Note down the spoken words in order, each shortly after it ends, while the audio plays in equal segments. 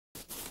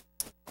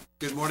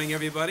Good morning,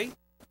 everybody.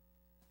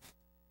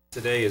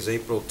 Today is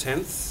April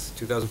 10th,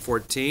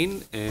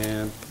 2014,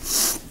 and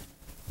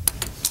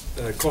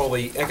I call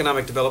the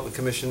Economic Development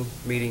Commission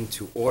meeting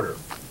to order.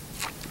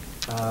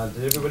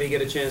 Did everybody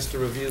get a chance to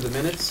review the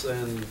minutes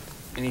and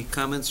any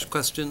comments,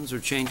 questions, or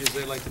changes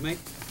they'd like to make?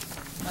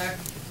 Mark,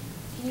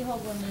 can you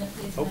hold 1 minute,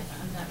 please? Oh,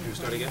 I'm not can you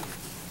start again?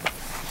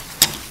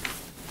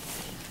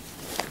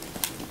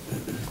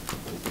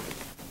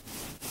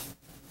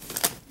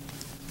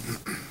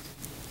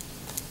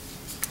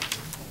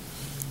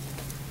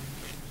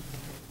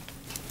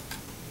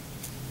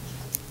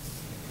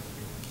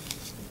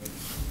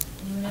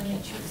 Anyone have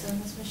any tricks on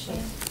this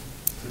machine?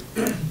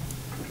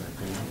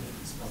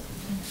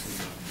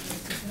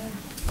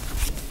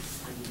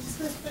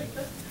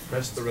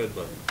 Press the red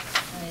button. I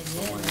did.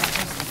 I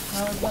pressed the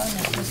power button. I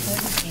pressed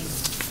everything.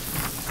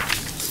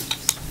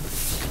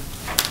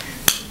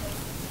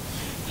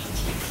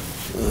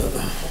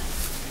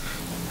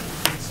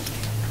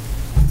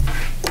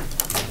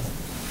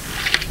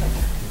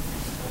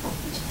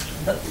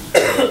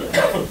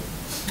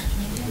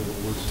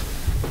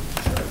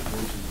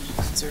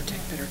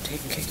 Better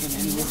take kicking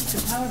in. It's the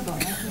power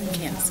button. I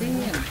Can't see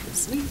and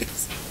sneeze.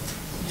 This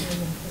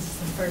is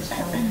the first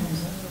one.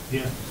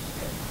 Yeah,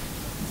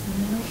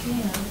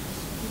 Yeah.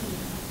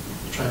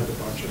 trying to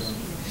bunch of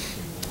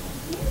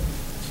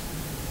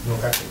no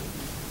echo.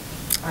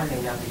 I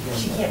may not be good.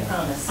 She can't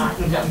promise.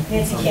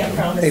 Nancy can't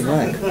promise. Hey,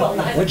 Mike, Well,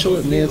 why don't you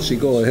let Nancy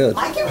go ahead?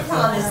 I can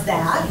promise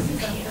that.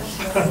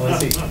 Well, let's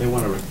see, they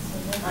want to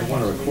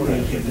record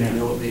it. They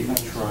know they've been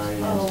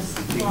trying. Oh,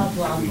 blah,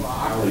 blah,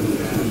 blah.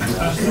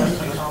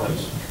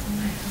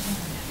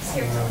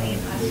 Here to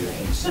leave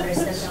last night. I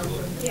sent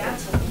down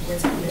from the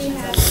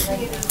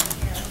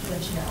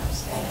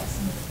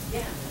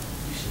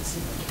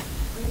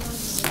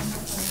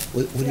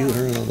What are you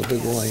hearing on the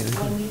big line?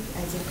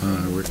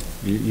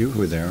 You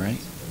were there, right?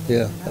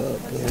 Yeah,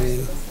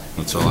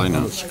 That's all I on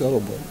know. the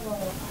scuttlebutt.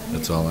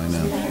 That's all I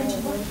know.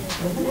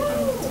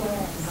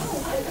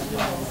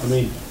 I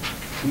mean,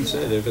 he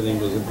said everything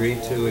was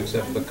agreed to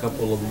except a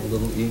couple of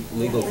little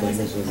legal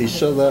things. He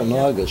said that in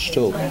August,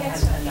 too.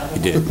 He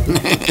did.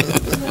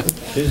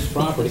 His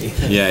property.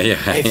 Yeah.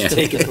 Let's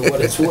take it for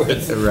what it's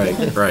worth. Right.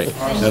 That's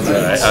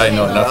right. I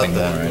know nothing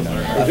more right now.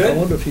 I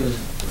wonder if you...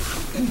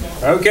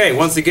 Okay,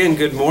 once again,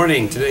 good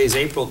morning. Today is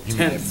April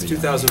 10th,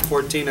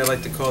 2014. I'd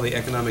like to call the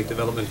Economic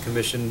Development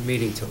Commission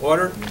meeting to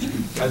order.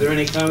 Are there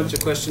any comments or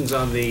questions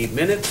on the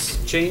minutes,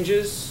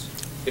 changes?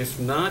 If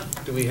not,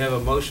 do we have a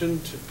motion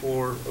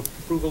for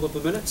approval of the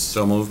minutes?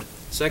 So moved.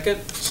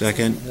 Second?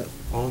 Second.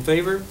 All in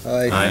favor?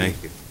 Aye.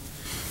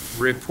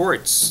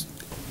 Reports.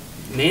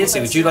 Nancy,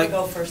 would you like?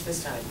 Go first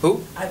this time.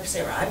 Who?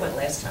 Sarah, I went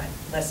last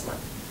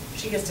month.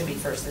 She gets to be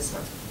first this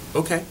month.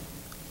 Okay.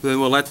 Then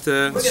we'll let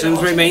gonna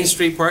Simsbury Main alternate.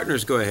 Street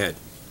Partners go ahead.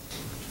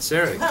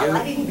 Sarah, Well,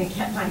 I give didn't even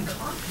get my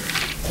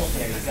coffee. Oh,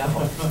 there you go.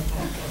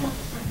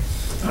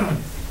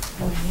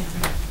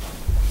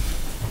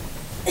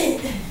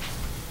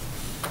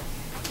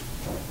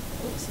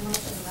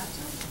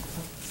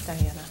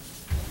 Diana.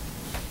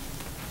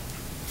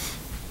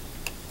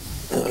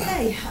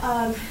 Okay,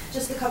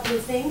 just a couple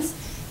of things.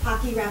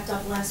 Hockey wrapped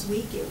up last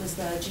week. It was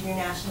the Junior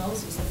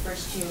Nationals. It was the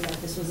first year that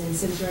this was in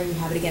Simsbury. We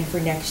have it again for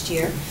next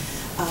year.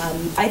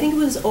 I think it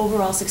was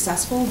overall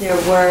successful. There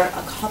were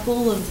a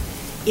couple of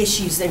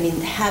issues. I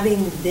mean,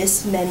 having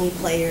this many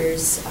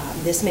players,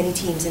 this many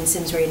teams in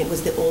Simsbury, and it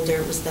was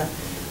the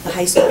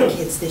high school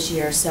kids this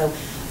year. So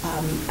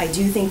I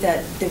do think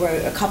that there were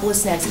a couple of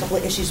snags, a couple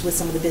of issues with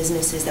some of the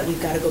businesses that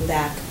we've got to go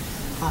back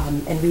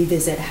and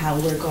revisit how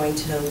we're going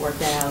to work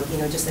that out. You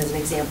know, just as an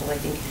example, I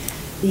think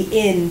the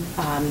Inn,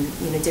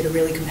 did a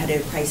really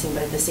competitive pricing,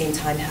 but at the same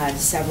time had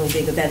several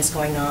big events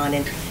going on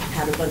and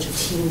had a bunch of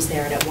teams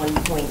there. And at one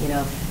point,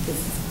 with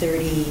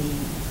 30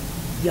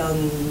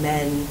 young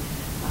men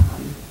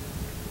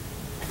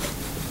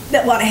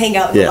that want to hang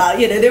out and allow.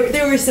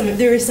 There were some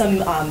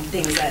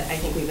things that I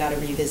think we've got to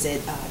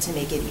revisit to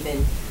make it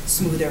even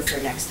smoother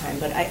for next time.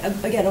 But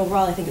again,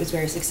 overall, I think it was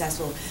very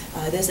successful.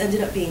 This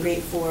ended up being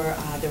great for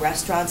the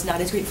restaurants, not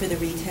as great for the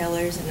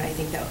retailers, and I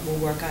think that we'll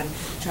work on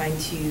trying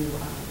to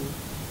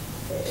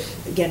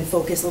again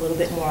focus a little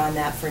bit more on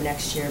that for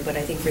next year. But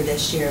I think for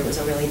this year, it was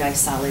a really nice,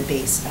 solid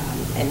base,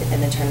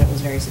 and the tournament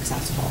was very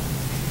successful.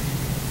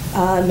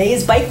 May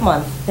is Bike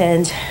Month,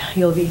 and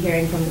you'll be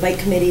hearing from the Bike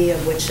Committee,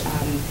 of which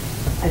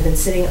I've been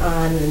sitting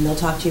on, and they'll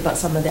talk to you about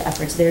some of the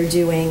efforts they're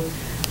doing.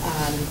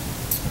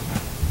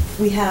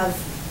 We have,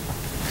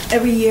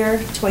 every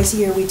year, twice a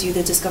year, we do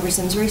the Discover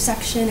Simsbury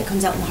section. It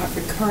comes out in the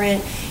Hartford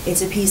Courant.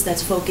 It's a piece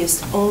that's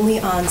focused only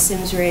on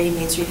Simsbury.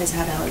 Main Street has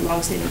had a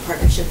long-standing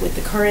partnership with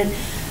the Courant.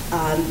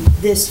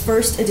 This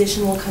first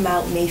edition will come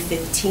out May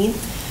 15th.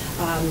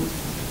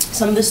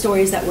 Some of the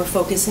stories that we're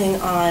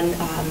focusing on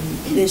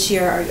this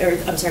year,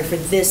 for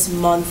this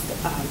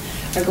month,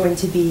 are going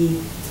to be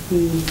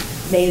the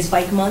May is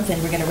Bike Month,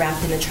 and we're going to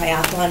wrap in the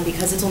triathlon.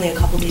 Because it's only a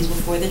couple days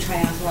before the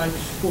triathlon,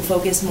 we'll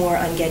focus more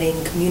on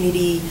getting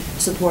community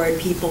support,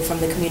 people from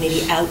the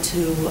community out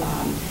to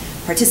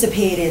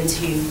participate and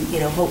to, you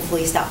know,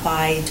 hopefully stop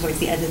by towards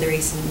the end of the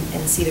race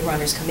and see the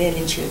runners come in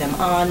and cheer them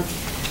on.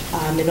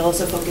 And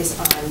also focus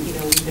on, you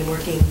know, we've been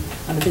working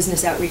on the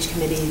business outreach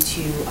committee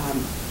to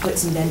put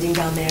some vending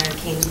down there.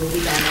 Canes will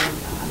be down there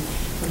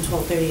from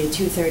 12:30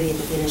 to 2:30 at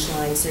the finish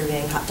line,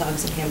 serving hot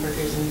dogs and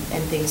hamburgers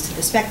and things to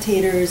the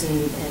spectators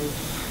and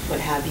what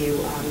have you.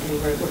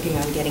 And we're working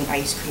on getting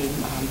ice cream.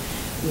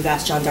 We've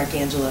asked John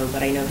D'Arcangelo,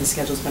 but I know his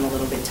schedule's been a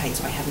little bit tight,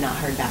 so I have not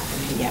heard back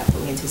from him yet,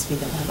 but we anticipate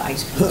that we'll have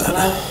ice cream as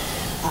well.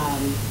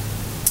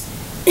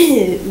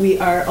 We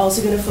are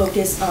also going to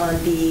focus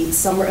on the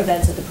summer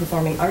events at the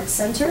Performing Arts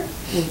Center.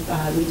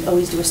 We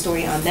always do a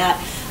story on that,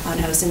 on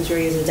how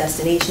Simsbury is a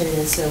destination,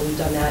 and so we've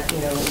done that,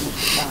 you know,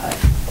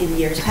 in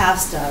years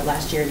past,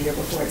 last year, the year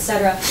before,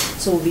 etc.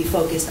 So we'll be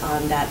focused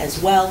on that as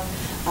well.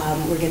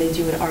 We're going to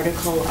do an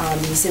article on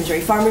the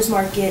Simsbury Farmers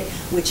Market,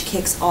 which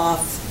kicks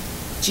off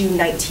June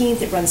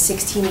 19th. It runs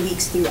 16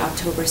 weeks through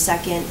October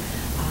 2nd.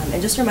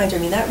 And just a reminder, I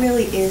mean, that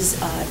really is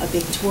a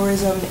big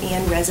tourism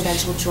and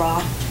residential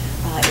draw.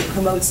 It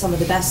promotes some of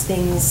the best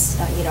things,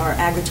 you know, our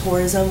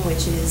agritourism,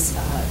 which is,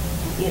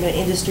 you know, an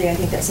industry I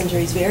think that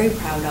Simsbury is very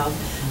proud of,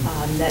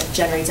 that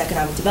generates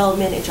economic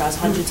development. It draws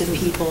hundreds of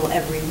people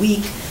every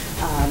week.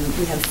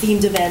 We have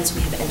themed events, we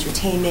have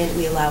entertainment,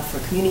 we allow for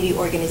community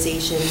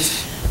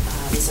organizations,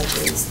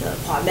 such as the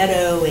Paw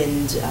Meadow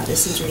and the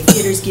Simsbury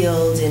Theaters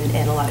Guild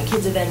and a lot of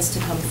kids events to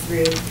come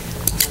through.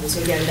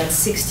 So again, that's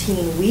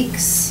 16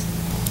 weeks.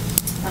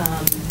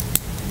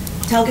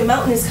 Talcott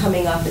Mountain is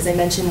coming up, as I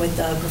mentioned, with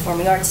the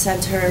Performing Arts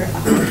Center.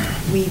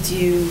 We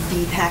do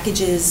the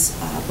packages,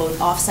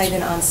 both off-site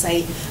and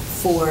on-site,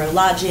 for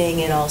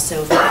lodging, and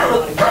also if people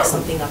want to pick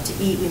something up to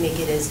eat, we make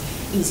it as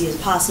easy as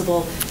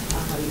possible.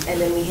 And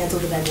then we handle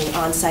the vending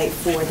on-site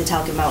for the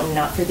Talcott Mountain,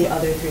 not for the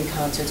other 3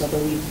 concerts,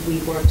 although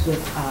we've worked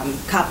with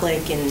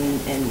Koplik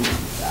and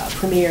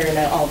Premier and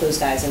all those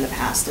guys in the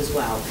past as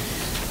well.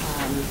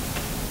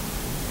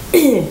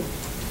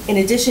 In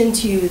addition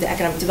to the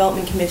Economic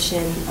Development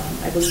Commission,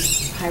 I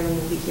believe Hiram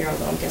will be here,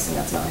 although I'm guessing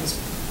that's not his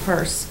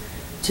purse,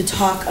 to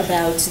talk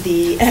about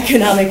the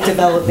Economic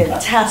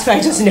Development Task Force.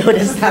 I just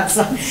noticed that's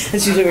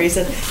usually where he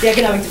said. The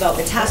Economic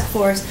Development Task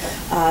Force.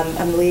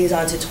 I'm the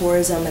liaison to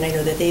tourism, and I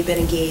know that they've been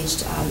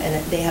engaged,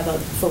 and they have a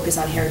focus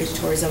on heritage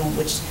tourism,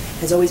 which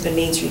has always been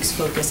Main Street's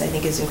focus. I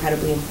think is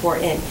incredibly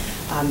important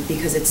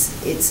because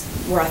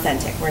we're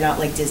authentic. We're not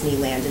like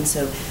Disneyland, and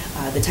so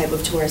the type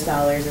of tourist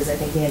dollars, as I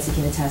think Nancy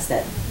can attest,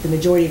 that the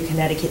majority of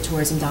Connecticut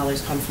tourism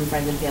dollars come from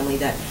friends and family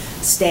that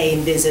stay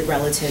and visit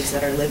relatives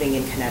that are living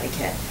in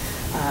Connecticut.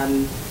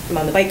 I'm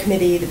on the bike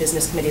committee, the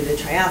business committee of the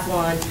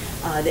triathlon,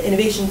 the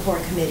innovation core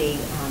committee,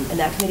 and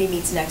that committee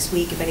meets next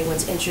week if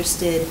anyone's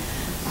interested.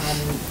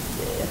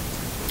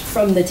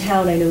 From the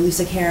town, I know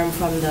Lisa Karam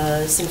from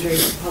the Simsbury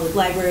Public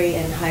Library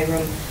and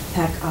Hiram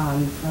Peck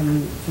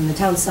from the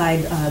town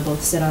side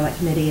both sit on that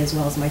committee, as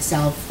well as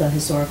myself, the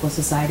Historical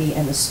Society,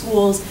 and the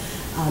schools.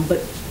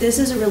 But this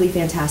is a really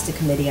fantastic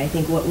committee. I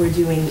think what we're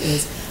doing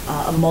is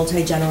a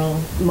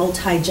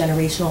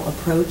multi-generational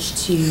approach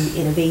to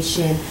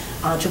innovation,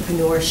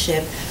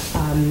 entrepreneurship.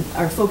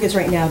 Our focus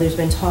right now, there's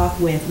been talk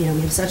with, you know,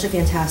 we have such a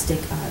fantastic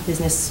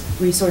business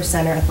resource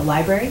center at the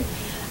library.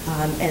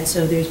 And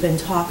so there's been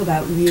talk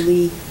about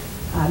really,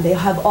 they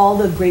have all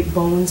the great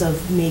bones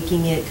of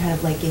making it kind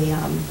of like a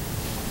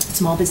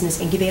small business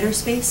incubator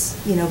space,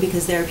 you know,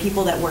 because there are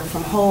people that work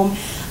from home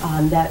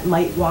that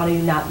might want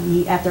to not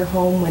meet at their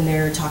home when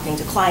they're talking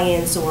to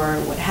clients or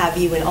what have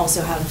you, and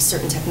also have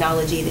certain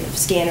technology. They have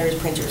scanners,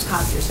 printers,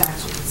 copiers,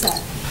 faxers,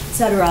 et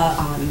cetera,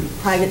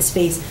 private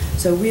space.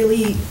 So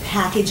really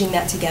packaging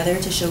that together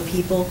to show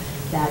people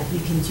that you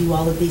can do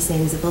all of these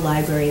things at the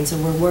library. And so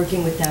we're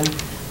working with them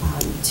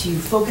to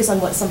focus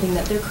on what's something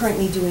that they're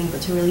currently doing,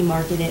 but to really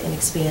market it and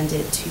expand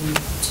it to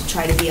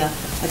try to be a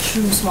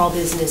true small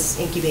business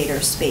incubator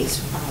space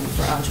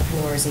for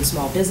entrepreneurs and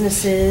small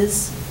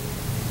businesses.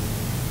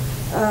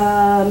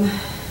 I'm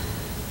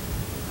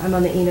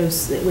on the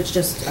Enos, which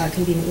just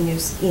convened the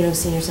Enos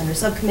Senior Center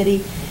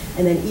Subcommittee.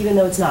 And then even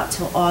though it's not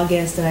till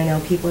August, and I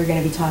know people are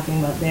going to be talking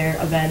about their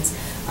events,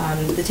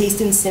 the Taste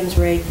in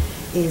Simsbury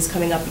is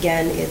coming up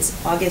again. It's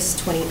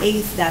August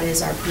 28th. That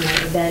is our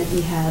premier event.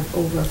 We have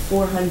over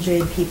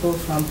 400 people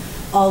from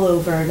all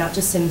over, not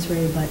just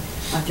Simsbury, but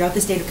throughout the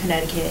state of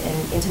Connecticut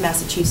and into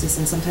Massachusetts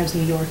and sometimes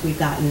New York we've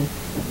gotten,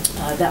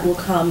 that will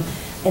come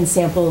and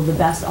sample the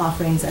best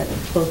offerings that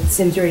both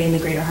Simsbury and the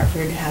Greater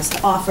Hartford has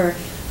to offer.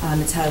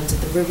 It's held at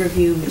the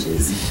Riverview, which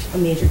is a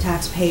major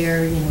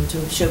taxpayer, you know,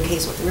 to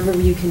showcase what the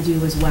Riverview can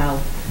do as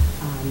well.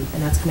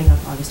 And that's coming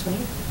up August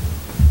 28th.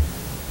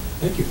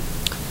 Thank you.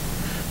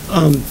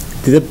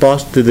 Did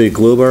the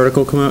Globe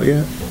article come out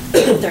yet?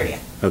 April 30th.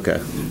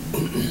 Okay.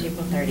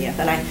 April 30th.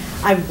 And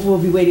I will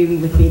be waiting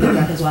with meeting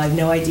Beth as well. I have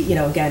no idea, you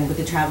know, again, with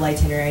the travel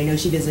itinerary, I know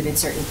she visited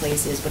certain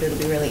places, but it'll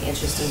be really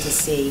interesting to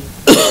see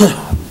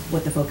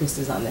what the focus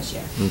is on this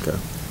year. Okay.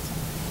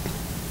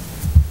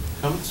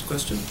 Comments,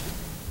 questions?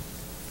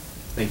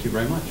 Thank you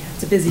very much. Yeah,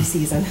 it's a busy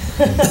season.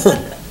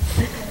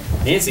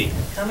 Nancy?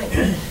 Coming.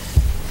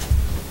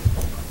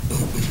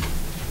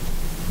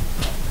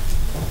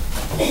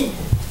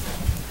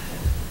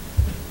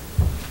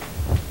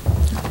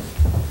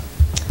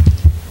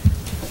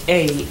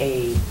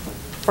 A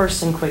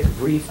first and quick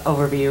brief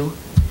overview.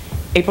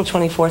 April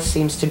 24th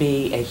seems to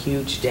be a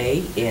huge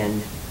day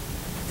in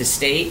the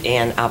state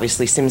and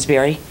obviously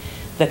Simsbury.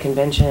 The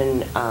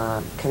convention,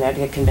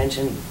 Connecticut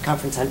Convention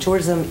Conference on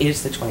Tourism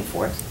is the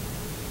 24th,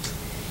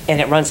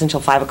 and it runs until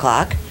 5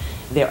 o'clock.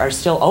 There are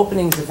still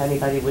openings if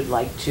anybody would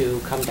like to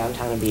come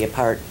downtown and be a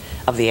part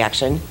of the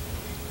action.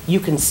 You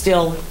can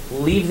still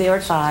leave there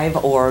at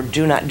 5 or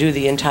do not do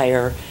the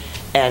entire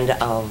end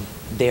of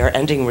their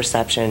ending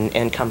reception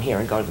and come here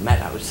and go to the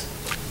Meadows,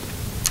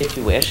 if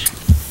you wish.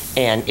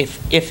 And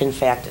if in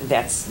fact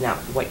that's not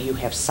what you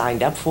have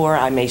signed up for,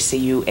 I may see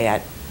you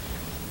at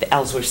the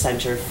Ellsworth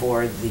Center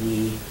for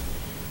the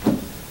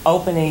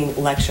opening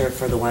lecture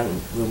for the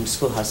one-room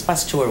schoolhouse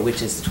bus tour,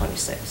 which is the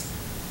 26th.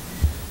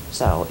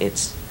 So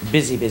it's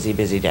busy, busy,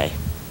 busy day.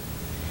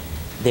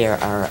 There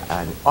are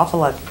an awful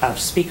lot of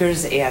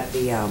speakers at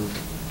the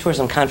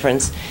tourism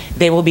conference.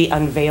 They will be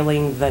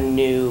unveiling the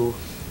new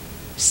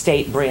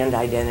state brand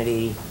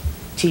identity,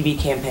 TV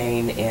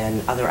campaign,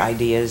 and other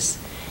ideas.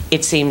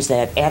 It seems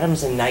that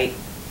Adams and Knight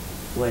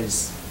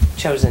was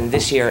chosen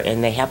this year,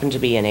 and they happen to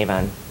be in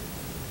Avon,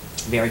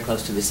 very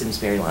close to the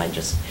Simsbury line,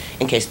 just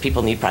in case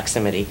people need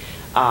proximity.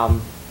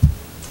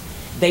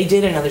 They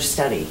did another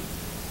study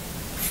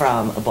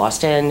from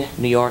Boston,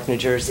 New York, New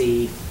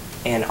Jersey,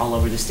 and all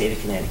over the state of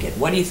Connecticut.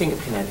 What do you think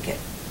of Connecticut?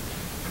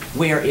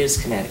 Where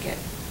is Connecticut?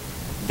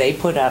 They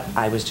put up,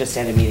 I was just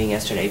at a meeting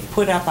yesterday,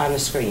 put up on the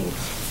screen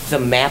the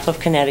map of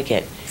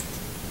Connecticut,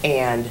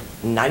 and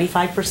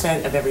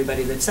 95% of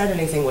everybody that said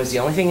anything was the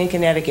only thing in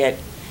Connecticut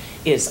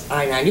is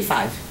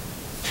I-95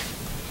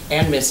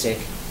 and Mystic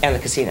and the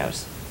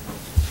casinos.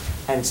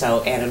 And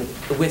so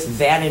with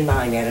that in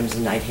mind, Adams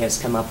and Knight has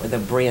come up with a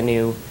brand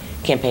new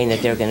campaign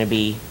that they're going to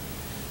be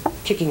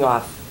kicking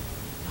off,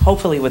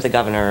 hopefully with the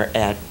governor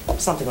at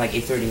something like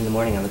 8:30 in the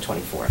morning on the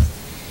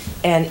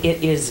 24th. And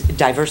it is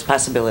diverse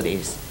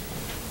possibilities.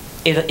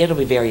 It'll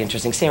be very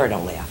interesting. Sarah,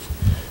 don't laugh.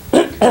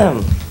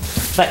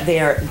 But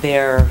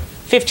their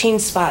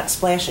 15-spot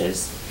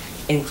splashes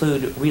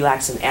include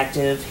relax and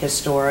active,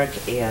 historic,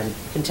 and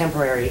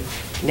contemporary,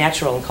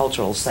 natural and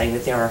cultural, saying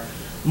that there are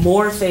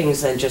more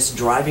things than just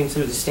driving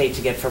through the state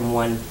to get from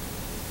one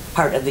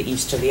part of the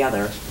east to the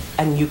other.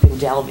 And you can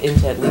delve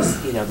into at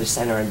least, you know, the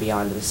center and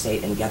beyond of the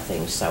state and get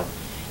things. So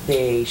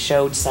they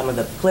showed some of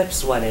the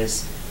clips. One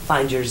is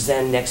find your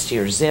Zen next to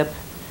your zip,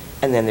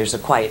 and then there's a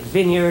quiet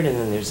vineyard, and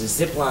then there's a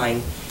zip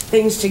line.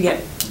 Things to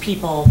get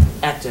people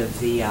active.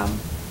 The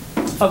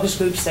focus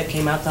groups that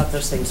came out thought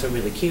those things were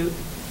really cute.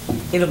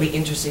 It'll be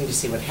interesting to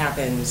see what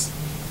happens,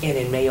 and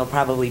in May you'll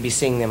probably be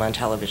seeing them on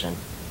television.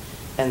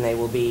 And they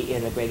will be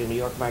in the greater New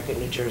York market,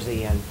 New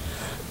Jersey, and,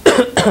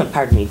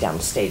 pardon me,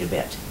 downstate a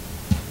bit.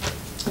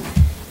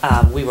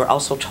 We were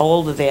also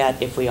told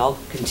that if we all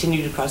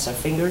continue to cross our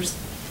fingers,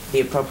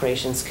 the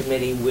Appropriations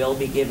Committee will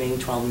be giving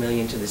 $12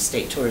 million to the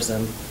state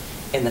tourism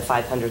and the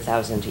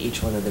 $500,000 to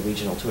each one of the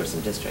regional tourism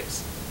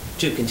districts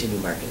to continue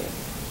marketing.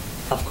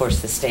 Of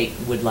course, the state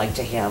would like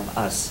to have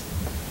us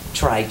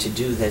try to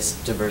do this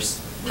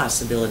diverse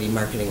possibility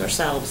marketing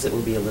ourselves. It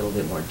will be a little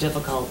bit more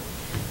difficult,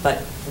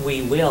 but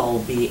we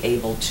will be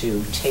able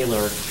to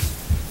tailor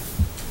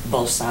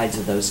both sides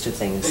of those two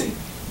things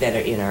that are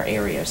in our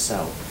area.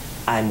 So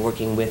I'm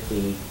working with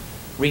the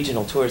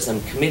Regional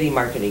Tourism Committee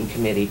Marketing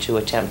Committee to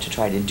attempt to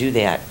try to do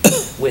that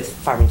with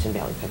Farmington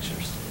Valley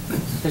Pictures,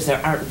 because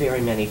there aren't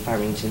very many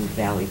Farmington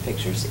Valley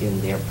pictures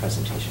in their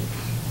presentation.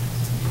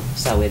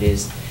 So it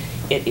is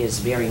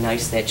very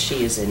nice that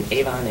she is in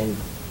Avon and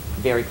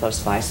very close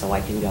by, so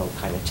I can go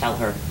kind of tell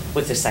her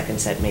with the second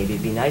set maybe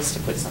it'd be nice to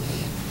put something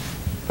in.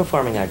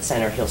 Performing Arts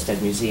Center,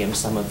 Hillstead Museum,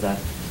 some of the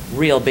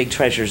real big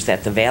treasures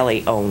that the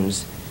Valley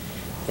owns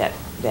that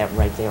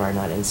right there are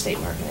not in state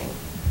marketing.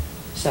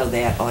 So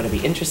that ought to be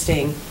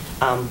interesting.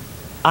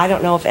 I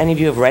don't know if any of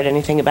you have read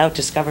anything about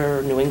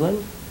Discover New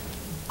England.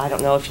 I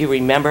don't know if you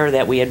remember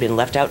that we had been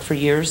left out for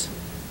years.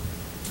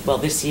 Well,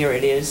 this year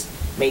it is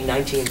May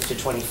 19th to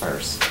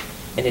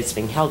 21st, and it's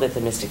being held at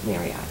the Mystic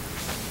Marriott.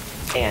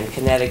 And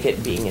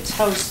Connecticut, being its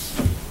host,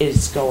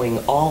 is going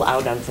all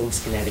out on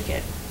things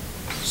Connecticut.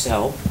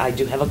 So I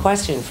do have a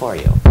question for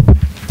you.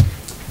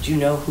 Do you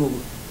know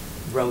who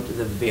wrote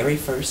the very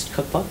first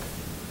cookbook?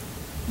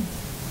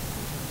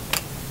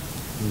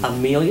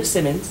 Amelia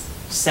Simmons,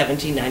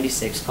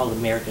 1796, called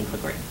American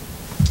Cookery.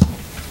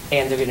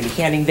 And they're going to be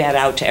handing that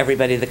out to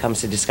everybody that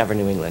comes to Discover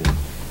New England,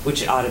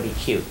 which ought to be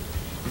cute.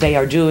 They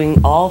are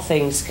doing all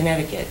things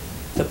Connecticut.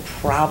 The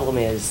problem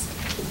is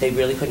they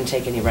really couldn't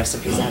take any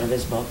recipes out of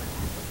this book,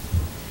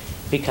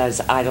 because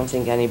I don't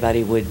think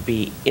anybody would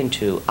be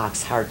into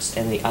ox hearts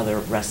and the other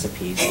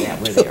recipes that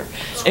were there,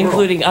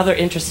 including other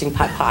interesting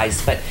pot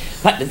pies. But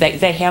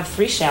they have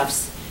 3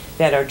 chefs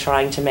that are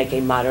trying to make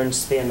a modern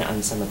spin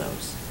on some of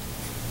those.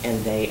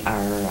 And they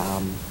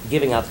are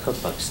giving out the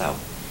cookbook. So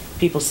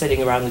people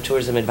sitting around the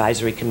Tourism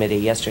Advisory Committee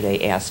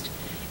yesterday asked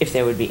if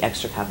there would be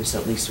extra copies, so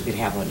at least we could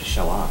have one to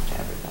show off to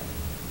everybody.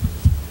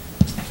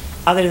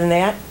 Other than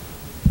that,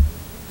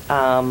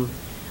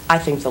 I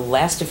think the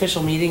last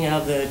official meeting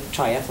of the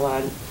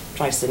triathlon,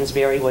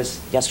 Simsbury, was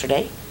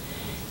yesterday,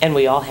 and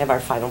we all have our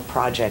final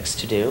projects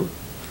to do.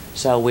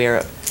 So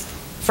we're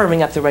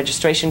firming up the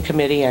registration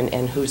committee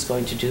and who's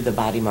going to do the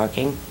body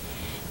marking.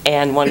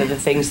 And one of the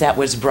things that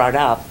was brought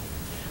up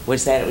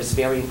was that it was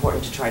very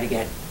important to try to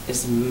get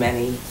as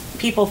many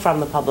people from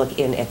the public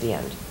in at the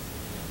end,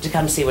 to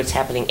come see what's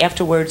happening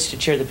afterwards, to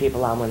cheer the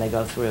people on when they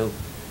go through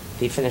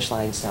the finish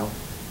line. So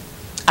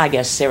I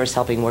guess Sarah's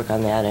helping work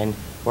on that, and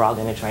we're all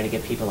going to try to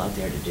get people out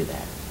there to do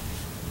that.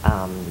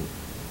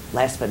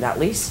 Last but not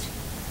least,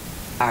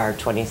 our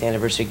 20th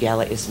anniversary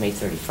gala is May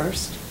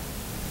 31st.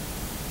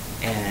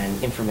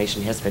 And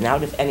information has been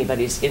out. If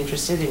anybody's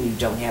interested and you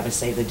don't have a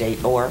save the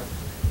date or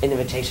an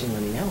invitation,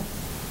 let me know.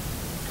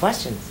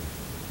 Questions?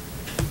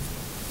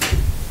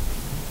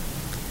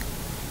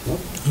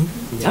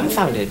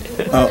 Dumbfounded.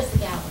 Where is the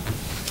gala?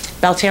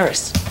 Bell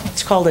Terrace.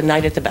 It's called A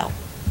Night at the Bell.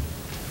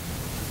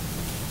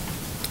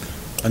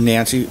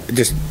 Nancy,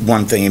 just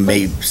one thing, it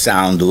may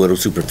sound a little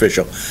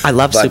superficial. I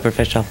love but,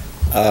 superficial.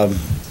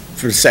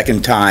 For the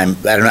second time,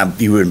 I don't know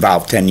if you were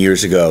involved 10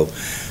 years ago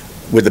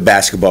with the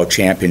basketball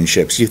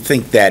championships. You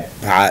think that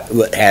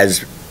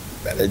has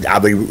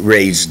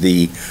raised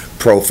the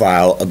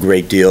profile a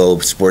great deal?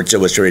 Sports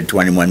Illustrated,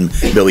 21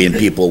 million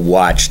people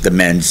watched the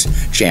men's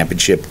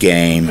championship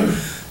game.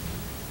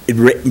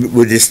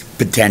 Would this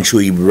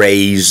potentially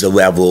raise the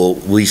level,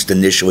 at least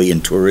initially,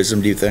 in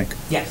tourism, do you think?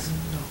 Yes.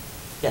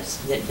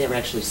 Yes, they're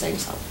actually saying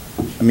so.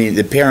 I mean,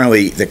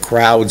 apparently the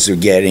crowds are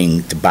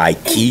getting to buy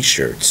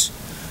T-shirts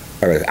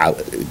are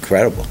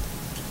incredible.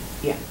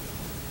 Yeah.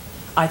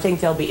 I think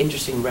there'll be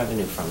interesting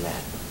revenue from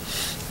that.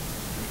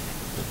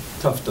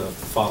 Tough to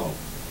follow.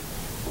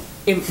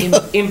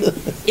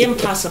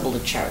 Impossible to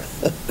chart.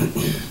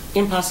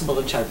 Impossible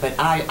to chart, but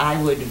I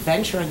would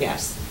venture a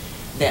guess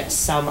that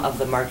some of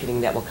the marketing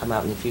that will come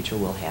out in the future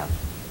will have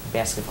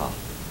basketball.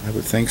 I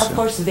would think so. Of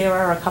course, there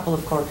are a couple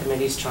of core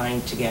committees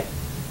trying to get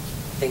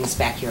things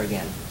back here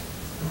again,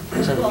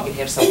 so that we can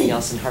have something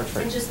else in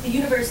Hartford. And just the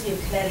University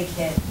of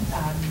Connecticut,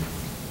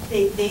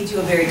 they do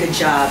a very good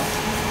job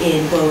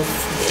in both,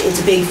 it's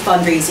a big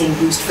fundraising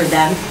boost for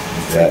them,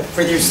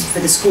 for the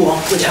school,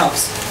 which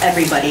helps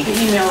everybody. The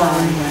email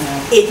already went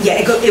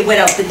out. It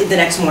went out the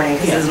next morning,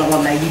 because as an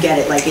alumni, you get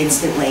it like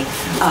instantly.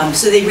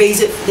 So they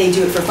raise it, they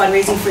do it for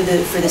fundraising for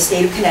the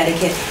state of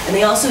Connecticut, and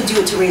they also do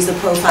it to raise the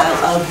profile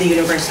of the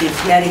University of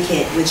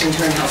Connecticut, which in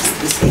turn helps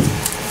the state.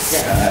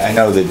 I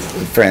know that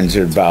friends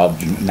are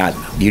involved, not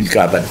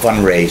UConn, but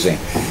fundraising.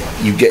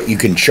 You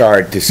can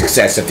chart the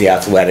success of the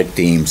athletic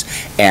teams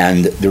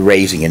and the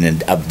raising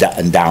of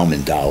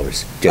endowment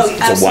dollars.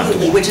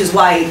 Absolutely, which is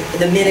why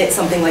the minute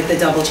something like the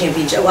double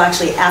championship, well,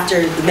 actually,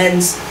 after the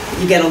men's,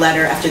 you get a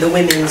letter. After the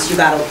women's, you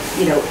got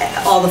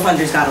all the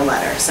funders got a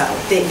letter. So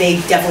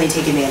they definitely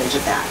take advantage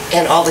of that.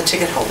 And all the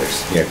ticket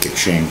holders. Yeah,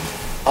 ka-ching.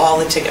 All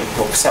the ticket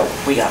holders. So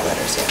we got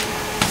letters, yeah.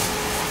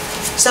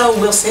 So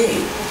we'll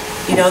see.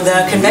 You know,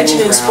 the Convention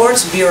and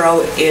Sports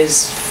Bureau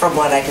is, from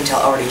what I can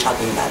tell, already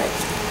talking about it.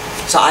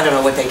 So I don't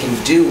know what they can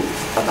do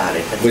about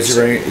it. But Was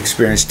there any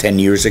experience 10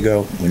 years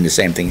ago when the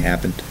same thing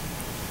happened?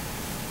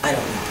 I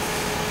don't know.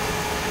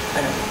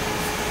 I don't know.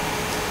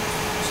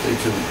 Stay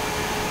tuned.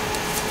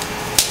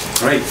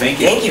 All right, thank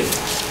you. Thank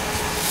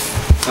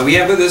you. We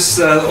have with us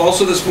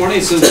also this morning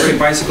Simsbury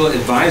Bicycle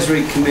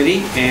Advisory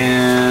Committee,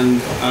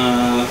 and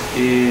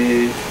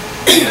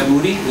Anna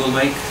Moody will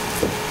make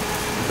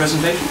the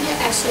presentation. Yeah,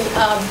 actually,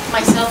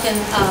 myself and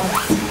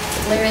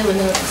Larry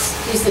Lenox,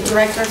 he's the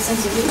director of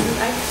Simsbury.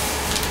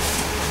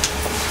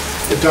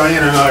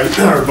 Diana and I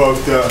are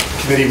both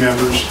committee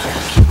members.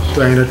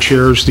 Diana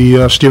chairs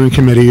the steering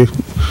committee.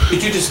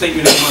 Could you just state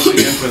your name once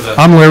again for the...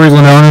 I'm Larry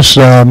Lenonis,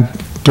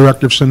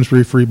 director of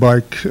Simsbury Free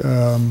Bike.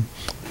 I'm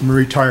a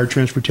retired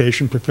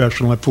transportation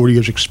professional. I have 40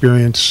 years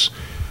experience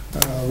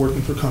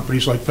working for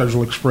companies like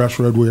Federal Express,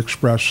 Roadway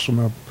Express. I'm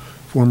a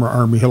former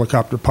Army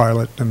helicopter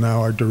pilot, and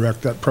now I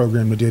direct that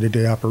program, the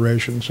day-to-day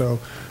operation. So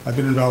I've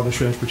been involved in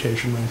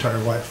transportation my entire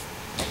life.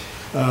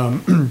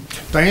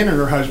 Diana and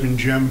her husband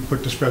Jim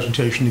put this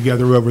presentation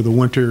together over the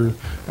winter,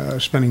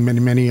 spending many,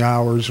 many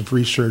hours of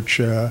research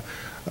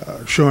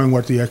showing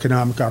what the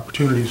economic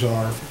opportunities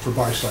are for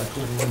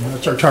bicycling. And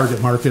that's our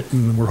target market,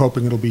 and we're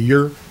hoping it'll be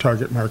your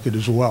target market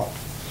as well.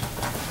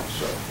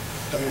 So,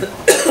 Diana.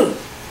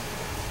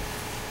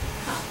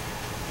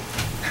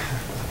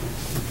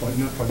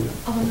 Not plugged in.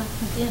 Oh, I'm not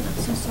plugged in, I'm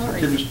so sorry.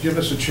 Give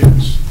us a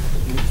chance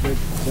to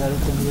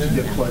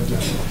get plugged in.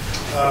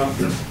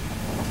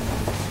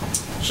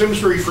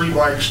 Simsbury Free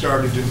Bike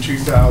started in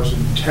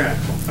 2010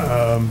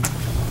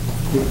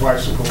 with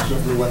bicycles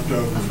that were left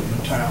over from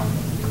the town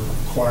and were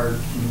acquired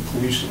from the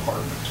police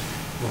department.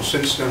 And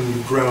since then,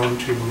 we've grown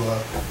to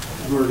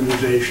an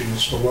organization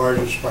that's the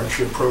largest bike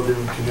share program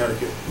in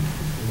Connecticut.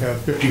 We have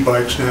 50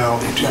 bikes now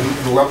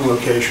in 11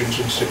 locations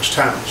in 6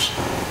 towns.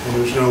 And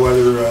there's no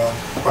other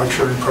bike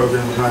sharing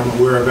program that I'm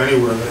aware of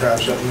anywhere that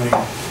has that many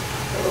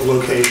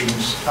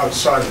locations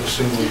outside of a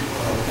single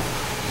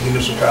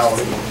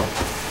municipality.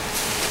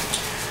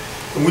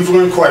 And we've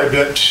learned quite a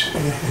bit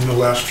in the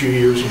last few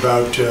years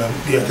about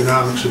the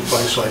economics of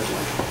bicycling.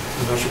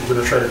 And that's what we're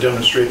going to try to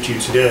demonstrate to you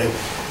today,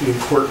 the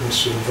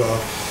importance of a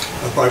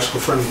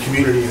bicycle-friendly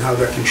community and how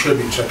that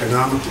contributes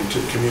economically to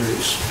the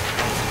communities.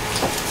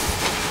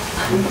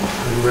 Are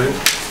you ready?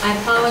 I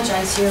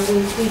apologize here.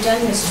 We've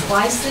done this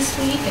twice this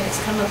week, and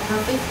it's come up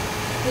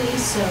perfectly,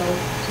 so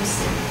just,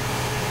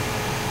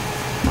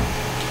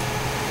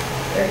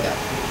 there you go.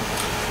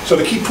 So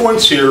the key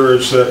points here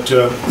is that,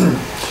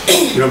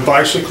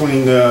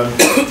 bicycling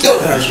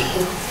has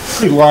a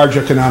pretty large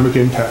economic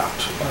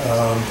impact.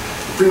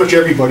 Pretty much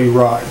everybody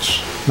rides,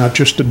 not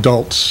just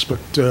adults, but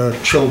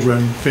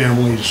children,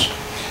 families.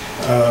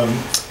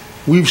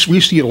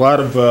 We see a lot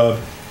of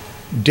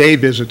day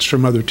visits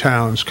from other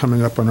towns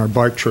coming up on our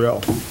bike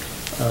trail.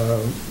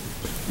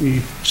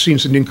 We've seen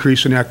some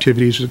increase in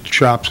activities at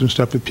shops and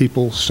stuff with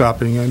people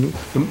stopping, and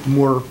the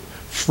more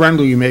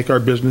friendly we make our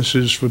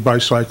businesses for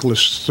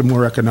bicyclists, the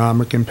more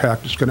economic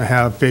impact it's going to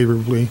have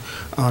favorably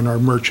on our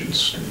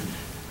merchants.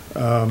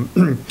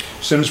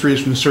 Simsbury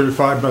has been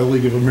certified by the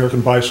League of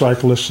American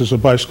Bicyclists as a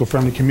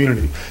bicycle-friendly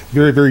community.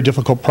 Very, very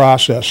difficult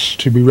process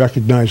to be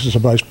recognized as a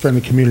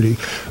bicycle-friendly community.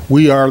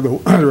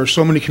 There are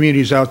so many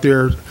communities out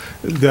there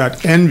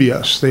that envy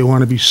us. They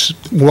want to be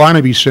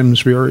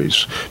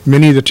Simsburys.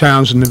 Many of the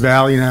towns in the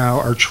valley now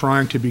are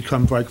trying to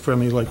become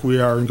bike-friendly like we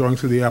are and going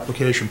through the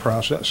application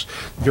process.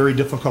 Very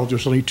difficult.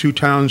 There's only 2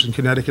 towns in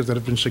Connecticut that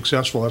have been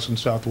successful, us in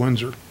South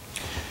Windsor.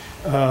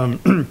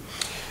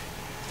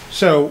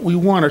 So we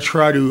want to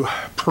try to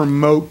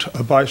promote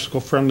a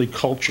bicycle-friendly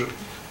culture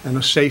and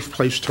a safe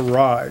place to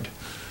ride.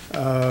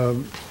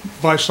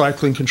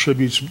 Bicycling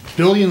contributes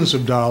billions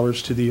of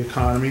dollars to the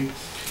economy.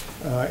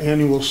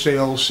 Annual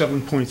sales,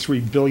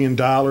 $7.3 billion.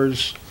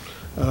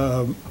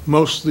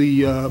 Most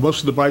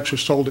of the bikes are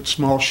sold at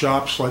small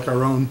shops like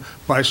our own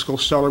bicycle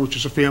seller, which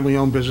is a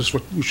family-owned business,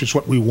 which is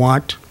what we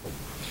want.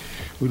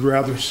 We'd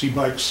rather see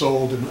bikes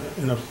sold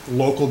in a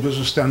local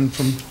business than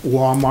from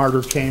Walmart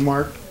or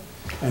Kmart.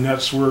 And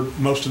that's where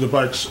most of the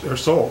bikes are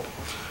sold.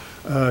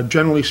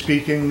 Generally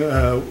speaking,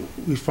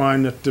 we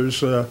find that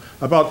there's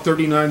about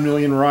 39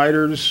 million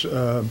riders,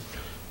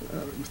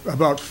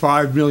 about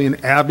 5 million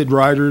avid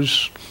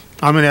riders.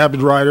 I'm an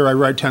avid rider. I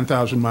ride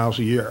 10,000 miles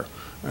a year.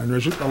 And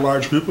there's a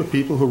large group of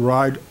people who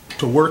ride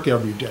to work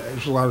every day.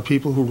 There's a lot of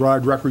people who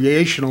ride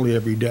recreationally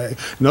every day.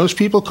 And those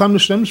people come to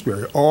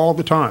Simsbury all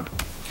the time.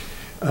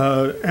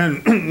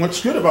 And what's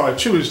good about it,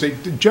 too, is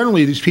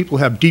generally these people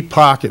have deep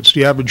pockets.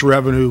 The average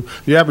revenue,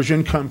 the average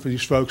income for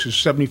these folks is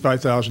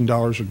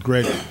 $75,000 or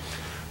greater.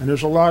 And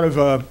there's a lot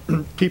of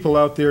people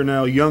out there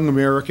now, young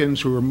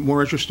Americans, who are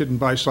more interested in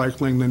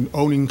bicycling than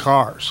owning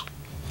cars.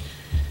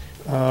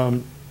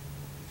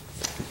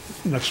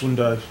 Next one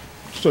does.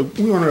 So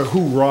we want to know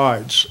who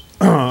rides.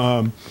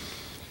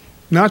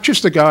 Not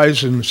just the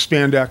guys in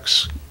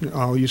spandex,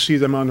 you see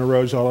them on the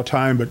roads all the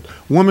time, but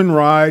women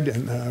ride,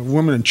 and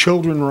women and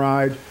children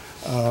ride.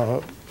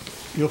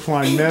 You'll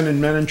find men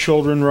and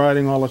children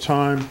riding all the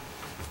time.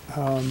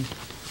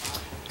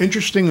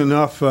 Interesting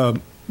enough,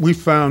 we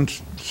found,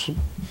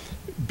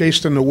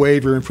 based on the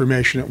waiver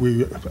information that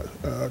we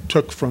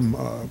took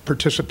from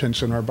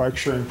participants in our bike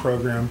sharing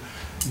program,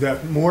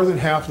 that more than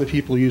half of the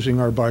people using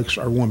our bikes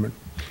are women,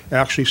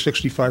 actually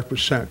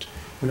 65%.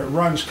 And it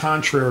runs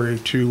contrary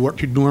to what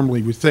you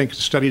normally would think. The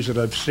studies that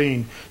I've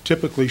seen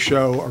typically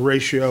show a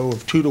ratio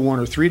of 2 to 1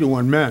 or 3 to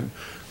 1 men.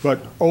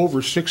 But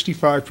over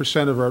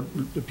 65%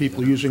 of the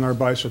people using our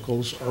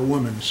bicycles are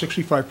women.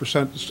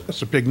 65%,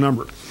 that's a big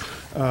number.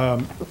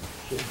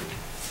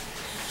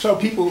 So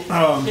people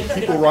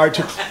ride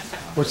to,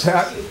 what's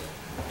that?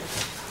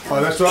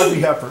 Oh, that's Audrey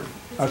Hepburn.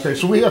 Okay,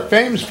 so we have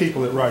famous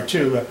people that ride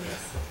too.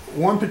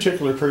 One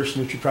particular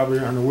person that you probably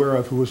aren't aware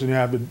of who was an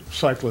avid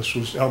cyclist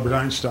was Albert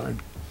Einstein.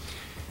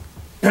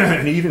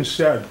 And he even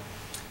said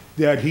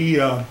that he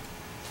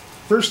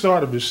first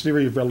thought of his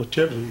theory of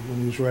relativity when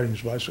he was riding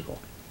his bicycle.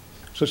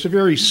 So it's a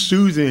very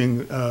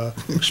soothing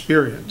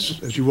experience,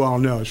 as you all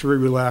know. It's very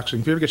relaxing.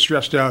 If you ever get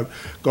stressed out,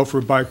 go for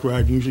a bike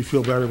ride. You usually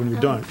feel better when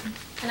you're done.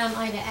 And I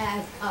might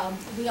add,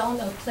 we all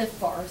know Cliff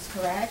Bars,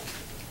 correct?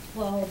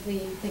 Well,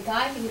 the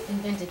guy who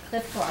invented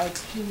Cliff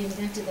Bars, he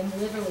invented them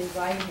literally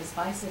riding his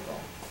bicycle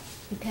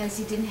because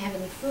he didn't have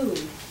any food.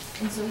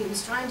 And so he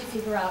was trying to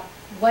figure out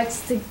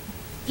what's the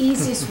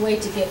easiest way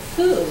to get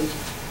food.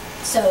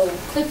 So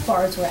Cliff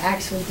Bars were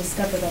actually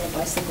discovered on a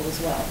bicycle as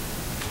well.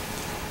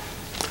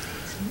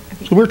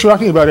 So we're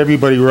talking about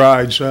everybody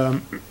rides,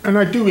 and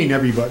I do mean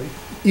everybody.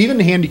 Even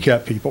the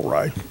handicapped people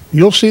ride.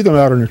 You'll see them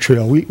out on the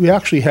trail. We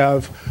actually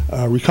have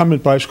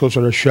recumbent bicycles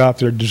at our shop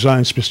that are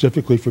designed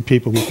specifically for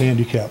people with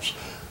handicaps.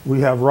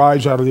 We have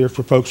rides out of there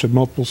for folks with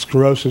multiple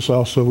sclerosis,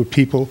 also with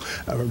people,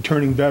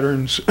 returning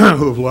veterans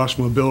who have lost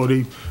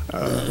mobility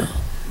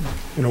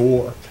in a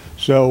war.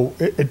 So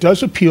it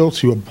does appeal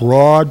to a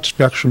broad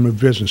spectrum of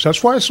business.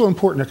 That's why it's so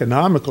important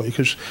economically,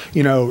 because,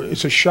 you know,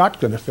 it's a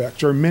shotgun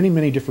effect. There are many,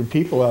 many different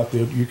people out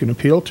there that you can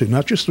appeal to,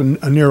 not just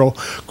a narrow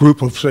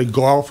group of, say,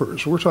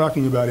 golfers. We're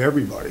talking about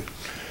everybody.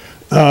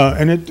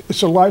 And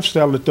it's a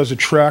lifestyle that does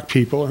attract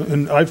people.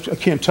 And I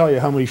can't tell you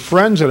how many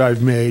friends that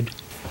I've made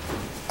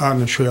on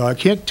the trail. I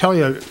can't tell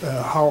you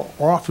how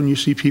often you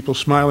see people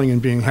smiling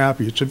and being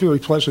happy. It's a very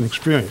pleasant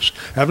experience.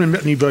 I haven't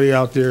met anybody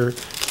out there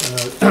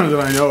that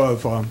I know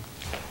of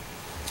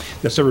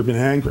that's ever been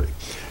angry.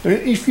 I mean,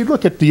 if you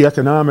look at the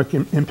economic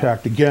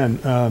impact again,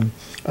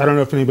 I don't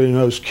know if anybody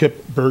knows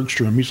Kip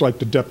Bergstrom. He's like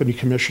the Deputy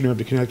Commissioner of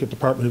the Connecticut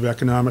Department of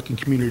Economic and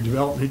Community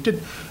Development. He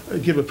did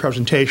give a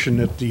presentation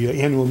at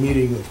the annual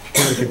meeting of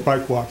Connecticut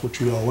Bike Walk,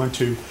 which we all went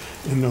to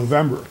in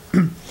November.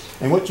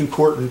 And what's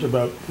important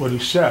about what he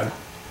said,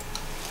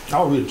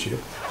 I'll read it to you,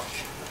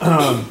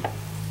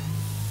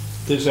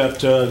 is that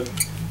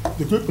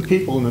the group of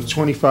people in the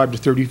 25 to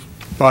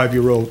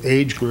 35-year-old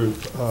age group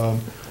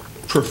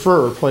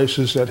prefer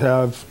places that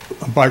have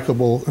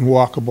bikeable and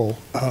walkable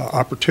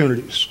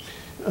opportunities.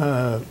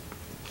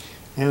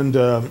 And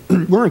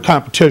we're in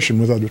competition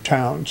with other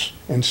towns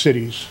and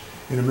cities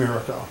in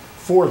America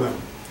for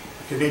them.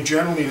 Okay, they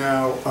generally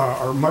now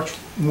are much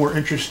more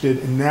interested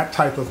in that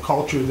type of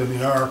culture than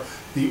they are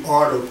the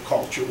auto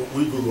culture, what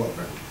we grew up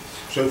in.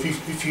 So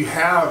if you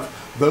have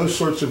those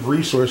sorts of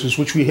resources,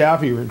 which we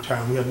have here in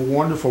town, we have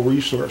wonderful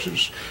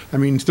resources. I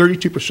mean,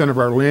 32% of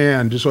our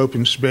land is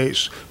open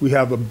space. We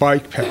have a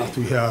bike path.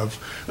 We have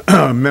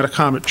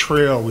Metacomet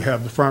Trail. We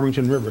have the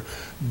Farmington River.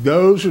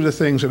 Those are the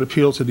things that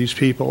appeal to these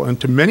people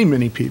and to many,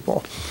 many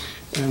people.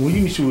 And we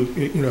need to,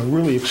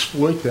 really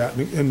exploit that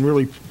and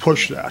really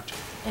push that.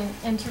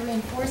 And to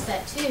reinforce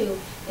that too,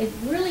 it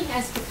really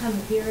has become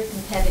very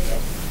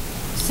competitive.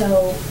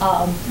 So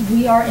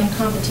we are in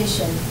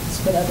competition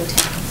with other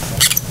towns.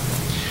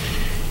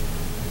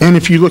 And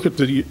if you look at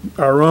the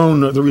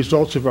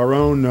results of our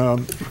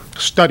own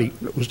study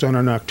that was done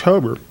in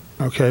October,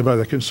 okay, by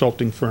the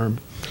consulting firm,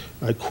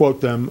 I quote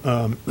them,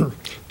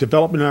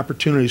 development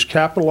opportunities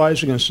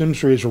capitalizing on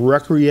Simsbury's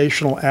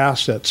recreational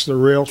assets, the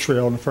rail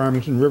trail and the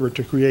Farmington River,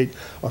 to create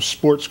a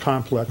sports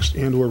complex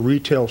and/or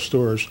retail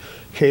stores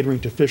catering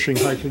to fishing,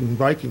 hiking, and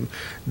biking.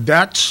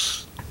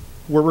 That's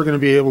where we're going to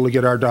be able to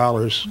get our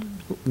dollars.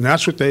 And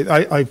that's what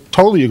I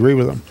totally agree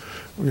with them.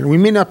 We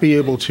may not be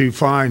able to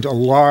find a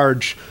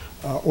large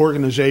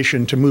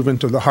organization to move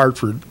into the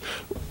Hartford.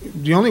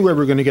 The only way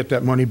we're going to get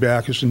that money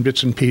back is in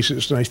bits and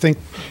pieces. And I think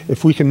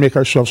if we can make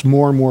ourselves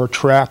more and more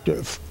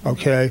attractive,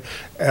 okay,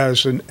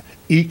 as an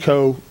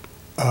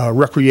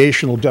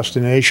recreational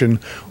destination,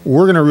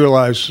 we're going to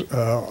realize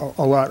a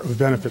lot of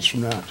benefits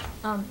from that.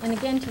 And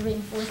again, to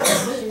reinforce that,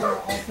 I'm sure you're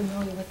all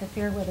familiar with the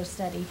Fairweather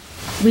study.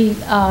 We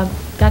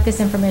got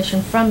this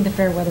information from the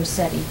Fairweather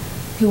study,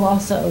 who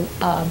also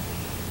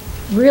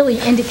really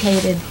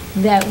indicated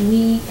that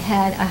we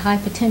had a high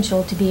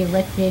potential to be a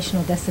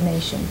recreational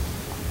destination,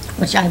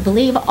 which I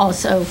believe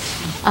also,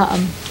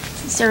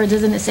 Sarah,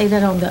 doesn't it say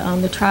that on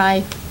the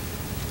tri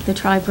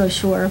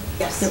brochure?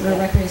 Yes. That we're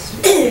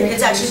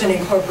It's actually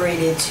been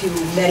incorporated to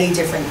many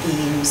different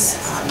themes.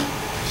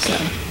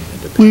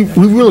 We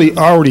really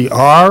already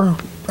are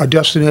a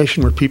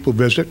destination where people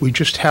visit. We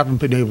just haven't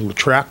been able to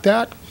track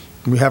that.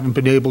 We haven't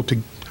been able to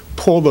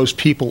pull those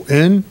people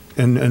in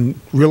and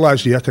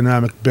realize the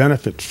economic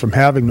benefits from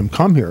having them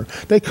come here.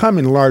 They come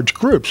in large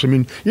groups. I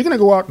mean, you're going to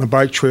go out on a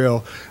bike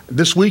trail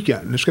this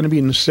weekend. It's going to be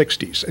in the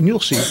 60s, and you'll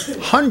see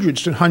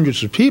hundreds and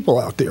hundreds of people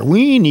out there.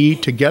 We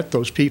need to get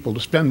those people to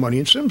spend money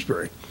in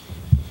Simsbury.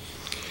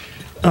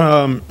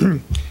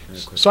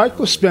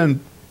 Cyclists spend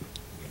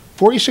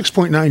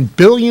 $46.9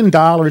 billion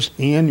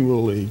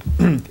annually,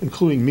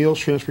 including meals,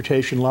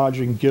 transportation,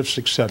 lodging, gifts,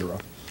 etc.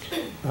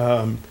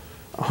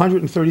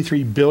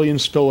 133 billion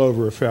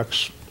spillover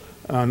effects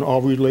on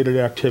all related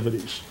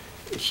activities.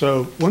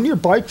 So when you're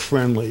bike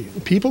friendly,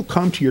 people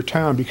come to your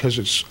town because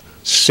it's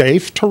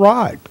safe to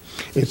ride.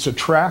 It's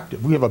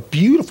attractive. We have a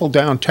beautiful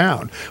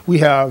downtown. We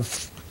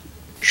have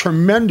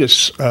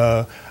tremendous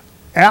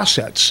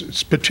assets.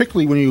 It's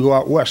particularly when you go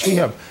out west. We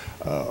have,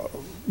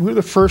 we're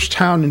the first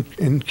town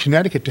in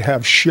Connecticut to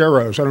have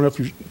sharrows. I don't know if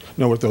you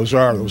know what those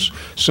are, those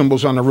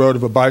symbols on the road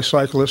of a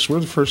bicyclist.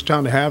 We're the first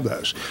town to have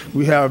those.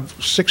 We have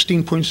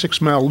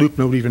 16.6-mile loop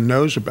nobody even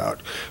knows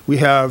about. We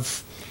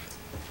have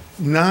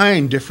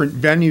 9 different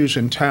venues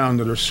in town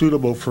that are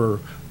suitable for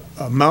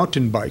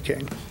mountain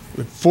biking,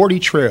 with 40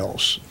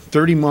 trails,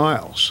 30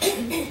 miles,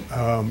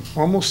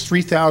 almost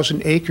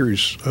 3,000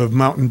 acres of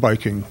mountain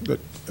biking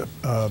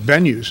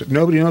venues that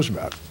nobody knows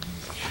about.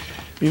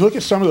 You look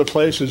at some of the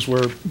places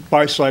where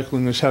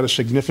bicycling has had a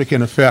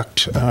significant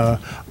effect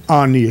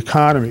on the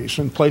economies,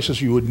 and places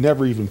you would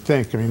never even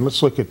think. I mean,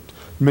 let's look at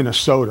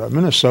Minnesota.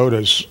 Minnesota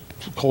is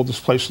the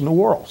coldest place in the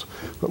world.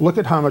 But look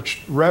at how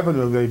much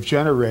revenue they've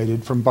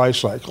generated from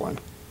bicycling.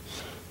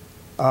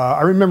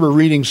 I remember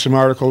reading some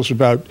articles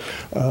about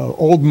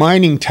old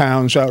mining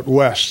towns out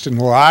west and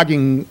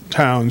logging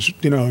towns,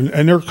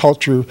 and their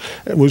culture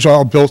was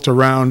all built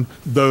around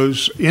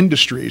those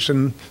industries,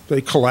 and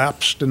they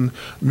collapsed, and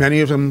many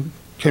of them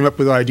came up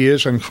with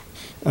ideas on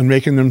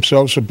making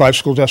themselves a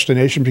bicycle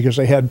destination because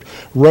they had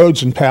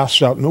roads and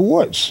paths out in the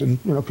woods, and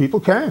people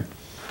came.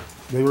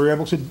 They were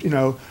able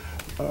to,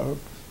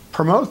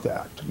 promote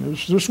that. And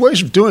there's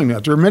ways of doing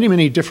that. There are many,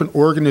 many different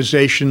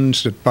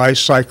organizations that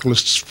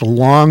bicyclists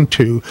belong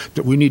to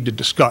that we need to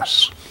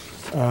discuss.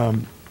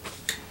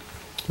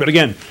 But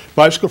again,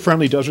 bicycle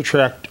friendly does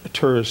attract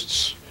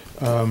tourists.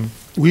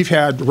 We've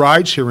had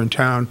rides here in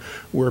town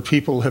where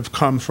people have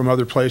come from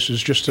other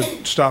places just to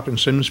stop in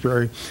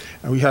Simsbury.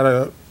 And we had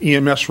a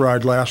EMS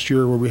ride last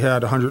year where we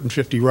had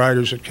 150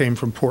 riders that came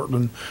from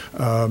Portland,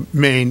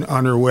 Maine,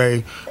 on their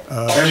way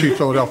to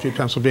Philadelphia,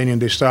 Pennsylvania,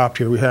 and they stopped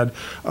here. We had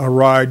a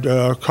ride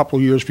a couple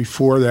years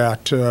before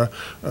that,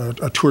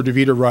 a Tour de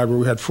Vida ride where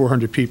we had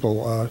 400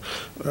 people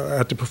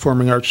at the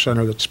Performing Arts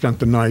Center that spent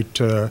the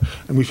night.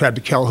 And we've had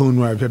the Calhoun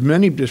ride. We've had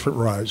many different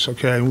rides,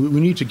 okay? And we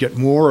need to get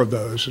more of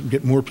those and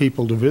get more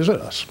people to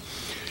visit us.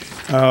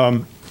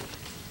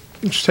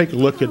 Let's take a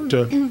look at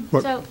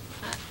what...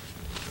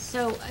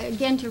 So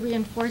again, to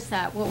reinforce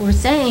that, what we're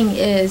saying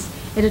is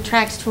it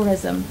attracts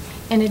tourism.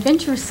 And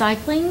adventure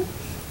cycling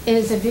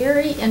is a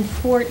very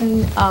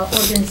important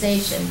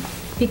organization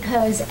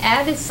because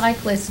avid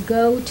cyclists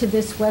go to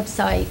this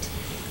website.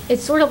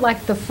 It's sort of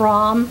like the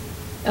From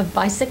of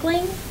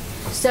bicycling.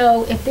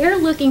 So if they're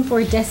looking for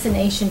a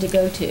destination to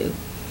go to,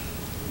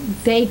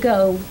 they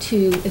go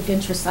to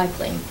adventure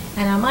cycling.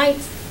 And I might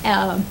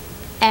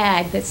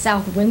add that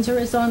South Windsor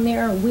is on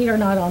there. We are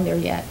not on there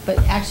yet, but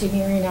actually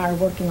Mary and I are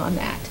working on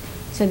that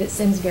so that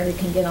Simsbury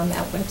can get on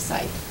that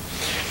website.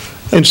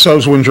 And so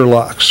is Windsor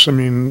Locks. I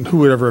mean, who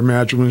would ever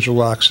imagine Windsor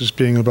Locks as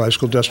being a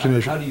bicycle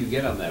destination? How do you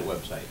get on that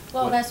website?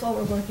 Well, that's what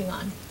we're working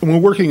on. And we're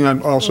working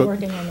on also We're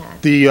working on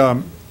that.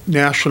 the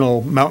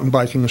National Mountain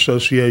Biking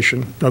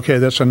Association. Okay,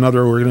 that's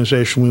another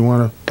organization we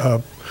want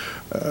to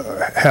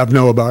have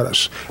know about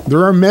us.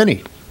 There are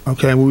many.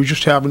 Okay, we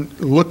just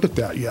haven't looked at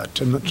that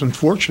yet, and it's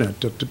unfortunate.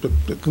 But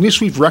at least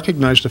we've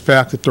recognized the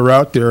fact that they're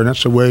out there, and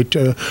that's a way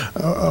to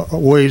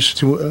ways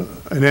to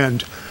an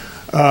end.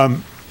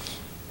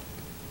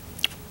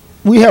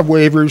 We have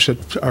waivers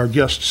that our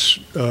guests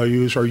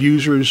use, our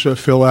users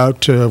fill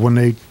out when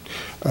they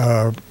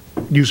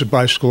use a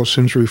bicycle, a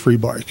Simsbury free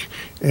bike,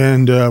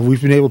 and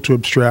we've been able to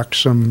abstract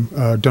some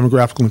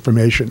demographical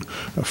information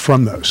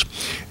from those.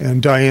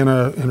 And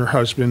Diana and her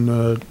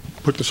husband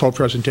put this whole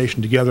presentation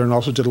together and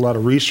also did a lot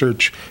of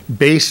research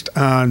based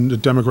on the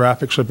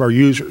demographics of our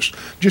users.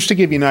 Just to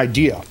give you an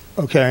idea,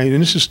 okay,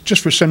 and this is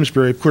just for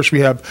Simsbury. Of course,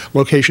 we have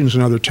locations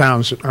in other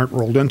towns that aren't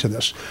rolled into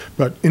this.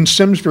 But in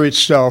Simsbury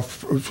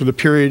itself, for the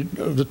period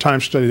of the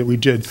time study that we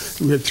did,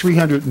 we had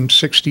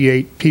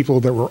 368 people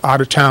that were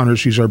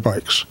out-of-towners use our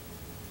bikes.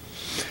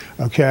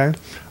 Okay?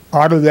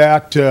 Out of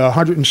that,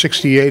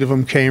 168 of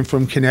them came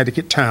from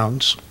Connecticut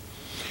towns.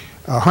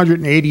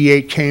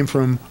 188 came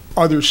from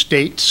other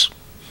states.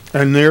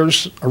 And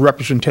there's a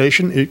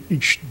representation.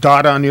 Each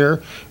dot on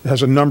there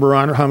has a number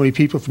on it, how many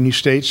people from these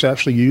states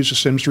actually use the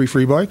Simsbury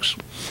free bikes.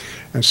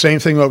 And same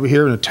thing over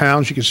here in the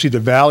towns. You can see the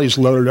valley's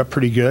loaded up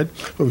pretty good.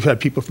 But we've had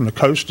people from the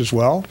coast as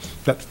well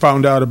that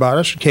found out about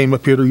us and came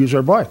up here to use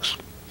our bikes.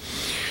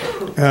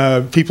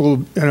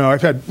 People,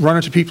 I've run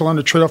into people on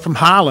the trail from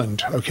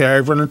Holland. Okay,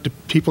 I've run into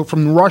people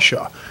from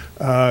Russia.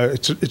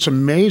 It's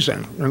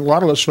amazing. And a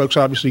lot of those folks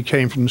obviously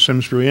came from the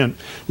Simsbury Inn.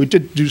 We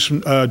did do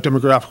some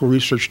demographical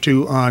research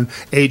too on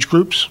age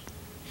groups,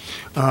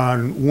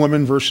 on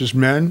women versus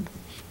men,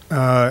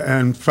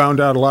 and found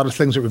out a lot of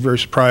things that were very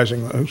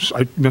surprising.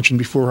 I mentioned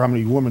before how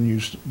many women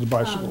used the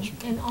bicycles.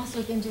 And also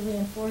again to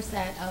reinforce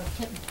that,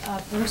 Kip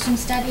Burson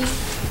study,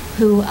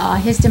 who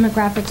his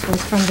demographics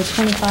was from the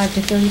 25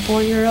 to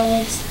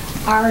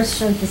 34-year-olds. Ours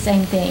showed the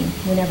same thing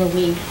whenever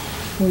we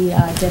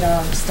did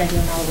our study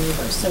on our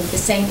waivers, so the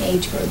same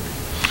age group.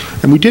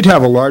 And we did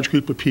have a large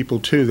group of people,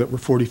 too, that were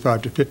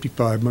 45 to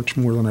 55, much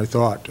more than I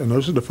thought. And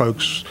those are the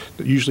folks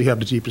that usually have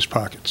the deepest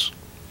pockets.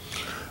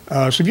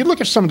 So if you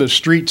look at some of the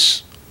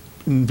streets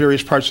in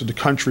various parts of the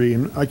country,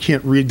 and I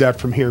can't read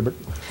that from here, but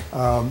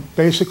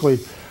basically,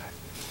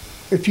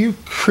 if you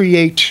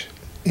create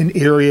an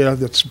area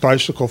that's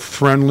bicycle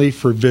friendly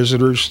for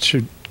visitors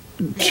to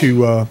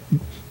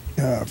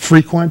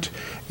frequent,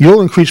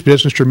 you'll increase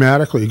business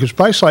dramatically because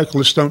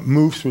bicyclists don't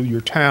move through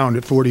your town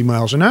at 40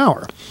 miles an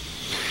hour.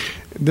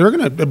 They're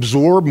going to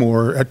absorb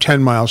more at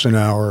 10 miles an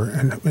hour,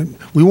 and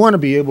we want to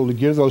be able to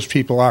give those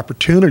people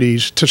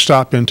opportunities to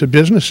stop into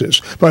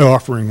businesses by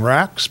offering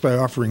racks, by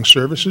offering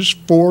services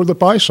for the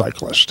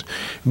bicyclist.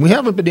 And we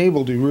haven't been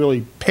able to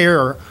really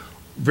pair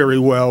very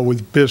well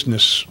with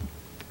business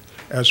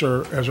as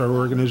an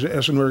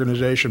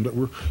organization, but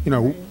we're,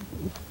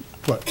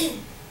 what?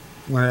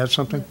 Want to add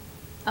something?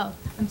 Oh,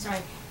 I'm sorry.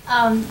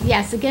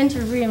 Yes, again,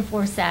 to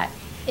reinforce that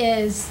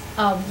is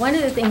one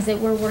of the things that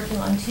we're working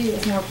on too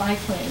is more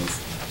bike lanes.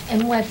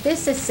 And what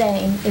this is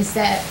saying is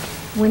that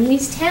when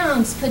these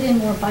towns put in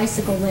more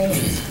bicycle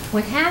lanes,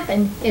 what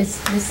happened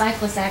is the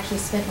cyclists actually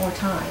spent more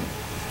time.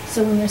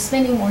 So when they're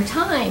spending more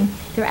time,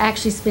 they're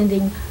actually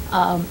spending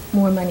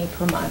more money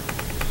per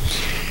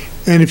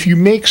month. And if you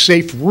make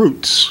safe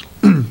routes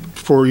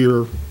for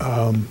your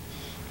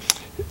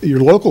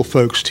local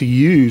folks to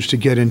use to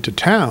get into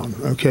town,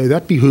 okay,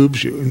 that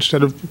behooves you.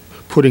 Instead of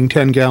putting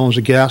 10 gallons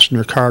of gas in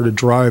your car to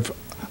drive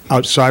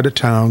outside of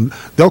town,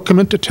 they'll come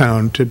into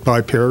town to buy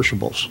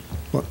perishables.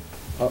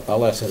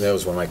 I'll ask, that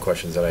was one of my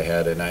questions that I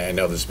had, and I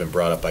know this has been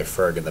brought up by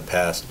Ferg in the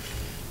past.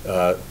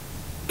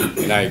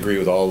 And I agree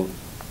with all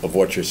of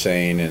what you're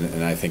saying,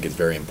 and I think it's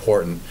very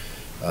important.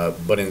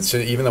 But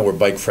even though we're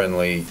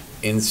bike-friendly,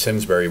 in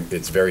Simsbury,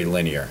 it's very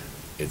linear.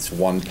 It's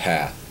one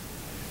path.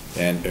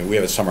 And we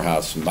have a summer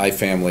house. My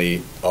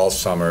family, all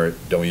summer,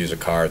 don't use a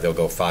car. They'll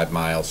go 5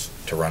 miles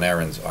to run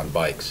errands on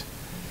bikes.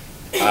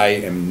 I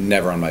am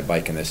never on my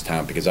bike in this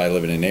town because I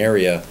live in an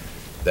area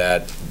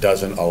that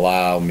doesn't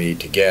allow me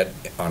to get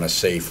on a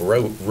safe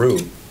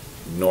route,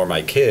 nor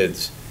my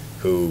kids,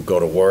 who go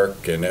to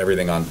work and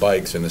everything on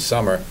bikes in the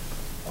summer,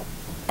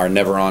 are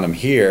never on them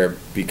here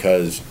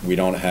because we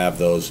don't have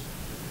those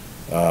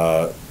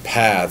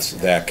paths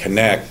that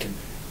connect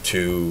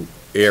to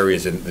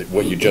areas. And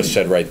what you just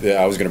said right there,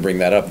 I was going to bring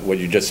that up, what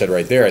you just said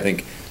right there, I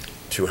think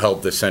to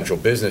help the central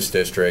business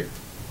district,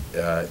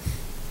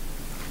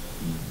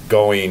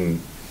 going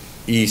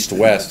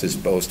east-west as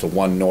opposed to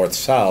one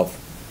north-south,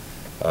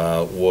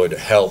 would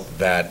help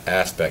that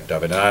aspect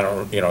of it. And I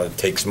don't, it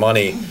takes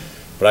money,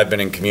 but I've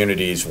been in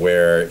communities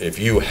where if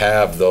you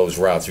have those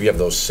routes, if you have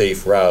those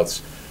safe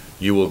routes,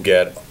 you will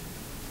get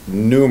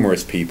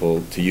numerous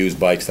people to use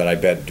bikes that I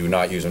bet do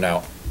not use them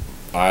now.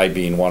 I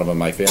being one of them,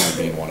 my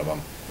family being one of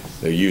them.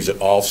 They use it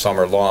all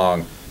summer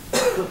long,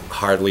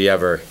 hardly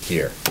ever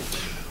here.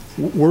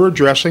 We're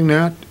addressing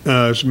that.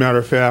 As a matter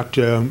of fact,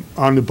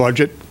 on the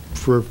budget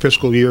for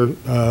fiscal year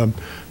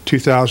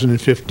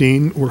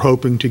 2015, we're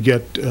hoping to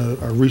get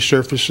a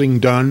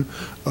resurfacing done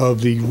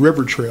of the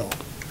river trail.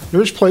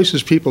 There's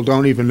places people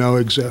don't even know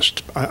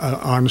exist,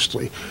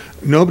 honestly.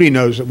 Nobody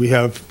knows that we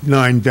have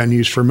 9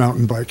 venues for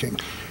mountain biking.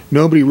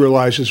 Nobody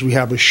realizes we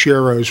have a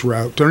Sharrows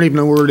route. Don't even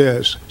know where it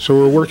is. So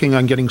we're working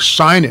on getting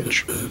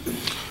signage.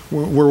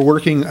 We're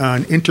working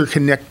on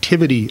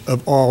interconnectivity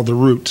of all the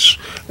routes.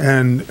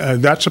 And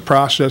that's a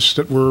process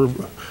that we're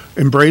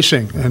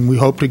embracing, and we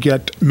hope to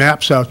get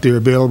maps out there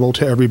available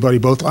to everybody,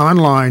 both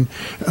online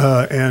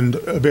and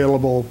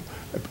available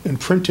in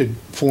printed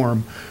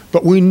form.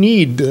 But we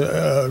need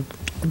the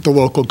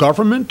local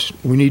government,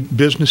 we need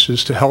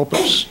businesses to help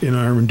us in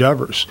our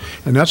endeavors.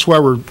 And that's why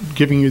we're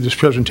giving you this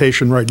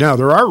presentation right now.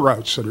 There are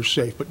routes that are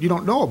safe, but you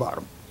don't know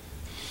about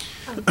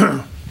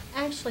them.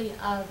 Actually,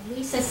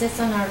 Lisa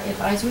sits on our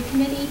advisory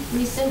committee.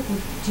 Lisa,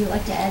 would you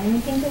like to add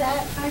anything to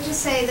that? I'd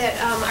just say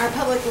that our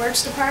Public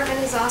Works Department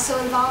is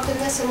also involved in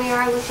this, and we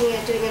are looking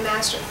at doing a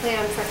master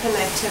plan for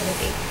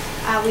connectivity.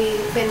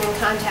 We've been in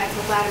contact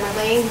with Latimer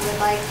Lane, who would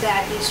like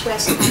that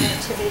east-west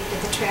connectivity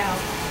to the trail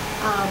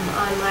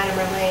on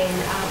Latimer Lane.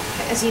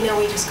 As you know,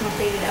 we just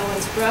completed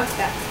Owens Brook.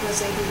 That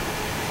was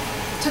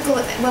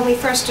when we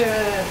first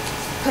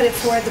put it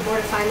forward, the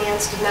Board of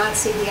Finance did not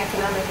see the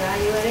economic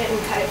value in it and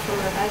cut it from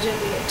our budget.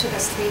 It took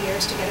us 3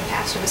 years to get it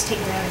passed. It was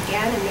taken out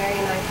again, and Mary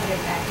and I put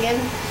it back in.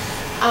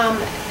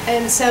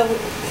 And so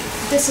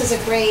this is a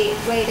great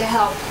way to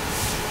help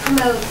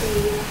promote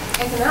the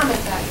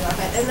economic value of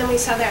it. And then we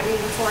saw that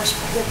reinforced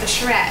with the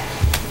charrette.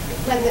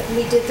 When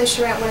we did the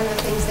charrette, one of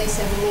the things they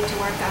said we need to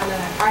work on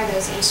are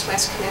those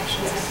east-west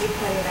connections, as you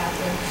pointed out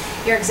there.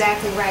 You're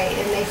exactly right,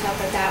 and they felt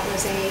that that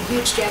was a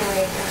huge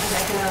generator of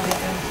economic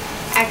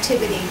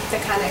activity, the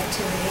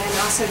connectivity, and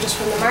also just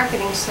from the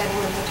marketing setting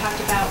when we talked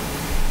about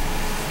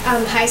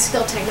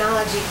high-skill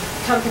technology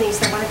companies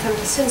that want to come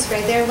to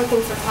Simsbury, they're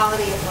looking for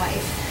quality of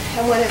life,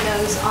 and one of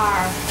those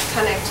are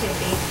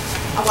connectivity,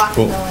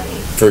 walkability.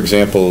 Well, for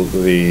example,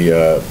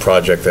 the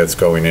project that's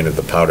going into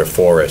the Powder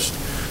Forest,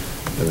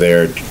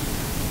 they're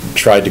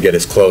tried to get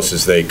as close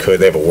as they could.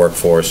 They have a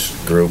workforce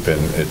group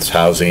and it's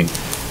housing,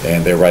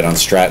 and they're right on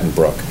Stratton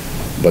Brook,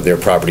 but their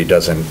property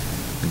doesn't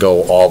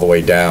go all the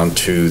way down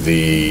to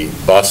the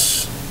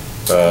bus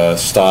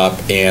stop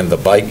and the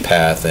bike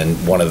path. And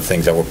one of the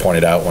things that were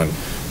pointed out when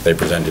they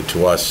presented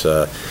to us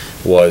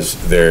was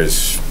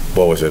there's,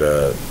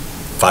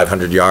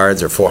 500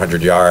 yards or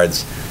 400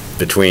 yards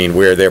between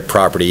where their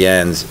property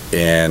ends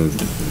and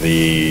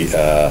the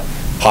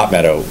Hot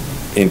Meadow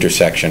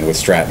intersection with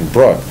Stratton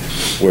Brook,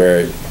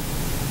 where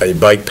a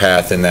bike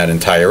path in that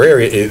entire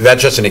area,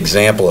 that's just an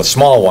example, a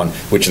small one,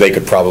 which they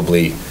could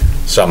probably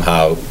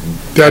somehow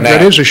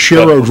That is a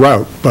Sharrows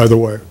route, by the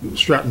way,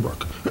 Stratton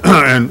Brook.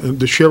 And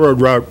the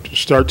Sharrows route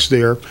starts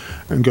there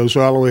and goes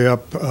all the way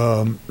up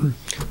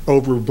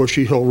over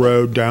Bushy Hill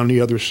Road, down the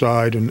other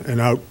side,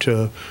 and out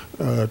to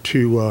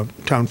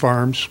Town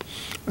Farms,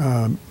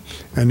 and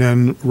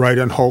then right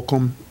on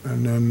Holcomb,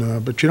 and then,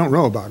 but you don't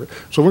know about it.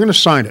 So we're going to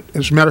sign it.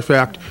 As a matter of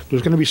fact,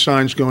 there's going to be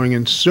signs going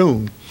in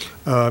soon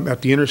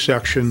at the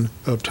intersection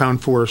of Town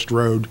Forest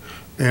Road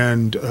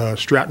and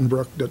Stratton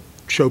Brook that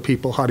show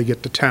people how to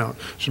get to town.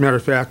 As a matter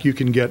of fact, you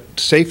can get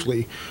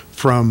safely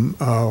from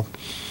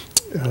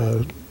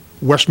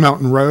West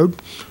Mountain Road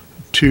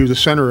to the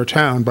center of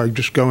town by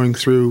just going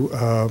through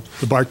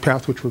the bike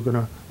path, which we're going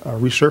to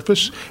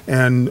resurface,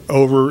 and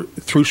over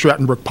through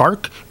Stratton Brook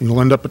Park, and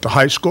you'll end up at the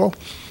high school.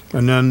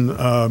 And then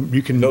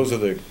you can... Those are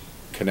the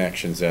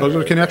connections. Those are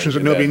the connections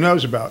that nobody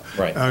knows about.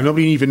 Right.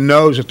 Nobody even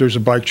knows that there's a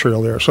bike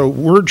trail there. So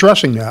we're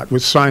addressing that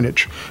with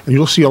signage. And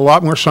you'll see a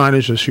lot more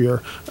signage this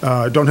year.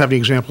 I don't have any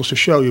examples to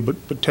show you,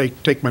 but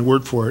take my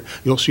word for it.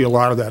 You'll see a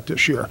lot of that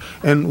this year.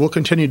 And we'll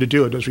continue to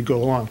do it as we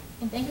go along.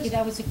 And thank you,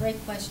 that was a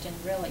great question,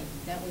 really.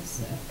 That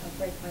was a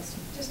great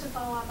question. Just to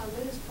follow up on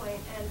Lou's point,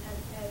 and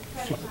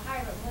credit to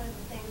Hiram, one of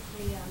the things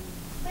the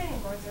planning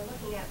boards are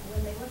looking at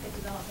when they look at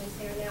developments,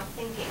 they are now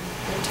thinking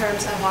in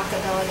terms of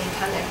walkability,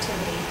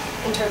 connectivity,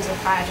 in terms of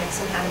projects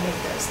and how to make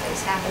those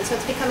things happen. So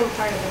it's becoming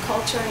part of the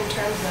culture in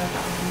terms of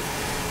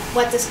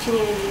what this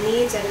community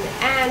needs and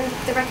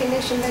the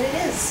recognition that it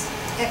is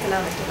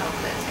economic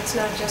development. It's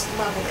not just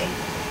lovely,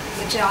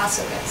 which it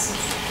also is.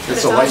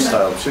 It's a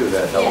lifestyle too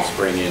that helps Yeah.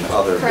 bring in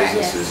other Correct.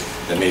 businesses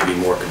that may be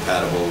more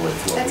compatible with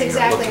what That's we are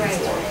exactly looking right,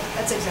 for. Tony.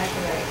 That's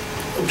exactly right.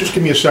 Just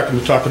give me a second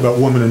to talk about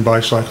women in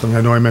bicycling.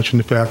 I know I mentioned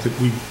the fact that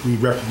we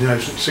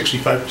recognize that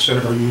 65%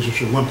 of our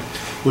users are women,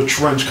 which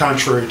runs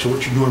contrary to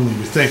what you normally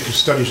would think, because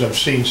studies I've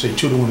seen say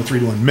 2-to-1 or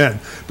 3-to-1 men,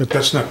 but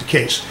that's not the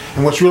case.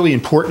 And what's really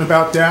important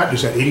about that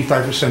is that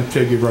 85%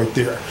 figure right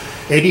there.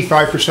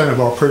 85% of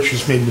all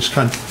purchases made in this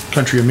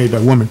country are made by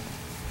women.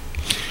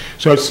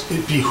 So it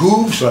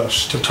behooves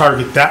us to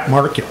target that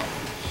market.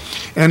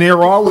 And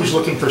they're always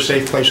looking for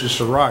safe places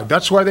to ride.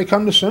 That's why they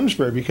come to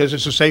Simsbury, because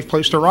it's a safe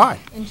place to ride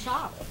And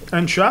shop.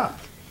 and shop.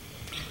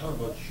 How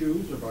about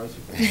shoes or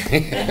bicycles?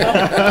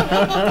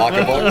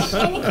 Pocketbooks?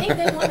 Anything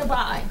they want to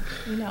buy,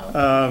 you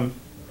know.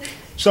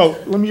 So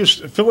let me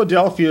just,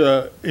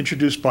 Philadelphia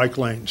introduced bike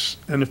lanes,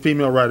 and the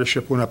female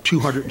ridership went up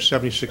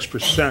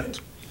 276%.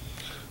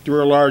 There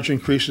were large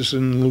increases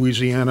in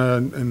Louisiana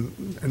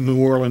and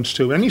New Orleans,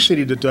 too. Any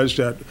city that does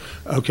that,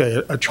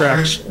 okay,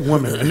 attracts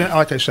women. And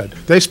like I said,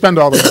 they spend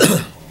all the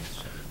money.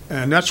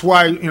 And that's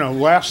why,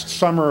 last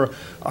summer,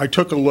 I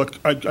took a look,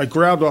 I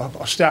grabbed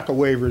a stack of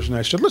waivers, and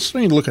I said, let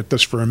me look at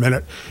this for a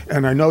minute.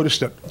 And I noticed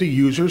that the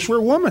users were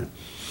women.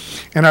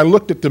 And I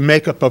looked at the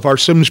makeup of our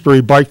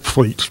Simsbury bike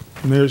fleet.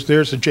 And there's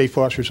the J.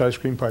 Foster's ice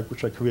cream bike,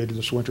 which I created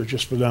this winter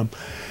just for them.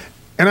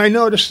 And I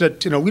noticed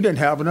that, we didn't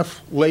have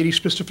enough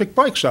lady-specific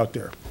bikes out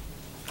there.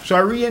 So I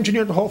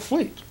re-engineered the whole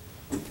fleet.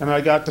 And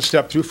I got the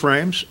step-through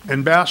frames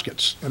and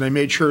baskets. And I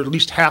made sure at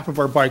least half of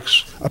our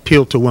bikes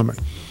appealed to women.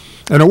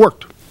 And it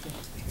worked.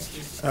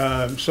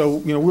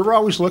 So, we're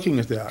always looking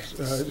at that.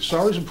 It's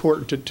always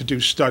important to do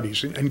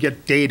studies and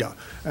get data.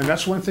 And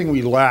that's one thing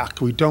we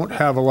lack. We don't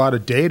have a lot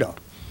of data.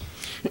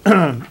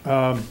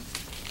 What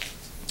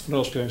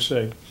else can I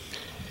say?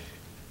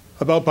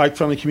 About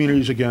bike-friendly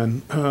communities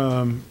again.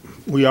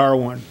 We are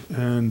one,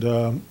 and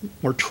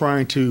we're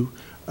trying to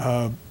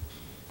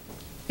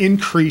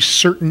increase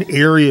certain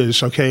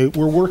areas, okay?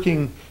 We're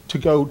working to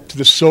go to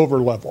the silver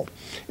level.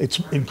 It's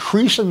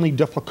increasingly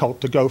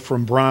difficult to go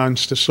from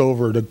bronze to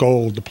silver to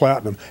gold to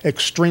platinum.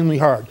 Extremely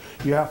hard.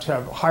 You have to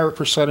have higher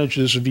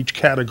percentages of each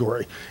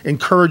category.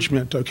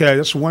 Encouragement, okay,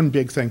 that's one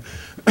big thing.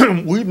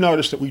 We've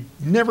noticed that we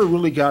never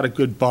really got a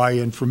good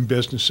buy-in from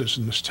businesses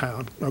in this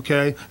town,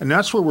 okay? And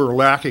that's where we're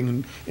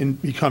lacking in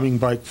becoming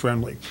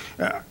bike-friendly.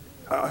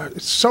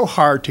 It's so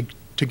hard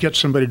to get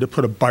somebody to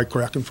put a bike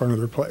rack in front of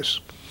their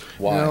place.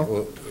 Why?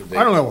 Well,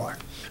 I don't know why.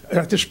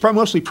 There's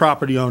mostly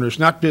property owners,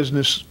 not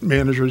business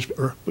managers,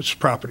 or it's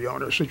property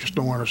owners. They just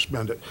don't want to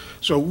spend it.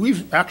 So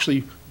we've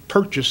actually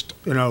purchased,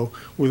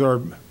 with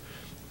our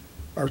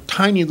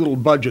tiny little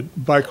budget,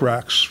 bike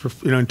racks for,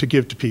 to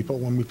give to people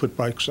when we put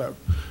bikes out.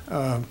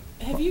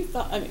 Have you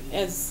thought,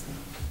 as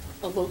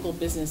a local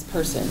business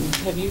person,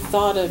 have you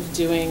thought of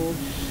doing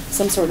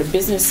some sort of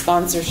business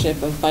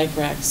sponsorship of bike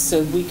racks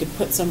so we could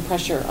put some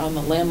pressure on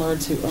the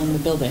landlords who own the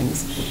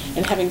buildings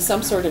and having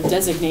some sort of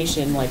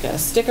designation, like a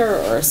sticker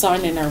or a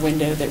sign in our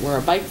window that we're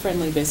a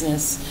bike-friendly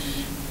business,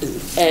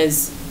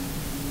 as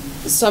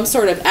some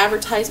sort of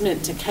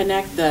advertisement to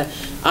connect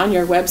on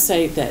your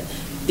website that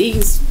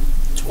these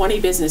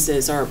 20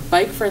 businesses are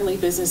bike-friendly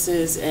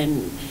businesses,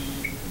 and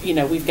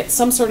we've got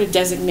some sort of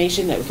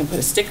designation that we can put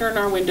a sticker in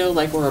our window,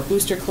 like we're a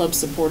Booster Club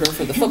supporter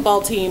for the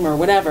football team or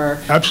whatever.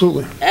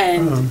 Absolutely.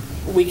 And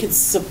we could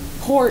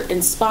support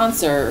and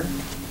sponsor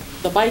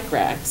the bike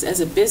racks as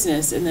a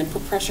business, and then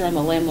put pressure on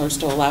the landlords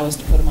to allow us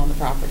to put them on the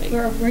property.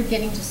 We're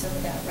getting to some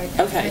of that right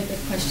now. Okay. Very good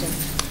question.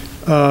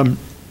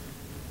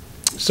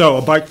 So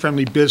a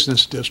bike-friendly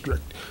business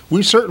district.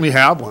 We certainly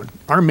have one.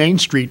 Our main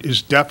street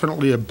is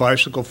definitely a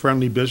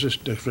bicycle-friendly business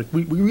district.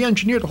 We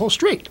re-engineered the whole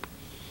street.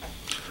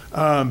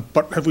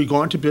 But have we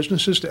gone to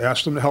businesses to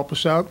ask them to help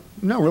us out?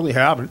 No, really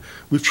haven't.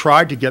 We've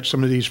tried to get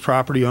some of these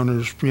property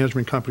owners,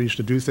 management companies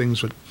to do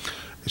things, but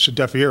it's a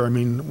deaf ear.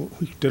 They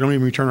don't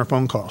even return our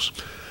phone calls.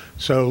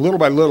 So little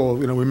by little,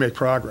 we make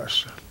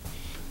progress.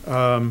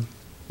 Again,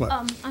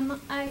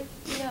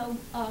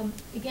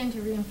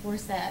 to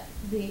reinforce that,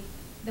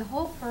 the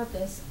whole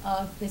purpose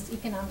of this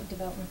economic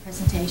development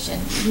presentation,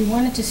 we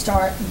wanted to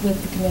start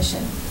with the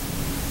commission.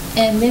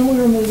 And then we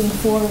were moving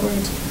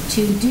forward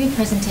to do a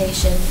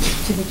presentation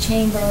to the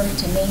chamber,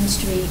 to Main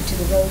Street, to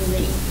the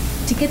Rotary,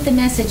 to get the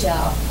message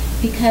out,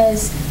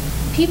 because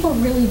people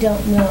really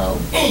don't know.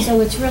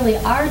 So it's really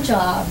our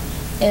job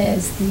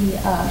as the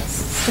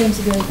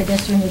Simsbury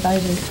Pedestrian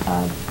Advisory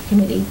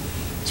Committee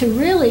to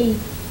really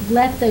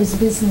let those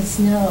businesses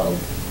know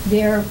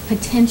their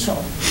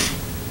potential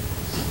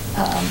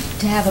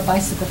to have a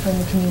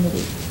bicycle-friendly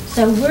community.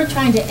 So we're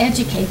trying to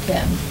educate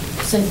them.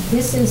 So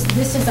this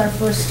is our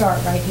first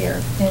start right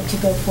here and to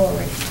go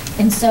forward.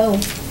 And so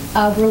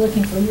we're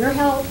looking for your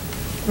help.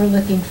 We're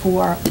looking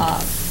for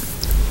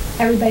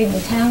everybody in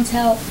the town's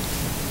help.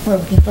 We're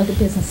looking for the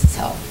business's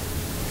help.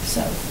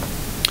 So.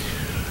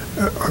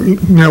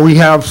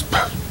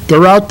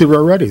 They're out there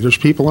already. There's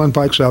people on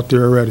bikes out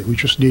there already. We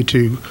just need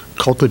to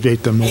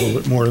cultivate them a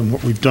little bit more than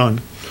what we've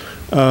done.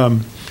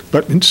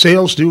 But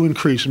sales do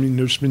increase. I mean,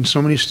 there's been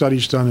so many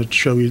studies done that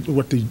show you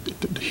what the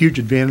huge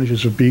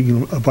advantages of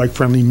being a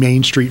bike-friendly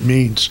main street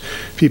means.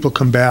 People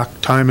come back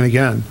time and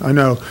again. I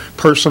know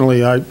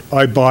personally,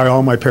 I buy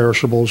all my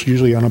perishables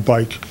usually on a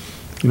bike.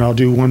 You know, I'll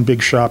do one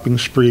big shopping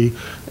spree,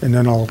 and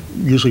then I'll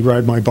usually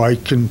ride my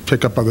bike and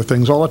pick up other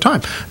things all the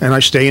time. And I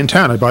stay in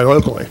town. I buy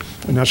locally,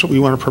 and that's what we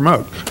want to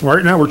promote.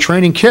 Right now, we're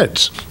training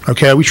kids.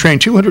 Okay, we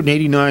trained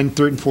 289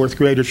 third and fourth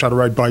graders how to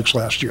ride bikes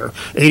last year,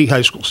 80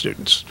 high school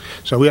students.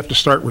 So we have to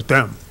start with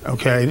them,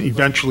 okay, and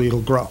eventually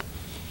it'll grow.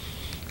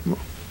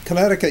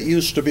 Connecticut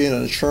used to be an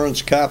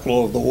insurance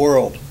capital of the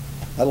world.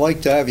 I'd like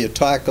to have you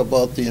talk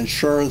about the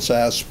insurance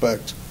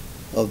aspect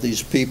of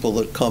these people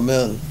that come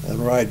in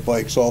and ride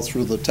bikes all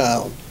through the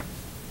town.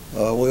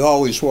 We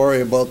always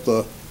worry about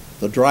the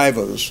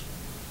drivers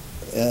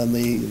and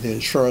the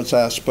insurance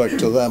aspect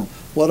to them.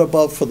 What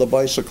about for the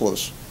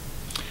bicyclists?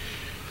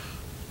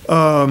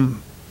 What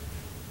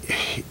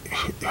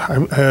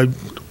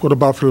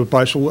about for the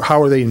bicycle?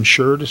 How are they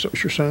insured, is that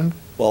what you're saying?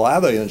 Well,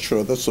 are they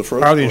insured? That's the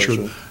first question. Are they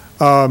insured?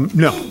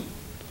 No.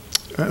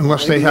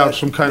 Unless they have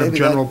some kind of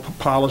general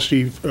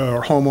policy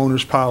or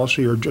homeowner's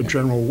policy or a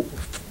general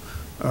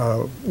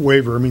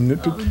waiver. I mean,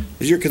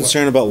 is your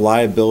concern about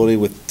liability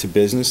to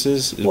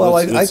businesses? Well,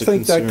 I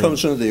think that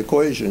comes into the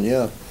equation,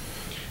 yeah.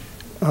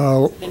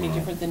 Any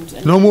different than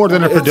no more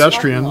than a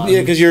pedestrian. Yeah,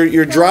 because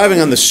you're driving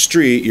on the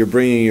street, you're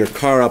bringing your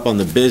car up on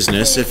the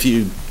business. If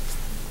you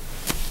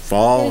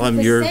fall,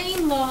 the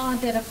same law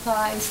that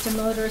applies to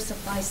motorists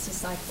applies to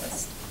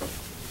cyclists.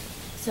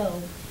 So,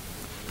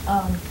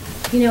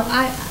 you know,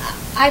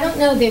 I don't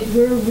know that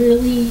we're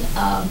really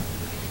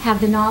have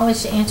the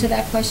knowledge to answer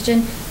that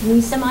question.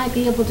 Lisa might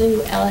be able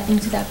to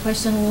answer that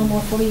question a little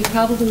more for you,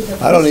 probably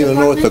the I don't even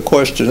know what the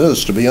question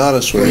is, to be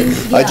honest with you.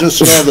 Yeah. I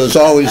just know there's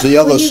always the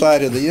other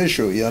side of the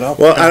issue, you know?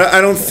 Well, I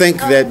don't think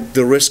that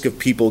the risk of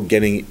people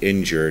getting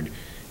injured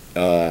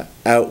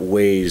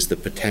outweighs the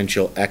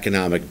potential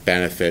economic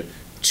benefit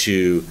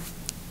to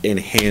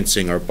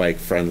enhancing our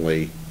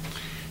bike-friendly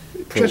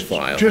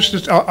profile.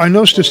 I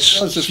noticed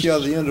this. Well, if you're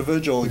the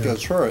individual that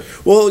gets hurt.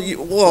 Well,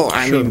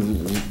 I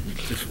mean...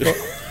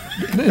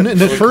 In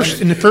the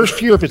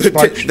first year, if it's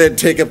bike, then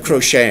take up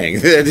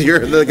crocheting. You're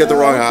looking at the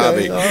wrong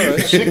hobby.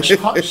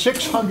 Right.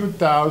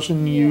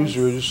 600,000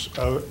 users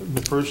in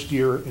the first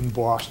year in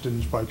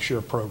Boston's bike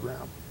share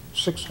program.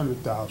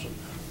 600,000.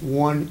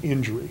 One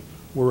injury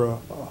where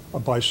a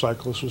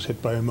bicyclist was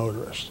hit by a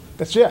motorist.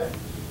 That's it.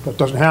 That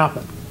doesn't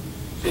happen.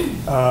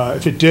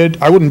 If it did,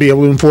 I wouldn't be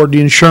able to afford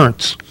the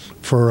insurance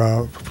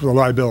for the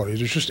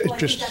liabilities. It's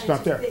just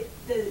not there.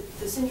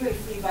 The Simsbury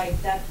Free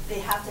Bike, that they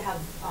have to have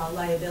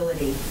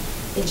liability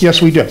insurance.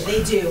 Yes, we do.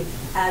 They do,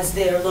 as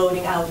they're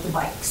loading out the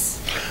bikes.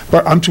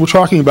 But we're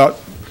talking about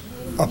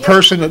a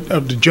person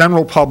of the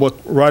general public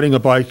riding a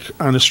bike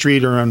on the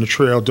street or on the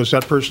trail. Does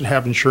that person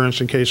have insurance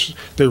in case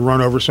they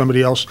run over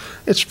somebody else?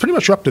 It's pretty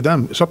much up to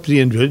them. It's up to the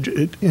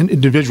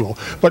individual.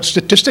 But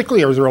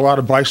statistically, are there a lot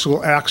of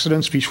bicycle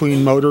accidents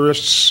between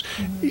motorists?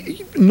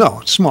 No,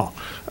 it's small.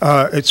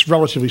 It's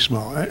relatively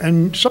small.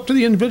 And it's up to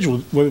the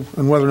individual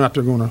and whether or not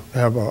they're going to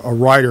have a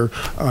rider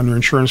on their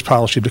insurance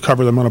policy to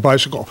cover them on a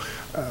bicycle.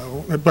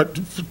 But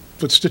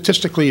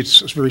statistically,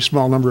 it's a very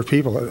small number of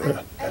people. I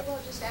will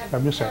just add,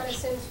 I've missed Town that. of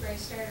Simsbury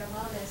started a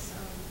wellness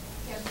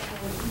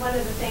campaign. One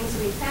of the things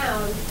we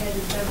found, and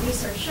the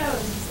research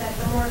shows, is that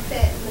the more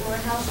fit and the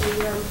more healthy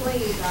your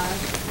employees are,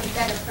 the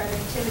better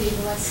productivity,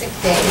 the less sick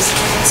days.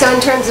 So in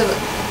terms of,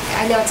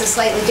 I know it's a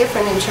slightly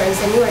different insurance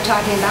than you were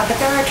talking about, but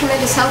there are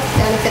tremendous health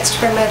benefits to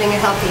promoting a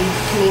healthy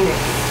community.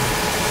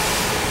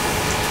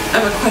 I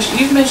have a question.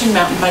 You've mentioned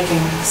mountain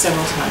biking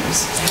several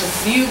times.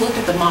 Have you looked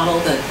at the model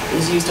that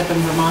is used up in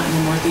Vermont in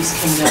the Northeast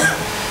Kingdom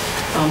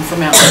for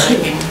mountain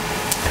biking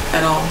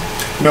at all?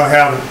 No, I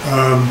haven't.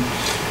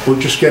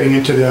 We're just getting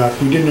into that.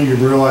 We didn't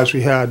even realize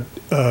we had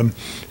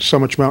so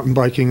much mountain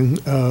biking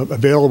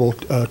available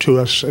to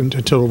us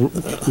until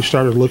we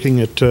started looking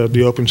at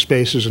the open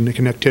spaces and the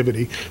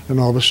connectivity. And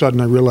all of a sudden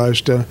I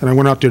realized, and I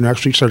went out there and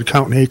actually started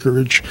counting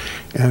acreage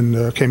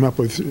and came up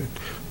with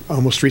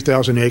almost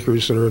 3,000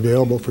 acres that are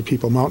available for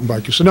people mountain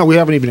biking. So no, we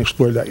haven't even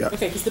explored that yet.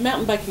 Okay, because the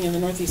mountain biking in the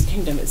Northeast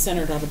Kingdom, it's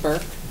centered out of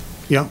Burke.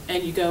 Yeah.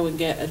 And you go and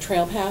get a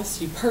trail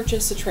pass. You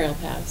purchase a trail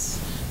pass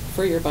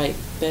for your bike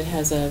that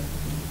has a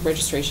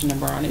registration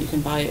number on it. You can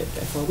buy it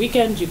for a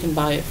weekend. You can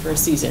buy it for a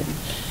season.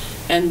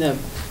 And the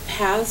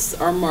paths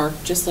are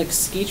marked just like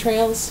ski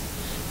trails.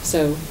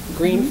 So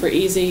green for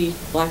easy,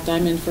 black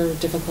diamond for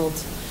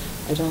difficult.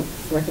 I don't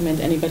recommend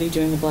anybody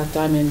doing the black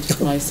diamond.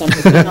 My son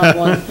has been on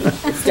one.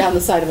 It's down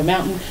the side of a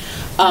mountain.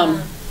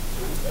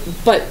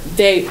 But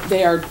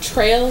they are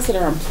trails that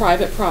are on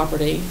private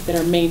property, that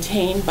are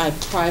maintained by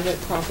private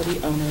property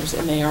owners,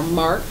 and they are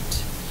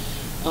marked.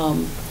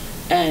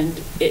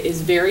 And it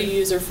is very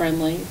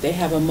user-friendly. They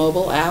have a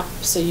mobile app,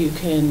 so you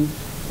can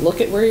look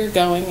at where you're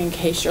going in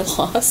case you're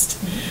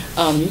lost.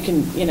 You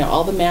can,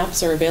 all the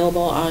maps are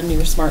available on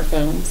your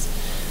smartphones.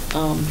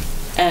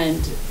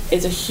 And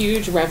it's a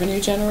huge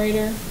revenue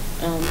generator.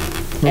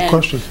 No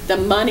question. The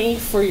money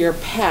for your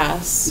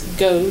pass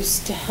goes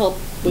to help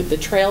with the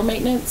trail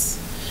maintenance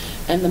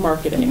and the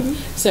marketing.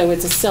 So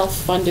it's a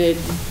self-funded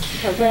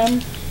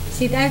program.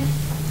 See,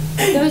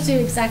 those are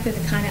exactly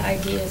the kind of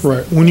ideas.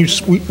 Right. When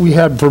we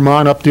had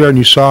Vermont up there and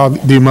you saw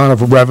the amount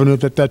of revenue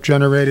that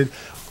generated,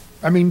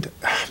 I mean,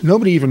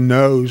 nobody even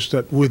knows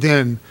that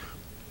within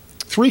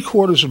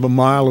 3/4 of a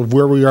mile of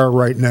where we are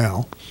right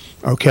now,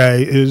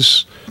 okay,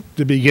 is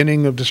the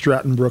beginning of the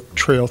Stratton Brook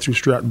Trail through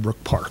Stratton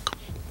Brook Park,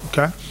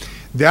 okay?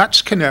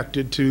 That's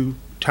connected to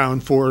Town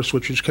Forest,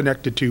 which is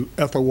connected to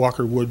Ethel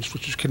Walker Woods,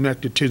 which is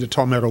connected to the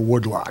Palmetto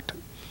Woodlot.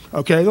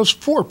 Okay, those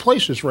 4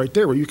 places right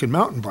there where you can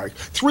mountain bike,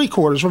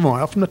 3/4 of a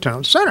mile from the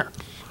town center.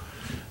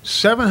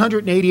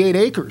 788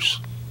 acres.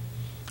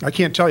 I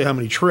can't tell you how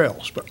many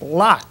trails, but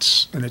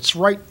lots, and it's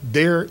right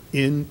there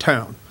in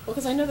town. Well,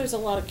 because I know there's a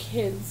lot of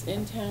kids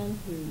in town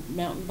who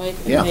mountain bike,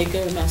 and Yeah. they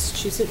go to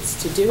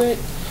Massachusetts to do it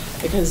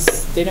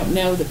because they don't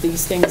know that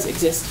these things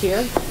exist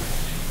here.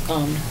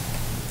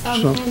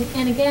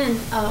 And again,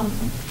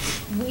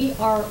 we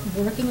are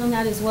working on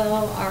that as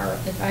well. Our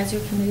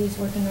advisory committee is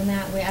working on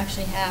that. We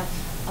actually have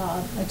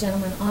a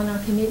gentleman on our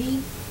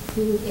committee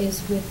who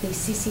is with the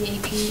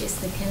CCAP, it's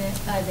the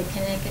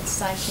Connecticut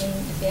Cycling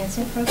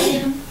Advancement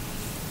Program.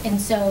 And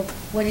so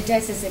what it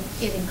does is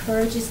it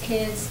encourages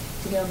kids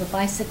to be able to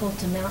bicycle,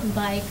 to mountain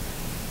bike.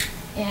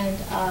 And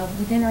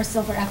within our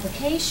silver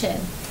application,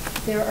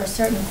 there are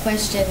certain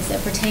questions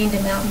that pertain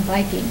to mountain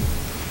biking.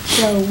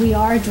 So we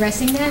are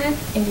addressing that,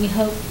 and we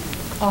hope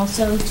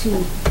also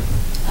to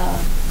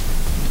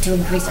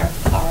increase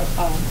our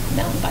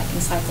mountain biking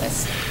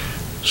cyclists.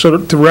 So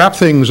to wrap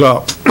things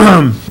up,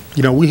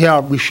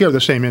 we share the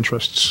same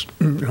interests.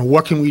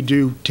 What can we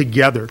do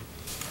together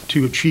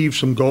to achieve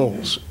some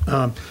goals?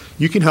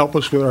 You can help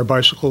us with our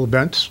bicycle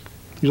events.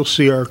 You'll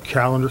see our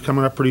calendar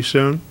coming up pretty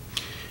soon.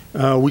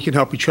 We can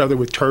help each other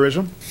with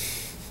tourism.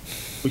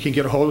 We can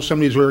get a hold of some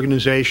of these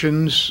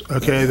organizations,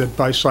 okay, that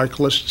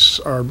bicyclists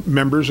are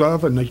members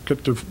of, and they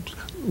get the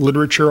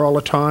literature all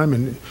the time.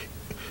 And,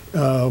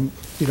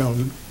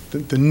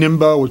 the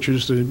NIMBA, which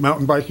is the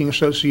Mountain Biking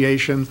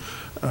Association,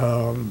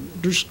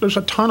 there's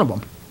a ton of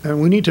them. And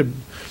we need to,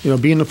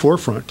 be in the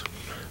forefront.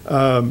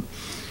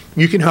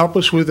 You can help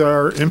us with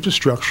our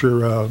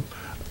infrastructure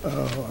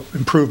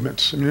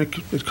improvements. I mean,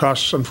 it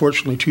costs,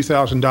 unfortunately,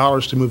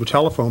 $2,000 to move a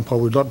telephone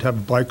pole. We'd love to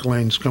have bike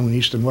lanes going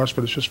east and west,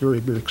 but it's just very,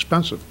 very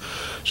expensive.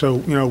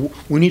 So,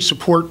 we need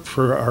support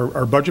for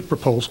our budget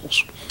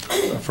proposals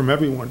from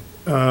everyone.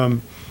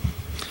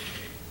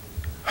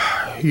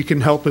 You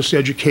can help us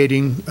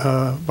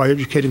by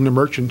educating the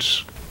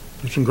merchants.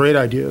 There's some great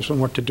ideas on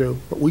what to do,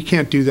 but we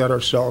can't do that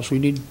ourselves. We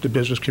need the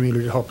business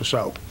community to help us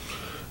out.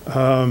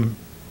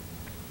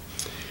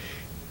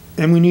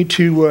 And we need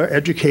to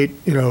educate,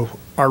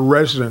 our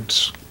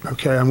residents,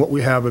 okay, on what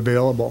we have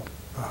available.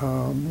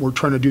 We're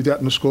trying to do that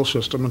in the school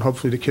system, and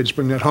hopefully the kids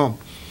bring that home.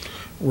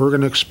 We're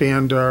going to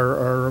expand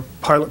our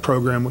pilot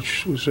program,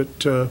 which was at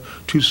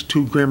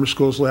two grammar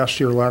schools last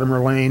year, Latimer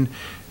Lane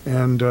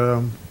and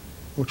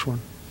which one?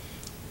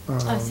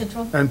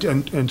 Central.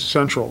 And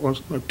Central,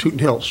 Tooten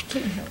Hills.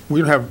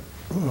 We're going to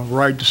have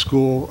ride to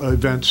school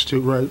events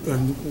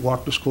and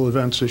walk to school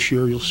events this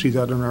year. You'll see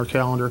that in our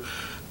calendar.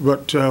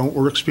 But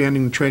we're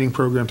expanding the training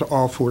program to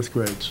all 4th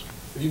grades.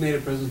 Have you made a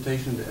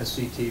presentation to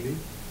SCTV?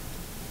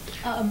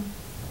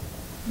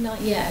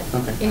 Not yet.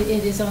 Okay.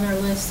 It is on our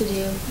list to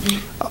do.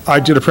 I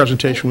did a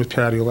presentation with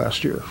Patty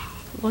last year.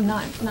 Well,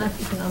 not economic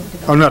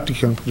development. Oh, not the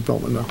economic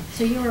development, no.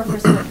 So you were a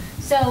person.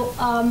 So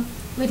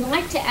we'd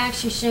like to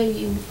actually show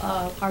you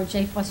our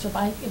J. Foster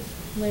bike,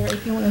 Larry,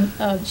 if you want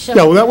to show.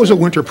 Yeah, well, that was a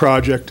winter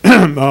project.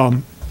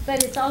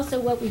 But it's also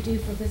what we do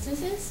for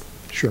businesses.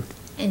 Sure.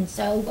 And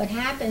so what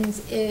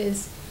happens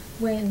is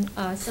when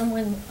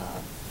someone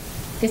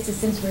gets a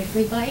Simsbury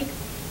free bike,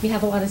 we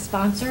have a lot of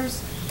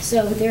sponsors.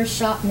 So their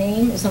shop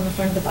name is on the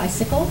front of the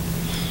bicycle.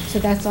 So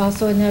that's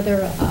also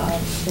another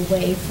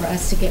way for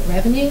us to get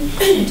revenue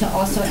and to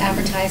also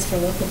advertise for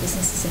local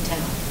businesses in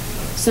town.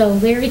 So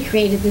Larry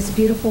created this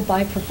beautiful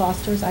bike for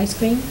Foster's Ice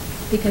Cream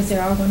because they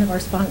are one of our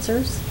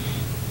sponsors.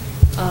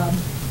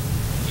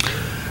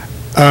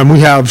 We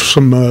have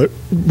some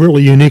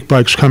really unique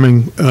bikes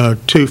coming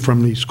too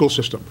from the school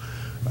system.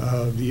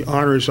 The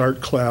honors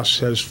art class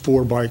has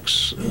 4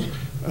 bikes,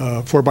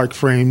 4 bike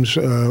frames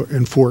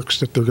and forks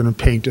that they're going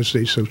to paint as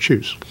they so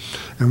choose,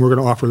 and we're going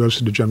to offer those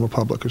to the general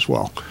public as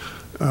well.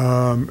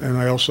 And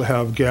I also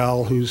have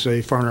Gal, who's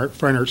a fine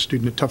art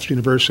student at Tufts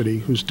University,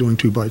 who's doing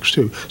 2 bikes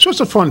too. So it's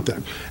a fun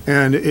thing.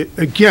 And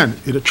again,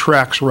 it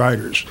attracts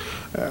riders.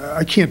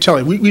 I can't tell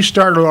you, we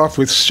started off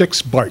with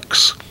 6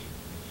 bikes,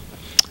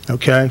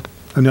 okay?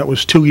 And that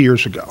was 2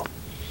 years ago.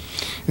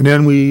 And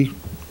then we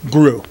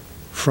grew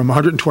from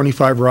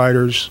 125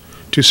 riders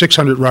to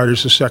 600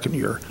 riders the second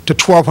year, to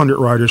 1,200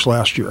 riders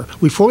last year.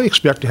 We fully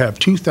expect to have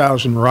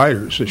 2,000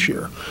 riders this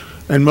year.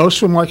 And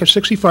most of them, like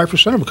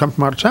 65% of them, come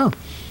from out of town.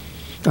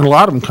 And a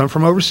lot of them come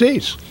from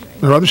overseas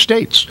or other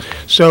states.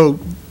 So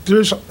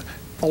there's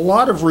a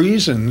lot of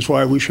reasons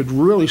why we should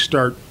really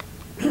start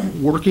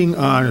working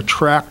on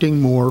attracting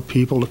more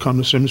people to come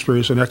to Simsbury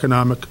as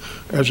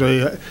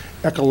a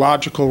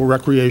ecological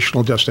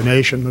recreational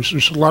destination.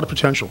 There's a lot of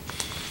potential.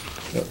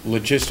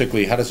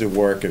 Logistically, how does it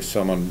work if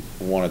someone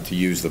wanted to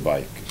use the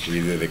bike?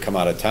 Either they come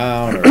out of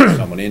town or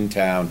someone in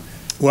town.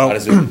 Well, how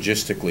does it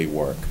logistically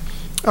work?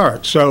 All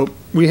right, so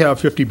we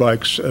have 50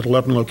 bikes at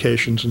 11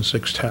 locations in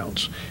 6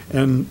 towns.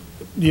 And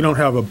you don't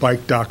have a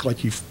bike dock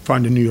like you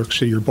find in New York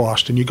City or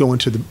Boston. You go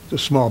into the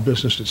small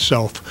business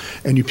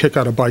itself and you pick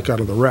out a bike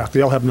out of the rack.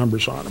 They all have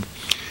numbers on them.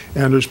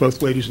 And there's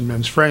both ladies and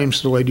men's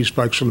frames. The ladies'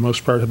 bikes, for the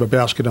most part, have a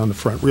basket on the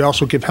front. We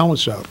also give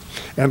helmets out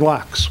and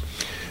locks.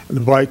 And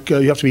the bike,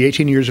 you have to be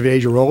 18 years of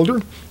age or older.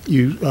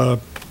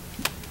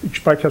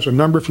 Each bike has a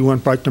number. If you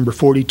want bike number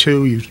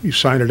 42, you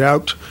sign it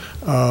out,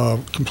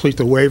 complete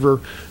the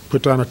waiver,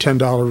 put down a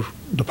 $10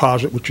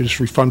 deposit, which is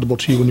refundable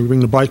to you when you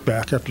bring the bike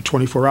back after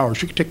 24 hours.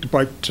 You can take the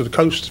bike to the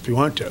coast if you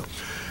want to.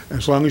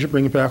 As long as you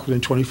bring it back within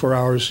 24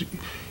 hours,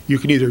 you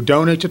can either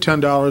donate the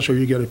 $10 or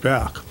you get it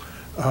back.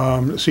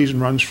 The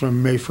season runs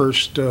from May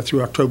 1st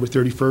through October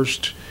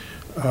 31st.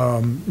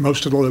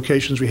 Most of the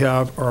locations we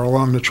have are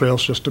along the trail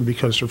system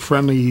because they're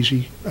friendly,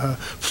 easy,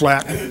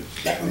 flat,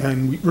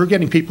 and we're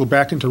getting people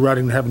back into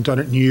riding that haven't done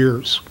it in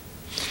years.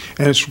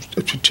 And it's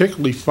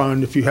particularly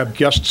fun if you have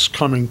guests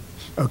coming,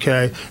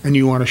 okay, and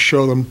you want to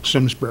show them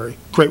Simsbury.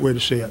 Great way to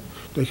see it.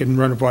 They can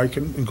rent a bike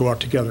and go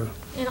out together.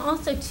 And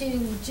also,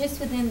 too,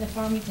 just within the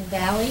Farmington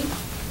Valley,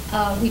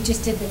 we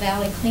just did the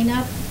Valley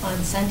cleanup on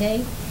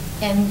Sunday,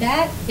 and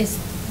that is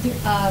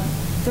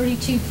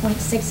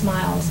 32.6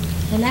 miles,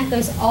 and that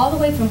goes all the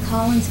way from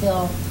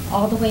Collinsville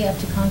all the way up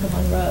to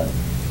Congamon Road.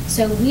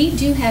 So we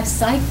do have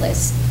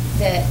cyclists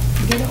that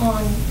get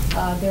on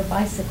their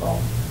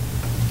bicycle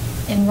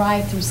and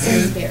ride through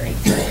Simsbury,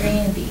 through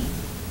Granby,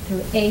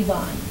 through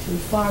Avon, through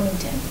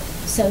Farmington.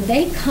 So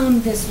they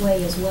come this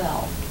way as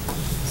well.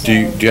 Do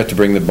you have to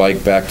bring the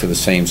bike back to the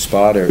same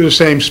spot, or? The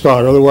same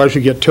spot, otherwise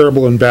you get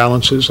terrible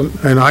imbalances,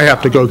 and I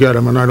have to go get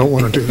them, and I don't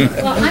want to do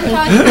that. Well,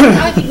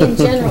 I'm talking in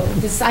general,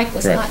 the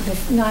cyclists,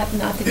 Right. not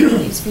the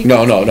police.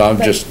 No, I'm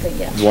But- just but,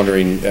 yeah.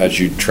 wondering, as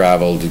you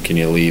traveled, can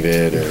you leave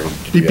it, or?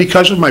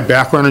 Because of my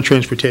background in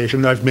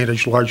transportation, I've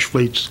managed large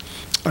fleets,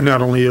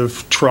 not only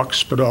of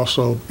trucks, but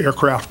also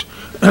aircraft.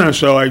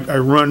 So I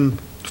run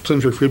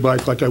Simsbury Free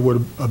Bike like I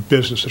would a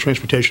business, a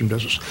transportation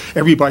business.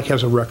 Every bike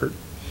has a record.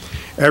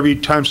 Every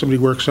time somebody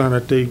works on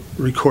it, they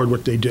record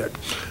what they did.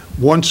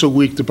 Once a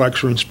week, the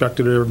bikes are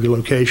inspected at every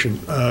location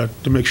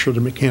to make sure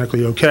they're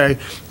mechanically okay,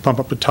 pump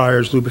up the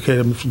tires, lubricate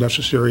them if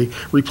necessary,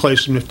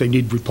 replace them if they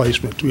need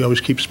replacement. We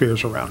always keep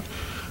spares around.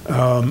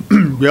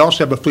 We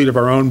also have a fleet of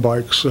our own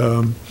bikes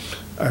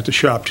at the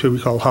shop, too.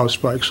 We call house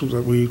bikes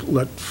that we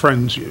let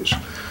friends use.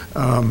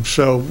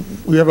 So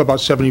we have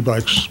about 70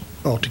 bikes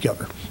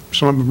altogether.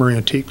 Some of them are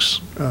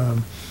antiques.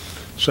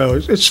 So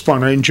it's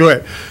fun. I enjoy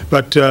it.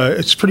 But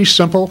it's pretty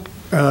simple.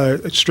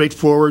 It's a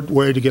straightforward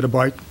way to get a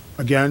bike.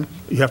 Again,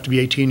 you have to be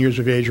 18 years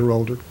of age or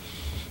older.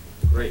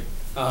 Great.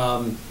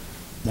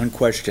 One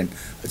question.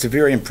 It's a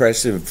very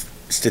impressive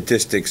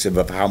statistics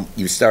of how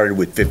you started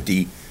with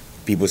 50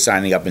 people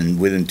signing up, and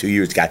within 2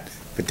 years got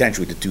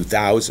potentially to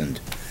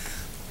 2,000.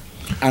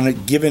 On a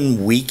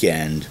given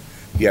weekend,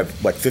 you have,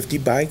 50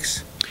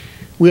 bikes?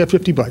 We have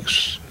 50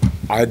 bikes.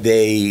 Are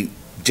they,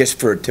 just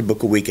for a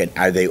typical weekend,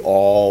 are they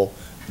all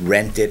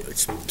rented,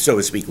 so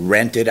to speak,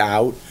 rented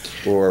out,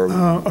 or?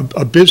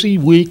 A busy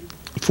week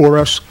for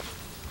us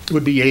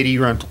would be 80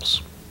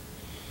 rentals.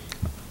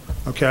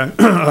 Okay?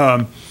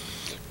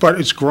 But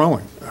it's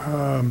growing.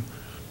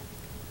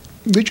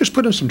 They just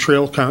put in some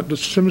trail count. The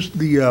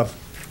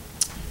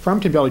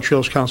Farmington Valley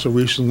Trails Council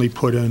recently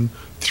put in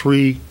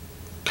 3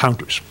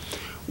 counters.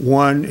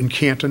 One in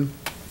Canton,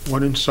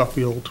 one in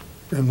Suffield,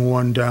 and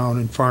one down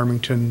in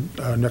Farmington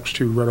next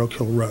to Red Oak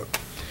Hill Road.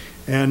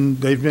 And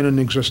they've been in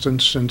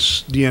existence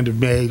since the end of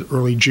May,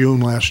 early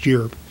June last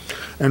year.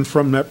 And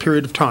from that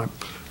period of time,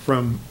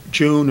 from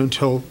June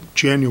until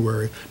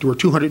January, there were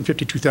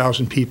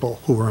 252,000 people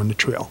who were on the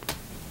trail.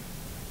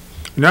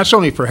 And that's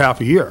only for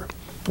half a year.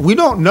 We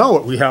don't know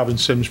what we have in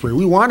Simsbury.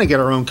 We want to get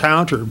our own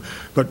counter,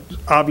 but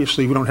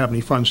obviously we don't have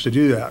any funds to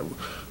do that.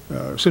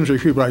 Simsbury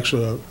Free Bike's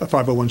a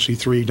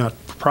 501c3, not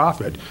for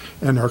profit,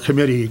 and our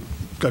committee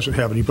doesn't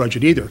have any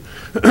budget either.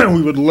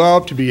 We would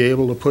love to be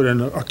able to put in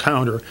a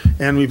counter,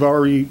 and we've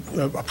already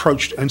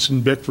approached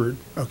Ensign Bickford,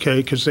 okay,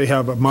 because they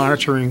have a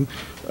monitoring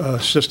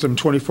system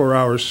 24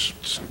 hours,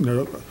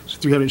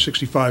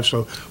 365.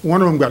 So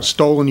one of them got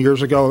stolen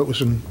years ago. It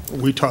was in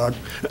Weetag,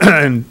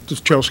 and the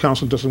Trails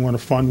Council doesn't want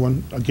to fund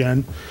one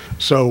again.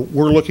 So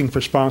we're looking for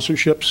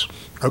sponsorships.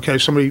 Okay,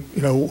 somebody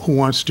who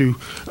wants to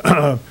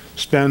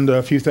spend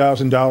a few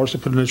 $1,000s to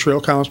put in a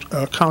trail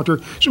counter.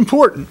 It's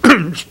important,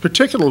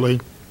 particularly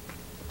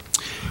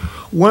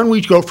when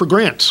we go for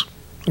grants.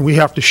 We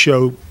have to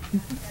show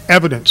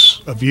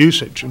evidence of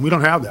usage, and we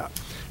don't have that.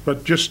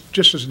 But just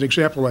as an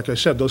example, like I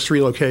said, those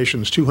 3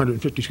 locations,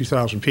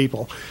 252,000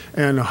 people,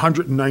 and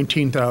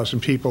 119,000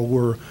 people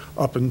were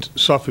up in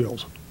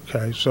Suffield.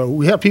 Okay, so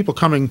we have people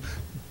coming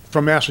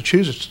from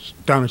Massachusetts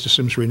down into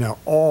Simsbury now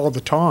all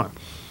the time.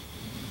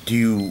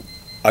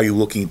 Are you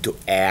looking to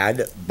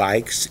add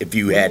bikes? If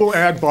you had We'll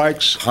add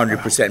bikes.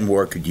 100%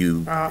 more, could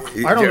you? I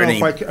don't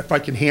know if I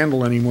can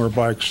handle any more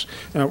bikes.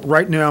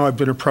 Right now, I've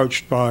been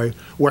approached by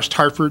West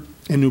Hartford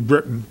and New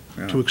Britain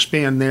to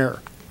expand there.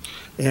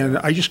 And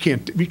we just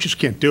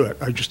can't do it.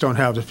 I just don't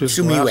have the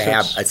physical assuming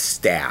assets. you have a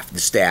staff. The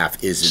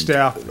staff isn't.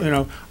 Staff,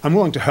 I'm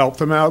willing to help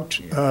them out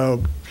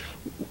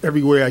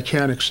every way I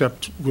can,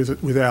 except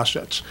with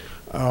assets.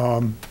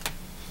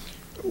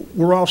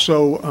 We're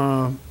also,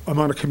 I'm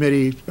on a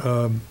committee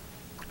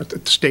at the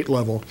state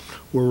level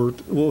where we're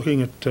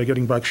looking at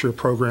getting bike share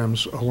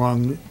programs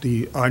along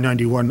the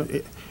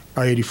I-91,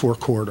 I-84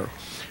 corridor.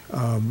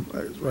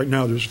 Right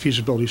now, there's a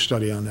feasibility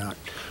study on that.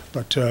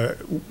 But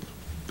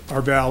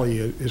our valley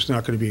is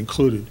not going to be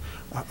included,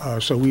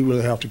 so we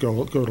really have to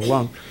go it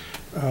alone.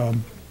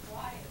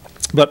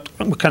 But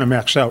we're kind of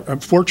maxed out.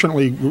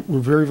 Unfortunately, we're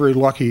very, very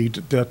lucky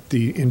that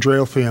the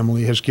Indreo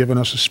family has given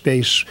us a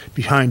space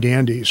behind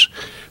Andy's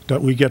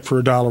that we get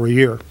for $1 a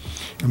year.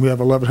 And we have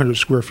 1,100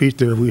 square feet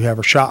there. We have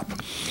a shop.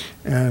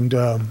 And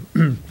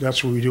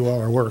that's where we do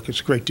all our work. It's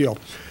a great deal.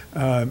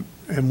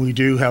 And we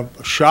do have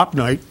a shop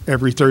night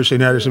every Thursday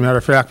night, as a matter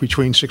of fact,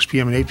 between 6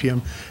 p.m. and 8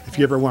 p.m., if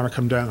you ever want to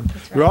come down.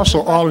 Right. You're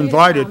also all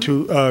invited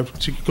to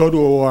go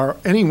to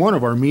any one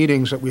of our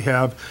meetings that we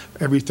have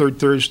every third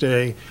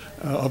Thursday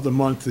of the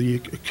month. The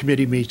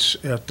committee meets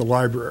at the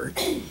library.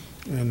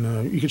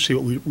 And you can see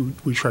what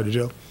we try to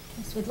do.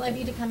 Yes, we'd love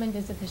you to come and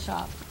visit the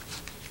shop.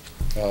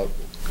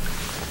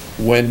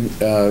 When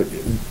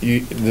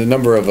the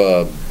number of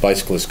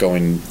bicyclists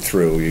going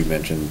through, you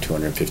mentioned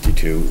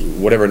 252,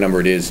 whatever number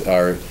it is,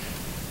 are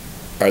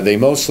they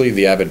mostly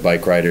the avid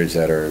bike riders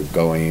that are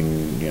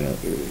going,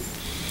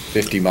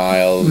 50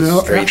 miles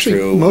straight actually,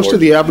 through? Most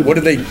of the avid.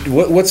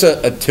 What's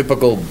a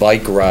typical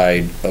bike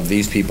ride of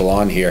these people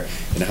on here,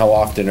 and how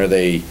often are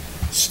they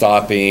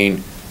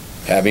stopping,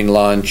 having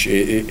lunch?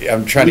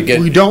 I'm trying to get.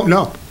 We don't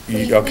know.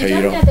 We don't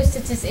have the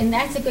statistics, and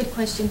that's a good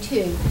question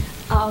too,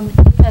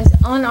 because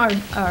on our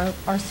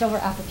silver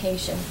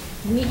application,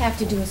 we have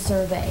to do a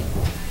survey.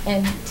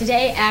 And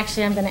today,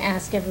 actually, I'm going to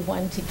ask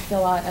everyone to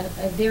fill out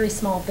a very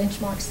small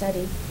benchmark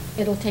study.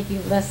 It'll take you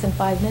less than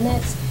 5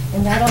 minutes,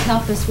 and that'll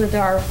help us with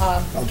our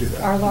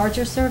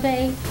larger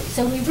survey.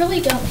 So we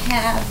really don't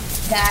have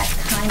that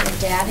kind of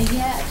data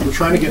yet. We're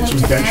trying to get some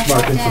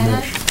benchmark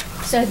information.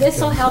 So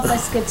this will help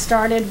us get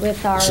started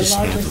with our larger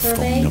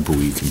survey. Number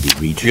where you can be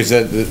reached. Because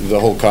the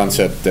whole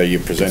concept that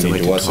you're presenting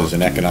to us is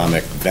an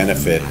economic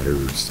benefit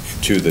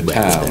to the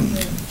town.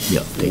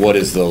 What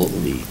is the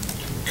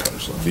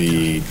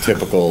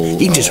typical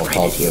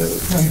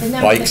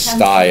bike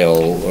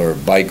style or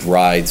bike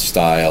ride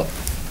style?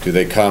 Do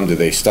they come? Do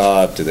they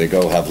stop? Do they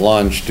go have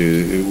lunch?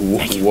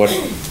 What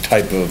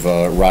type of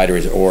rider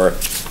is it? Or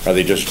are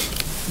they just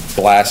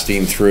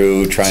blasting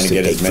through, trying to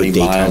get as many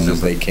miles as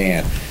they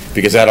can?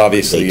 Because that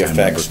obviously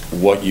affects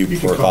what you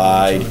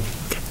provide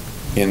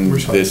in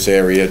this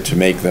area to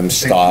make them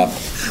stop,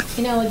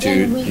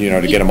 Again,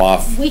 to get them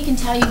off. We can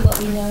tell you what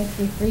we know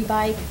through Free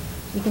Bike.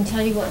 We can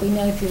tell you what we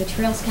know through the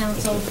Trails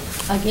Council.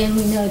 Again,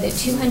 we know that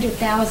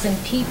 200,000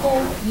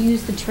 people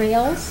use the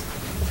trails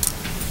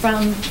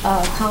from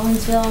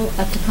Collinsville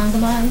up to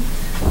Congamon.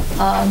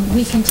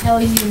 We can tell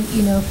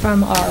you,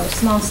 from our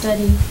small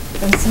study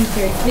from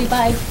Simsbury Free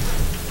Bike,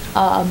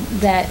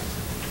 that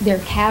they're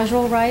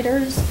casual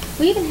riders.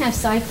 We even have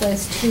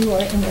cyclists who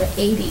are in their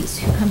 80s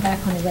who come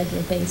back on a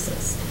regular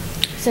basis.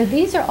 So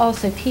these are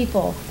also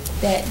people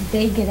that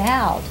they get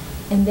out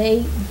and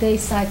they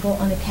cycle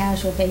on a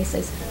casual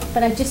basis.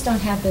 But I just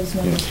don't have those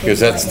numbers. Because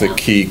that's the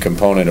key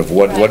component of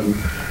what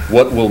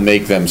will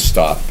make them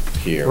stop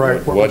here.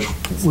 Right. What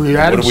We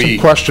added do we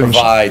some questions.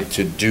 provide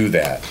to do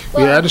that?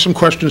 We added some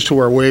questions to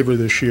our waiver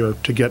this year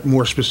to get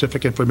more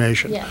specific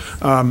information. Yes.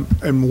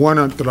 And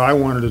one that I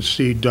wanted to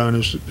see done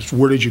is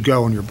where did you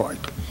go on your bike?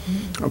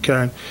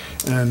 Okay?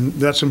 And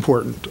that's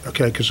important,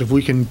 okay? Because if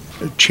we can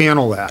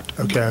channel that,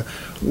 okay,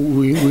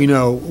 we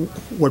know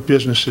what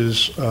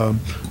businesses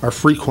are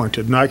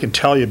frequented. And I can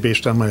tell you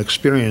based on my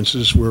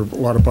experiences where a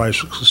lot of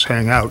bicyclists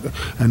hang out,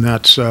 and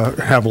that's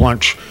have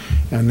lunch,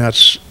 and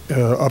that's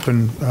up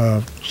in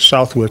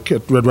Southwick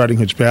at Red Riding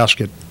Hood's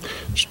Basket.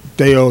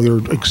 They owe their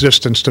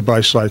existence to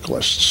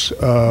bicyclists.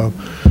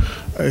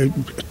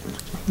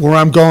 Where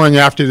I'm going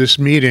after this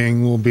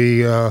meeting will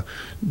be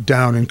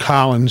down in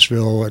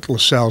Collinsville at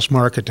LaSalle's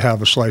Market to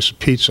have a slice of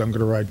pizza. I'm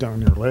going to ride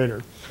down there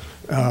later.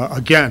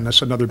 Again,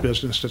 that's another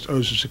business that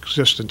owes its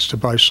existence to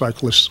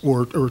bicyclists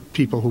or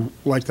people who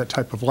like that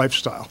type of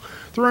lifestyle.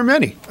 There are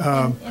many.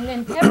 And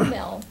then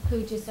Peppermill,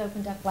 who just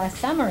opened up last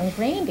summer in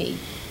Granby,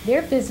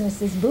 their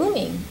business is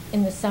booming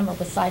in the summer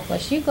with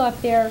cyclists. You go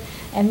up there,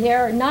 and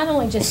they're not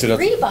only just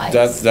free bikes.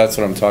 That's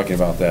what I'm talking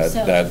about,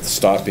 So- that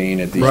stopping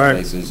at these Right.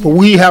 places. But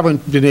we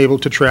haven't been able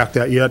to track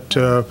that yet.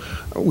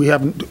 We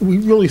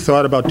really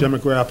thought about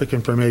demographic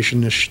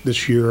information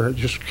this year. It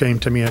just came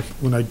to me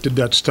when I did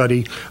that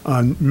study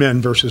on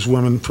men versus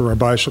women for our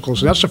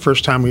bicycles. And that's the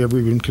first time we ever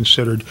even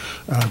considered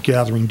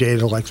gathering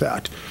data like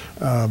that.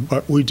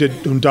 But we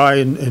did, when Di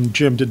and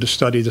Jim did the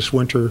study this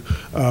winter,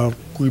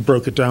 we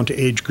broke it down to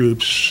age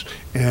groups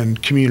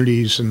and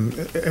communities and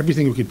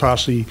everything we could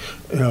possibly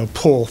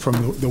pull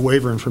from the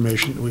waiver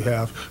information that we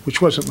have,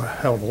 which wasn't a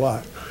hell of a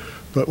lot.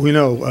 But we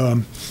know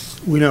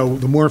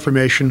the more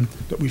information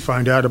that we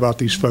find out about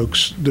these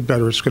folks, the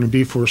better it's going to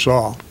be for us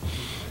all.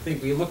 I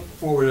think we look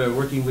forward to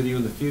working with you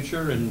in the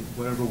future in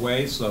whatever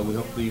way, so we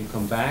hope that you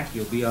come back.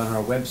 You'll be on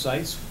our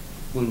websites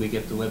when we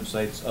get the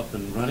websites up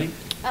and running.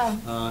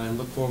 And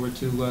look forward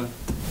to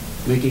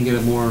making it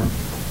a more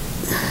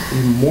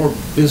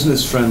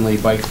business-friendly,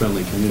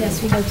 bike-friendly community.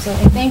 Yes, we hope so.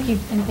 And thank you,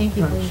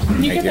 Lee.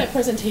 Can you get that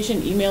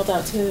presentation emailed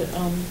out to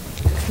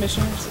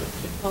commissioners,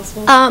 if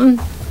possible?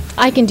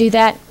 I can do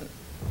that.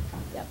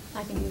 Yep,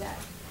 I can do that.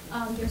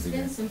 There's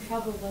been some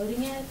trouble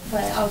loading it,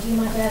 but I'll do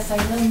my best. I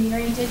know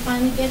Mary did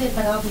finally get it,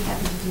 but I'll be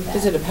happy to do that.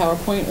 Is it a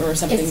PowerPoint or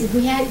something?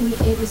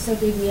 It was so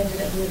big we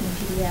ended up doing a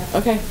PDF.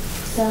 Okay.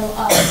 So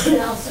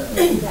I'll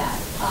certainly do that.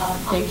 I'll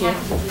be Thank you.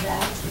 happy to do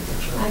that.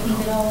 I can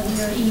get all of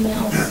your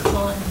emails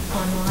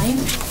online.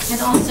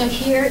 And also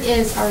here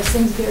is our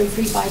Simsbury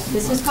Free Bike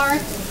business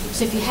card.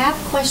 So if you have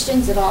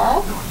questions at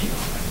all,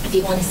 if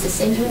you want us to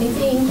send you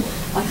anything,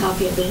 a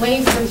copy of the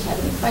waiver, if you have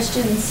any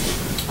questions,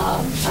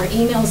 our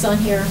email's on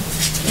here.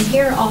 And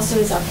here also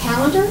is our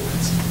calendar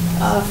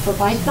for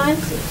Bike Fund.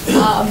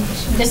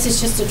 This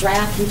is just a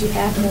draft. We do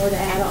have more to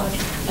add on.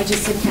 I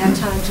just didn't have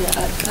time to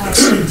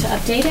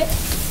update it.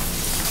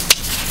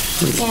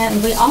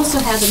 And we also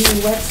have a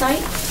new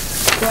website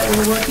that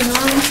we're working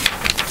on.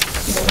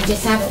 We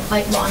just haven't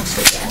quite launched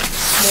it yet.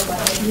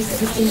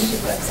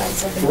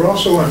 We're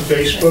also on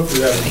Facebook.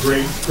 We have a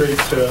great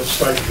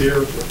site there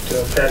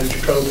that Patty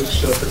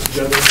Jacobitz put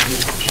together.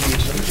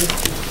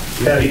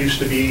 Patty used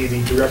to be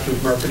the director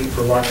of marketing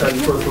for Lockhart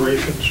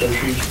Corporation, so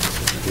she's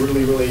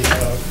really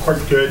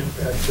quite good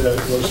at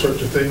those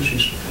sorts of things.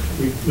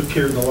 We've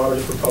appeared in a lot of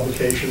different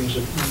publications.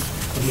 And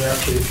we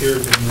actually appeared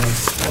in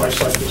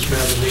Bicyclist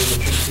magazine,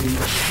 which is the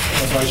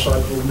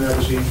bicycle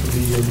magazine for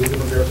the League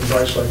of American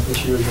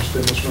Bicyclists. We were just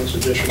in this month's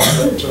edition.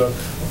 That's a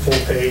full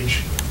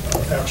page,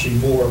 actually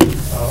more,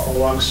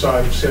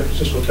 alongside San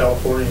Francisco,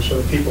 California.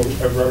 So people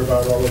have read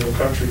about it all over the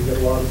country. You get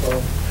a lot of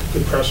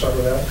good press out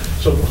of that.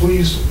 So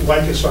please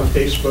like us on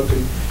Facebook,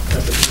 and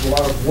there's a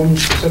lot of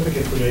women-specific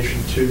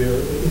information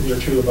in there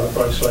too about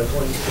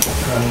bicycling.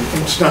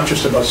 It's not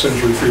just about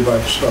Simsbury Free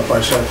Bikes, about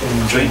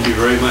bicycling. Thank you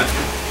very much.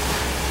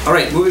 All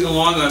right, moving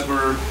along,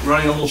 we're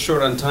running a little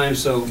short on time,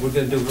 so we're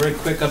going to do a very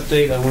quick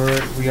update on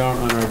where we are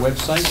on our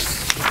website.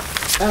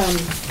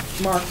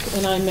 Mark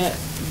and I met,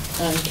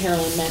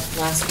 Carolyn met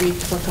last week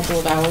for a couple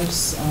of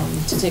hours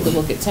to take a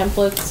look at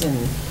templates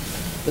and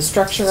the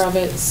structure of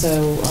it.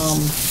 So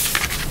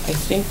I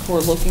think we're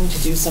looking to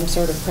do some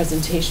sort of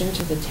presentation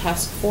to the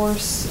task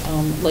force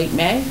late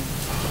May.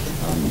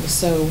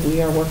 So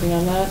we are working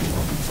on that.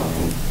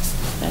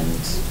 And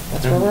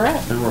that's where we're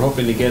at. And we're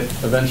hoping to get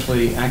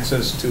eventually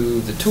access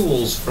to the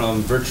tools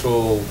from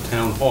virtual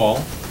town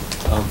hall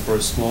for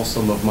a small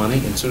sum of money.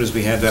 And as soon as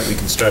we have that, we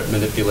can start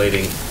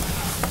manipulating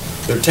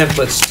their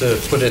templates to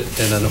put it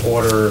in an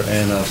order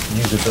and a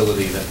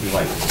usability that you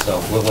like. So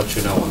we'll let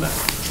you know on that.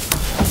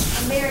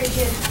 Mary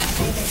did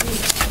say that we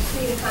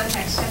need to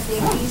contact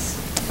Stephanie Reese,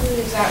 who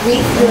is our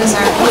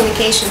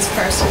communications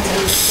person in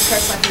the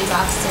First Selectman's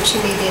office, and she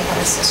may be able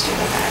to assist you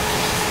with that.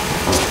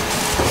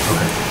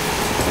 Okay.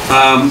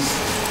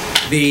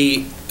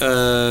 The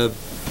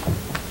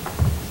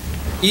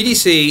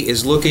EDC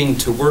is looking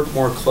to work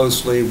more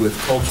closely with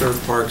Culture,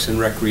 Parks, and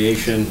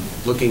Recreation,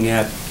 looking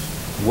at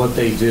what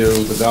they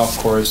do, the golf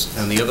course,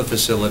 and the other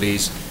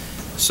facilities,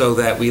 so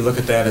that we look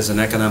at that as an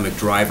economic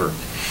driver.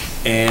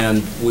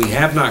 And we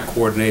have not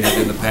coordinated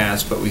in the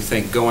past, but we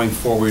think going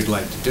forward we'd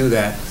like to do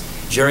that.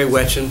 Jerry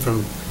Wetchen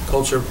from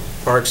Culture,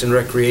 Parks, and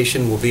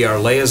Recreation will be our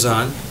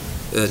liaison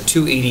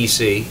to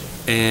EDC.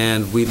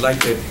 And we'd like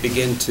to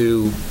begin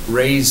to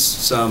raise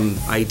some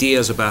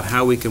ideas about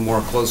how we can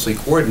more closely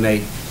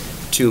coordinate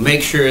to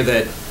make sure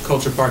that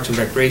Culture, Parks, and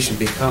Recreation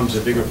becomes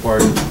a bigger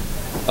part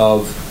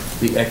of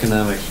the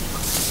economic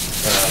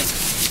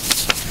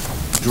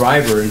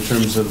driver in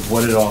terms of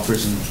what it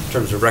offers in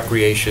terms of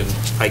recreation,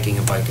 hiking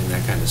and biking,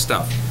 that kind of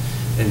stuff.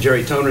 And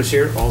Jerry Toner's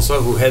here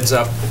also, who heads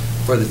up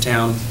for the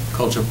town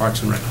Culture,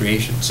 Parks, and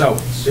Recreation. So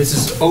this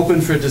is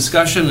open for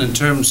discussion in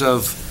terms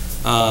of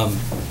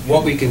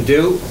what we can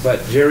do,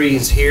 but Jerry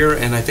is here,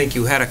 and I think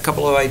you had a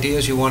couple of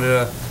ideas you wanted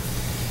to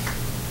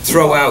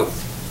throw out.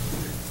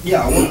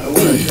 Yeah, one of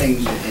the things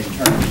in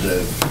terms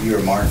of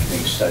your marketing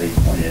study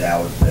pointed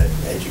out that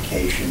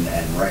education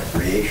and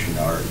recreation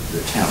are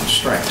the town's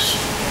strengths.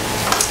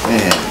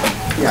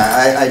 And,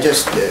 yeah, I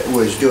just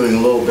was doing a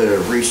little bit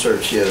of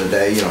research the other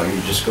day. You know, you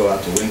just go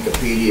out to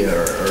Wikipedia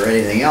or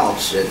anything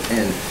else,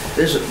 and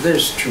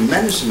there's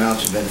tremendous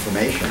amounts of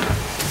information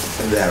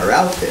that are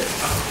out there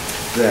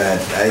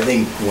that I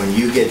think when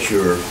you get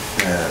your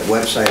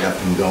website up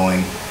and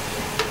going,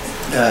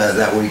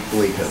 that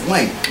we could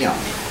link, you know.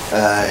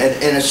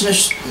 And it's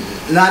just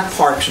not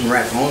Parks and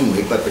Rec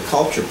only, but the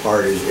culture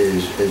part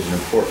is an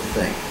important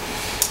thing.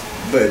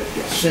 But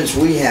since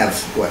we have,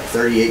 what,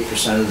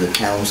 38% of the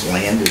town's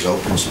land is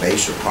open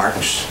space or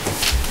parks,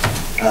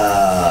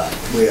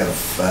 we have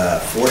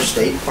 4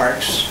 state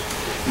parks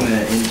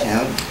in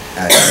town.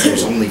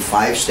 There's only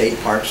 5 state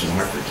parks in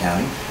Hartford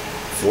County.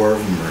 4 of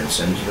them are in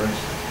Simsbury.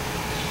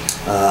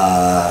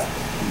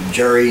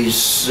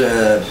 Jerry's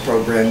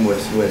program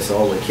with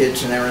all the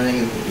kids and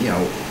everything, you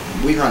know,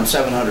 we run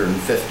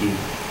 750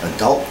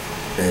 adult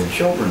and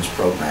children's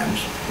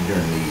programs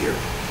during the year.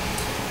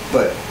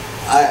 But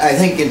I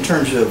think in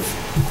terms of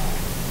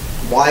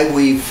why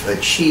we've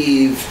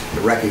achieved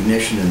the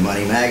recognition in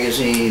Money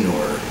Magazine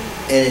or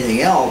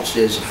anything else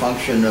is a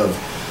function of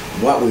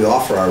what we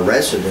offer our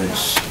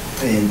residents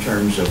in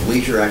terms of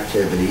leisure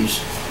activities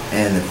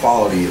and the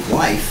quality of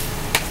life.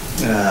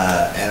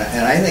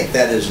 And I think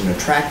that is an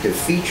attractive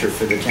feature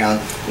for the town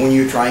when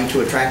you're trying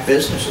to attract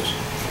businesses.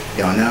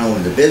 You know, not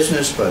only the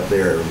business, but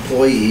their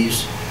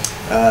employees.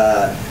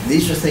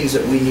 These are things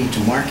that we need to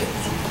market.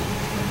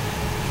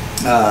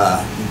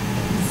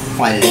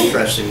 Find it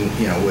interesting,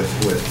 you know, with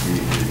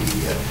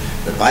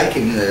the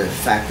biking, the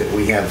fact that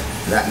we have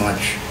that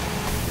much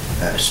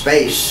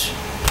space.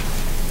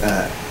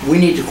 We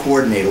need to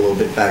coordinate a little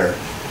bit better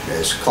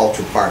as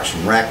Culture, Parks,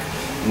 and Rec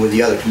with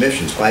the other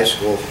commissions.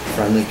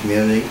 Bicycle-friendly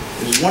community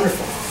is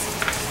wonderful.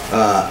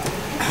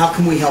 How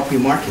can we help you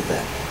market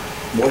that?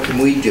 What can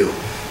we do?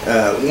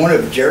 One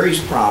of Jerry's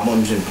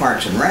problems in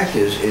Parks and Rec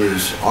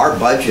is our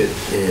budget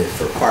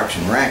for Parks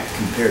and Rec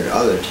compared to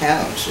other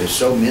towns is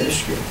so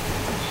minuscule.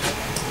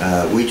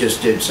 We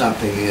just did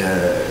something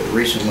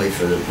recently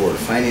for the Board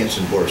of Finance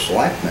and Board of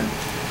Selectmen.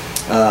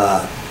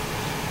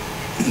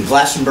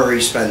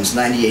 Glastonbury spends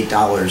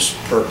 $98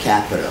 per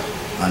capita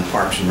on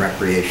Parks and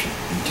Recreation.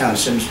 The town of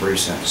Simsbury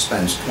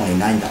spends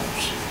 $29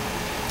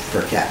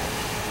 per capita.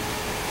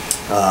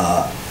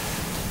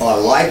 Our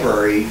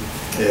library,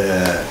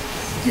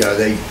 you know,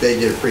 they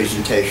did a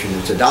presentation.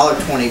 It's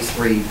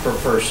 $1.23 per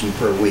person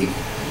per week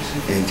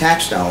in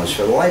tax dollars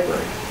for the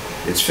library.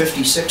 It's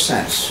 56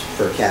 cents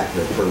per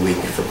capita per week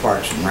for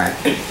Parks and Rec,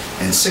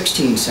 and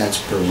 16 cents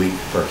per week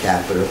per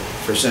capita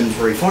for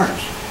Simsbury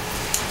Farms.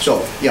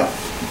 So, you know,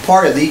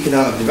 part of the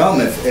economic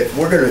development, if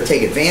we're going to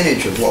take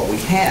advantage of what we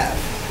have,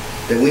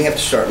 then we have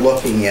to start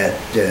looking at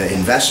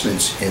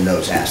investments in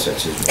those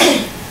assets as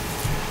well.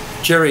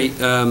 Jerry,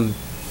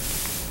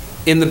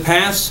 in the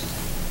past,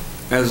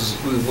 as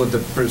with the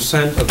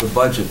percent of the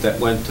budget that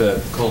went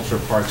to culture,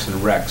 parks,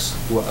 and recs,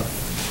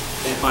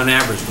 on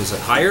average, was it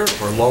higher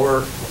or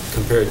lower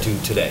compared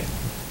to today?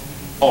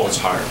 Oh, it's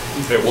higher.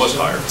 It was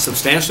higher.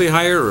 Substantially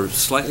higher or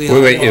slightly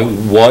higher? Wait, it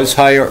was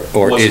higher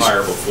or was is?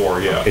 higher before,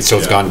 yeah. So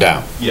it's gone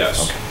down?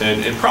 Yes,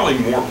 okay. And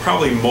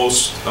probably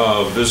most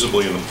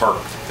visibly in the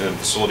park and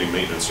facility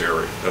maintenance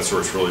area. That's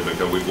where it's really been,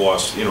 we've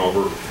lost, you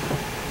know,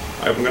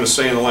 I'm going to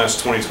say in the last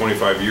 20,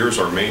 25 years,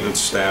 our maintenance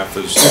staff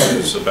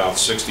is about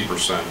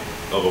 60%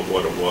 of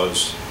what it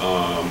was.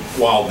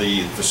 While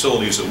the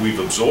facilities that we've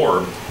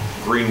absorbed,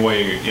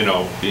 Greenway, you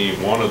know,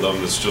 being one of them,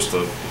 that's just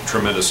a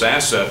tremendous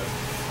asset,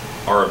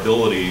 our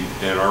ability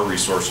and our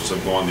resources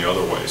have gone the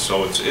other way.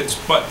 So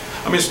but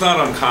I mean, it's not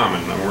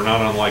uncommon. I mean, we're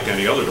not unlike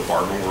any other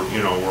department.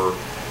 We're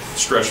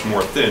stretched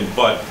more thin.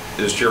 But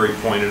as Jerry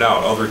pointed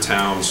out, other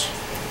towns,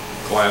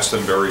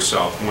 Glastonbury,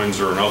 South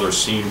Windsor, and others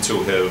seem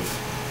to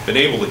have been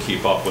able to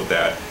keep up with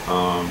that,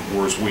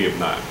 whereas we have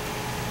not.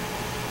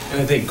 And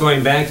I think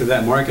going back to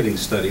that marketing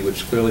study,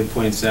 which clearly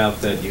points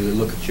out that you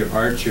look at your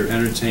arts, your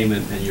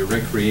entertainment, and your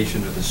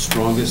recreation are the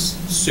strongest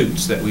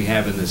suits that we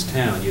have in this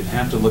town, you'd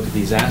have to look at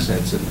these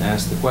assets and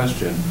ask the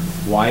question,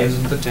 why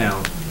isn't the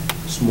town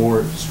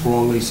more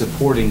strongly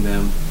supporting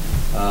them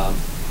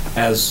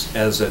as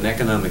an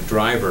economic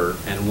driver,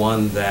 and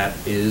one that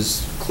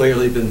is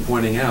clearly been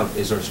pointing out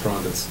is our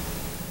strongest,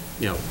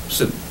 you know,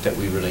 suit that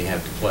we really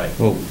have to play.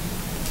 Well,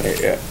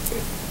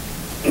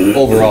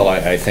 overall,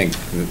 I think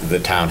the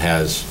town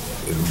has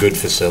good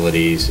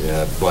facilities,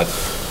 but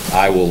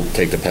I will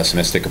take the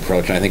pessimistic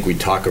approach. And I think we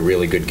talk a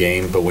really good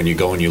game, but when you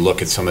go and you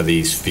look at some of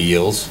these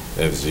fields,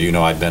 as you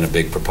know, I've been a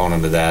big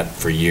proponent of that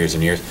for years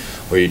and years,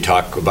 where you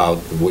talk about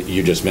what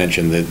you just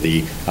mentioned,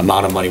 the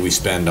amount of money we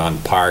spend on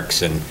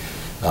parks and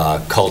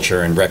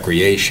culture and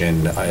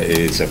recreation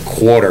is a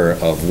quarter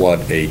of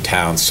what a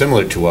town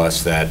similar to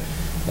us that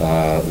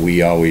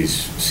we always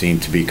seem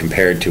to be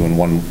compared to in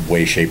one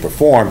way, shape, or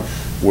form,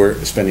 we're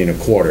spending a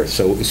quarter.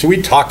 So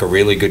we talk a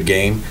really good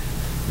game,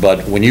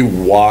 but when you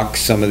walk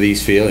some of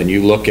these fields and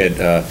you look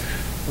at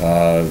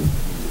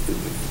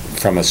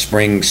from a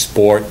spring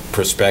sport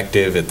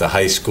perspective at the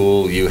high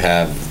school, you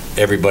have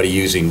everybody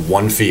using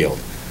one field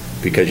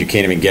because you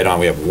can't even get on.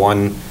 We have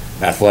one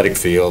athletic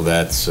field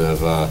that's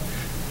of a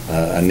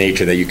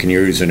nature that you can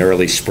use in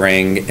early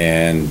spring,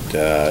 and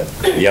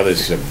the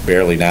others are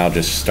barely now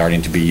just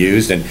starting to be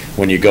used. And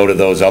when you go to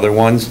those other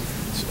ones,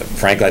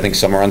 frankly, I think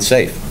some are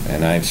unsafe.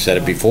 And I've said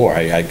it before.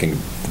 I can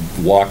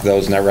walk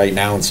those right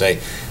now and say,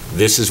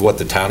 this is what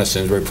the town of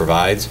Simsbury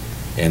provides,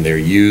 and they're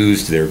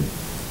used, they're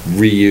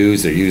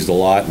reused, they're used a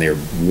lot, and they're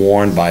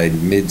worn by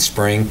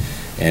mid-spring.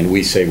 And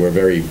we say we're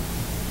very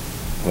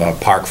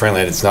park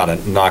friendly, and it's not a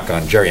knock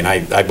on Jerry. And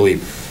I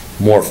believe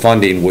more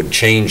funding would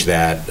change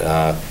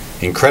that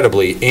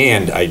incredibly,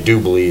 and I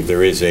do believe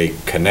there is a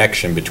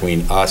connection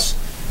between us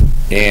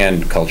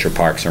and Culture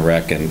Parks and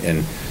Rec,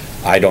 and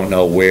I don't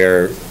know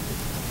where,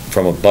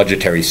 from a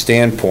budgetary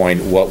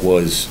standpoint, what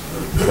was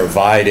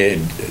provided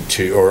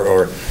to,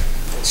 or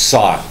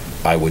sought,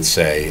 I would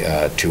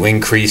say, to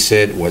increase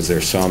it. Was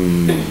there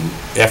some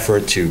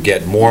effort to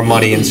get more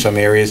money in some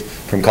areas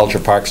from Culture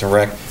Parks and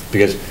Rec?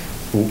 Because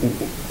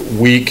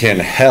we can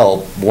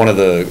help. One of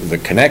the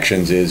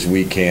connections is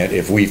we can,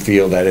 if we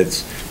feel that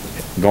it's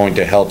going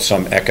to help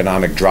some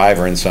economic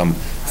driver in some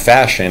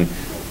fashion,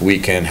 we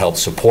can help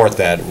support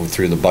that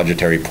through the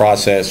budgetary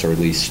process, or at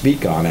least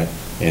speak on it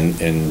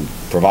and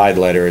provide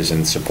letters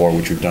and support,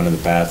 which we've done in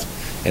the past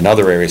in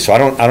other areas. So I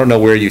don't know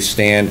where you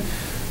stand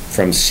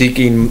from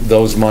seeking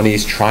those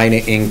monies, trying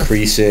to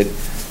increase it.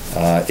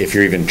 If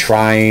you're even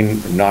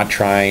trying, not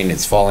trying,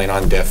 it's falling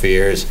on deaf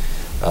ears.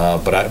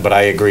 But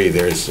I agree.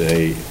 There's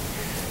a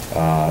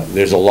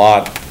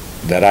lot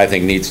that I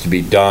think needs to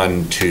be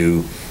done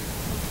to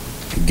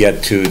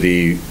get to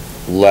the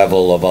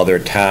level of other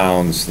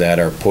towns that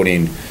are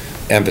putting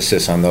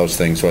emphasis on those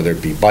things, whether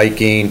it be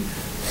biking,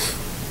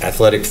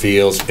 athletic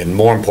fields, and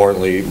more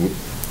importantly,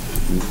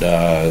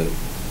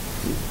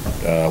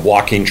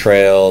 walking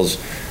trails,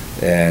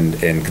 and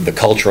the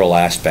cultural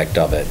aspect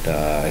of it.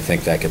 I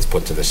think that gets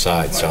put to the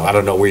side. So I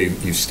don't know where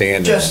you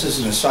stand. Just as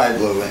an aside,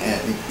 Lou,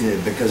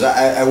 because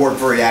I work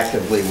very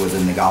actively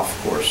within the golf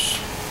course,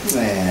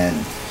 and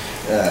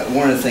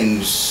one of the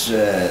things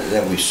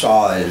that we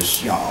saw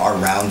is, our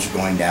rounds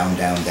going down,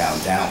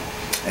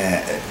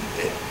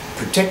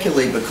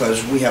 particularly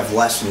because we have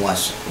less and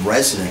less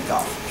resident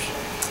golfers.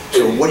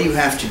 So what do you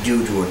have to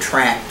do to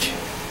attract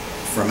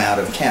from out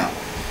of town?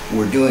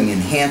 We're doing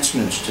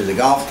enhancements to the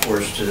golf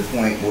course to the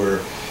point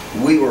where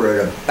we were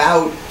at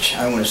about,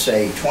 I want to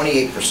say,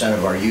 28%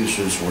 of our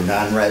users were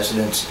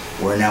non-residents.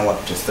 We're now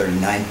up to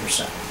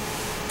 39%,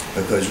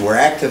 because we're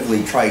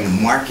actively trying to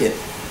market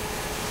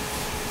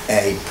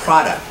a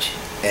product,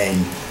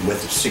 and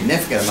with a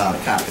significant amount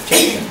of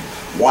competition,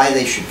 why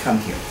they should come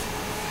here.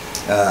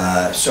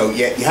 So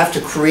you have to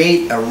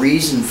create a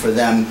reason for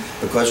them,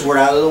 because we're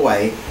out of the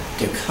way,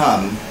 to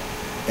come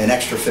an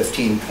extra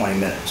 15, 20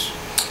 minutes.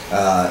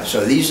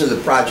 So these are the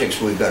projects.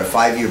 We've got a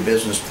 5-year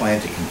business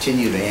plan to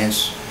continue to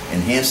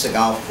enhance the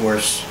golf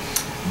course,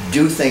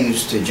 do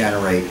things to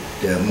generate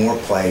more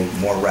play,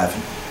 more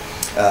revenue.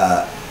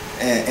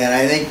 And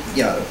I think,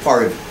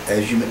 part of,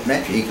 as you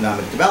mentioned,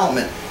 economic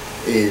development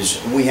is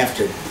we have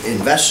to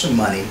invest some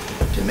money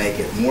to make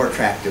it more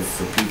attractive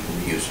for people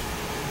to use it.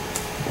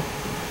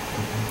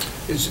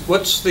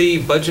 What's the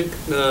budget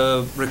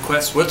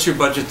request? What's your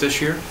budget this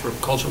year for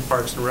Cultural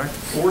Parks and Rec?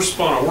 Well,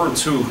 we're in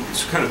two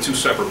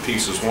separate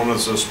pieces. One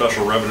is a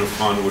special revenue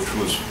fund, which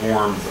was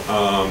formed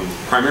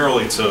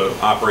primarily to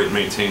operate and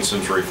maintain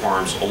Simsbury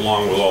Farms,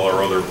 along with all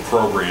our other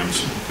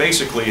programs.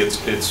 Basically,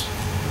 it's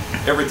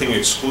everything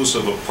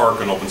exclusive of park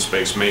and open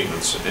space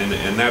maintenance,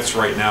 and that's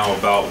right now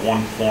about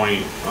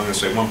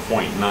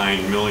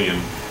 $1.9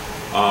 million.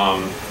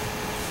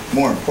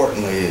 More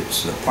importantly,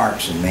 it's the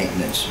parks and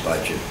maintenance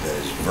budget that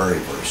is very,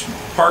 very small.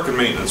 Park and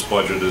maintenance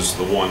budget is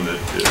the one that,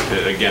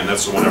 again,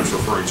 that's the one I was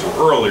referring to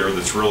earlier,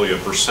 that's really a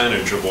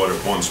percentage of what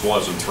it once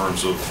was in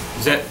terms of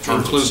Does that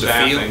include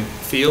the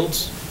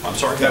fields? I'm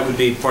sorry? That would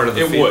be part of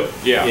the field? It would,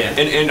 yeah.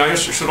 And I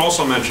should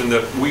also mention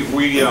that we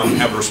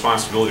have a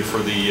responsibility for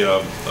the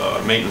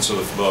maintenance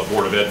of the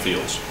Board of Ed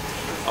fields.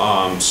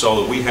 So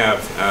that we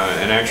have,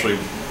 and actually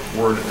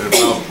we're at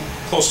about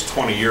close to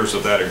 20 years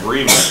of that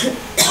agreement.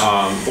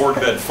 Board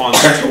of Ed funds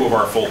 2 of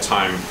our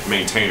full-time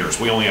maintainers.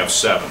 We only have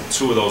 7.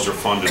 2 of those are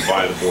funded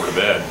by the Board of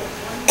Ed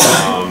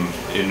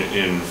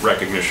in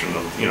recognition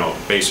of,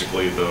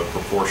 basically the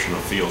proportion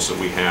of fields that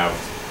we have,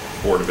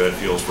 Board of Ed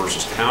fields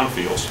versus town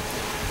fields.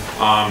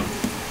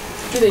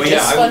 Do they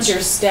just fund your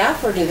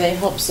staff, or do they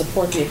help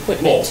support the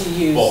equipment to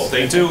use? Both.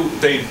 They do.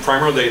 They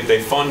primarily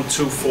they fund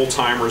 2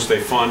 full-timers. They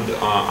fund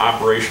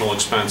operational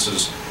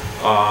expenses.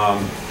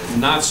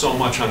 Not so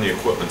much on the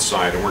equipment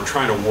side, and we're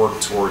trying to work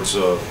towards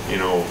an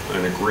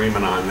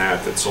agreement on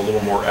that that's a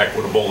little more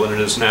equitable than it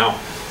is now.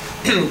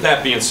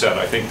 That being said,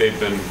 I think they've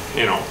been,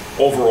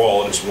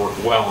 overall it has worked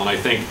well, and I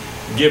think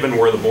given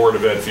where the Board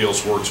of Ed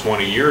fields were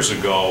 20 years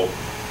ago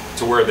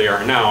to where they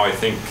are now, I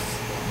think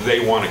they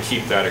want to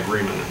keep that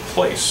agreement in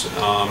place,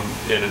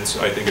 and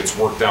I think it's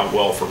worked out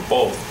well for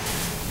both.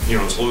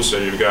 As Lou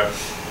said, you've got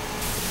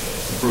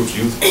groups,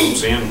 youth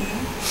groups, and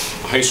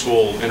high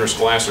school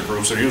interscholastic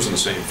groups that are using the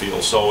same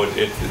field. So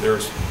it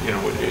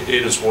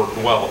has worked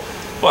well.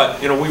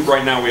 But,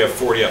 right now we have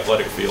 40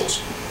 athletic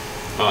fields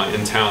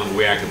in town that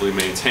we actively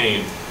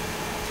maintain,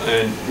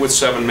 and with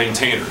 7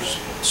 maintainers.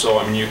 So,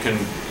 I mean, you can,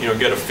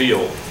 get a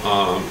feel.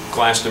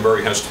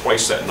 Glastonbury has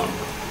twice that number.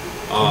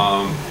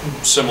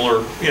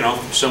 Similar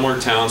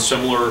towns,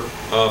 similar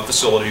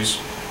facilities.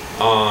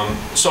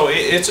 So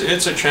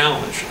it's a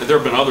challenge. There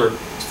have been other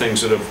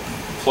things that have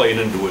played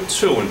into it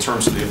too, in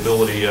terms of the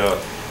ability,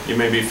 you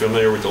may be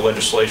familiar with the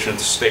legislation at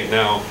the state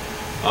now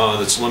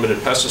that's limited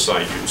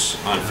pesticide use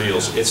on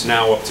fields. It's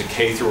now up to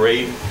K through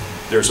 8.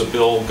 There's a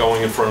bill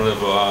going in front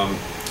of,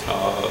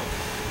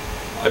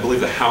 I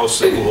believe, the House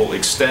that will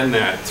extend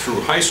that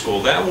through high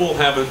school.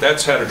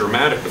 That's had a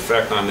dramatic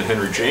effect on the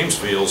Henry James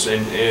fields,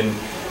 and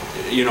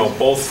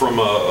both from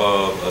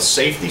a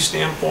safety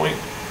standpoint,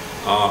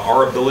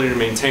 our ability to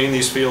maintain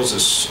these fields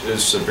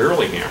is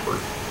severely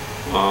hampered.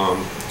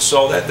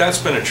 So that's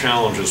been a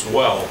challenge as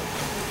well.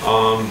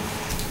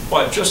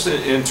 But just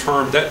in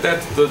terms,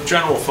 the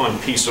general fund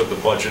piece of the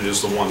budget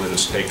is the one that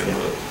has taken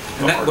the.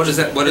 And what is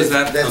that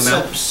That's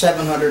amount?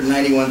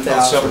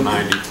 $791,000.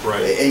 790,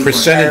 right.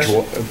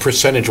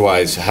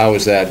 Percentage-wise, how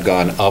has that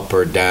gone up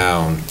or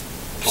down?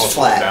 It's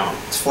flat.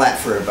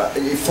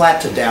 It's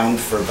flat to down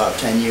for about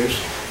 10 years.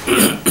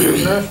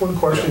 Can I ask one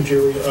question,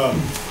 Jerry?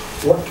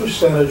 What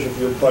percentage of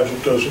your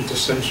budget goes into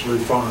Simsbury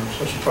Farms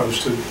as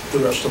opposed to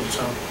the rest of the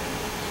town?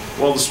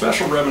 Well, the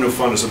special revenue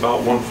fund is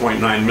about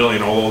 1.9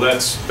 million, although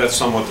that's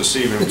somewhat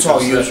deceiving. It's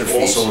all user that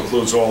fees. also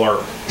includes all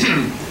our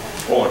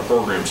all our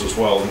programs as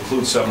well. It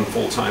includes 7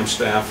 full-time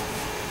staff.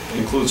 It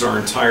includes our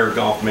entire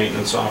golf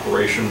maintenance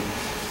operation.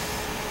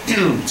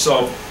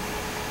 So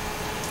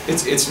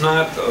it's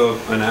not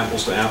an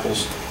apples to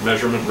apples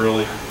measurement,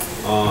 really.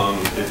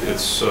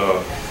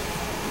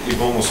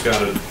 You've almost got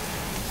to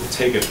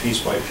take it piece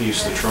by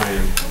piece to try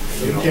and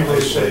You can't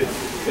really say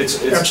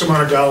it's X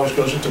amount of dollars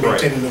goes into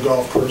maintaining the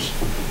golf course.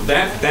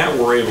 that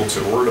we're able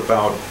to. We're at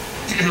about.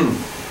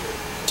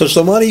 Does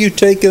the money you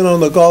take in on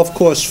the golf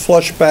course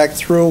flush back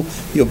through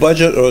your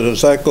budget, or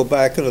does that go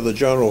back into the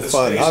general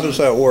fund? How does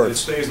that work? It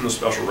stays in the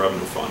special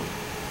revenue fund.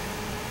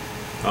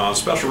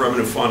 Special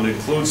revenue fund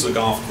includes the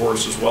golf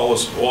course as well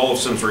as all of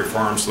Simsbury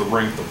Farms, the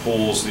rink, the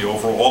pools, the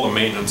overall, all the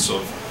maintenance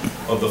of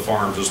the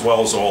farms, as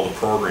well as all the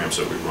programs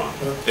that we run,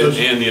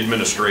 and the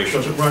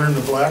administration. Does it run in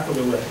the black or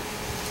the red?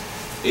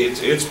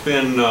 It's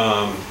been in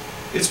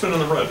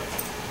the red.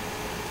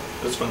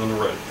 It's been in the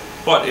red.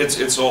 But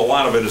it's a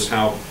lot of it is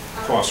how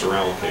costs are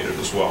allocated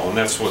as well, and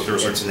that's what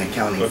there's It's an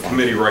accounting a fund.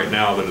 committee right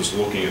now that is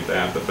looking at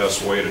that, the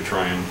best way to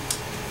try and.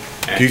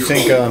 Do you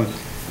think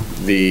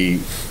the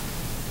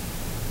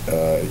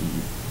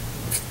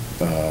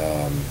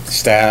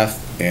staff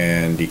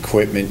and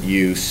equipment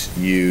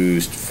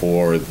used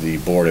for the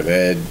Board of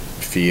Ed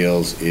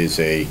feels is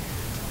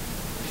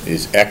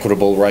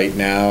equitable right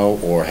now,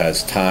 or have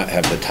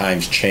the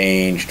times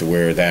changed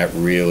where that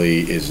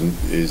really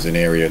is an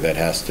area that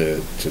has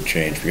to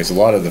change? Because a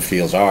lot of the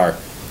fields are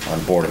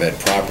on Board of Ed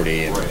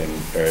property, and, Right.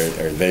 and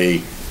are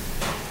they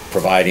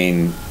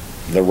providing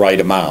the right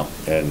amount?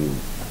 And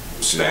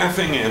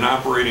Staffing and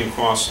operating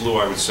costs, Lou,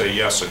 I would say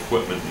yes,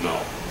 equipment, no.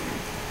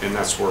 And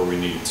that's where we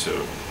need to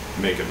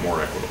make it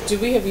more equitable. Do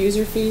we have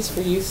user fees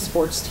for youth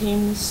sports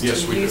teams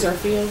Yes, we to use do. our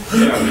field?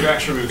 Yeah,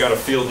 we've got a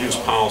field use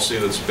policy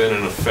that's been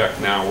in effect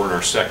now. We're in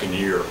our 2nd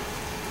year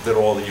that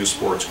all the youth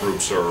sports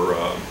groups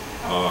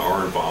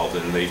are involved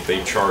in.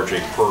 They charge a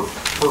per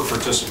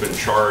participant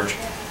charge.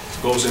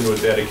 Goes into a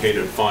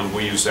dedicated fund.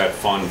 We use that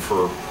fund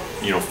for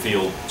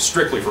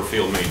strictly for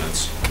field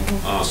maintenance,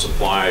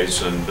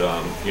 supplies, and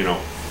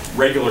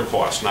regular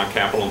costs, not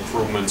capital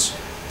improvements.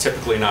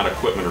 Typically not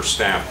equipment or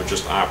staff, but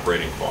just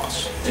operating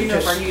costs. Do you know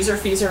if our user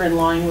fees are in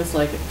line with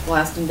like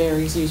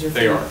Glastonbury's user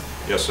fee? They are.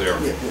 Yes, they are.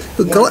 Yeah,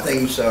 one of the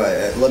things,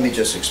 let me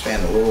just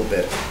expand a little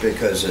bit,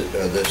 because of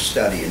this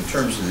study, in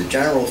terms of the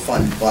general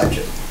fund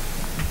budget,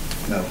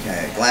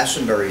 okay,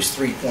 Glastonbury is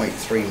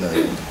 3.3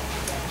 million,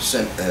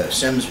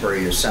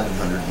 Simsbury is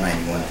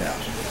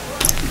 791,000.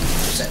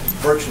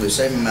 Virtually the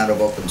same amount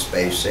of open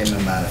space, same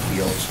amount of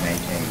fields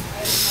maintained.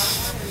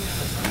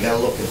 You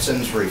gotta look at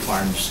Simsbury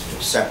Farms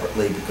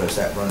separately, because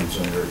that runs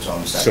under its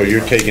own separate. so you're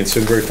fund. taking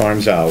Simsbury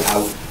Farms out,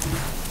 Out,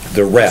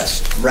 the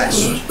rest,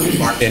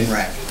 Parks and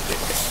Rec.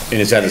 and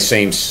is that the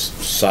same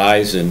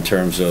size in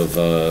terms of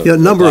Yeah,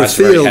 number of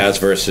Glastonbury fields. has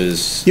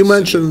versus? You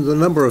mentioned the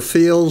number of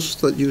fields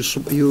that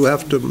you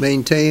have to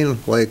maintain,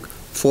 like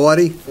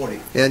 40? 40.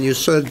 And you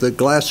said that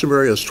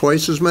Glastonbury has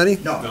twice as many?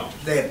 No,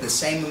 they have the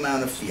same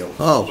amount of fields.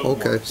 Oh,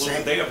 okay,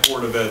 Well, they have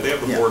Board of Ed. They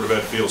have the Yeah. Board of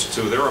Ed fields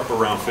too. They're up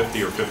around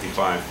 50 or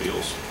 55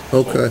 fields.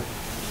 okay.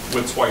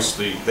 With twice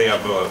we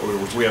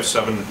have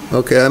 7.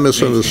 Okay, I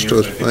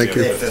misunderstood. maintainers. I think Thank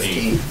they you. have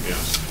 15. 15. Yeah.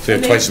 So you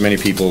have twice as many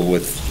people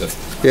with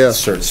a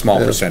certain small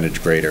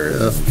percentage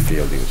greater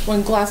field use.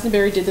 When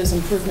Glastonbury did those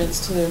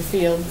improvements to their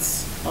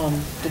fields,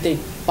 did they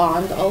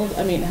bond all of,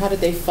 I mean, how did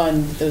they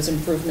fund those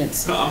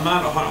improvements? No, I'm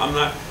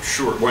not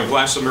sure. When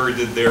Glastonbury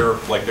did their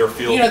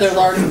field. You know, their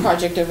large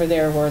project over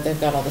there where they've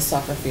got all the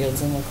soccer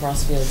fields and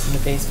lacrosse fields and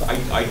the baseball.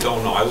 I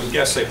don't know. I would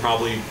guess they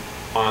probably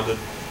bonded.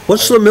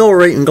 What's the mill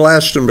rate in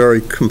Glastonbury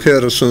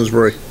compared to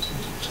Simsbury?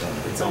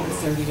 It's under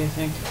 30, I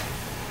think.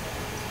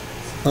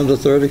 Under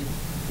 30?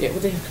 Yeah, well,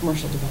 they have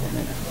commercial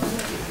development.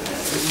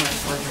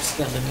 Much larger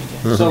scale than we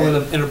do. So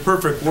in a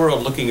perfect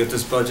world, looking at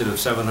this budget of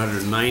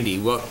 790,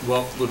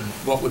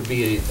 what would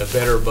be a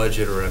better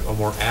budget or a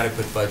more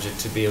adequate budget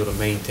to be able to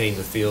maintain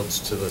the fields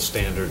to the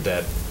standard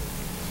that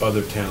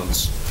other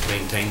towns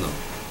maintain them?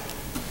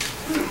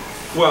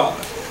 Well,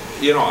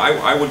 you know,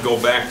 I would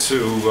go back to,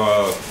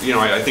 you know,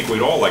 I think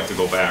we'd all like to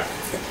go back,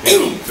 you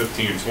know,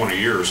 15 or 20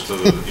 years to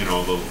the, you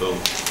know, the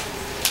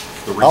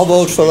I'll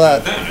vote for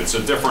that. Then it's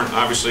a different,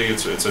 obviously,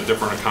 it's a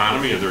different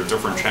economy. There are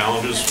different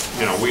challenges.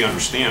 You know, we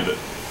understand it.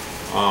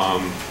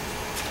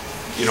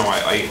 You know,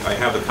 I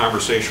have the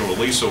conversation with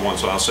Lisa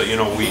once. I'll say, you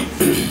know,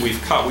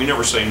 we've cut. We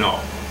never say no,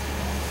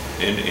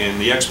 and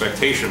the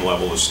expectation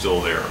level is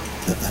still there.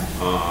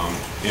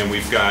 And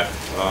we've got,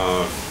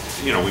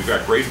 you know, we've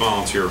got great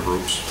volunteer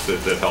groups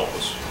that help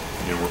us.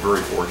 You know, we're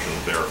very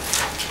fortunate there.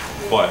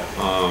 But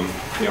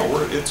you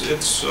know,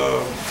 it's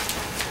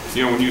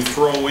you know, when you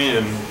throw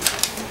in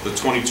the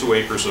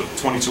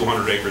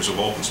 2,200 acres of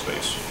open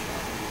space.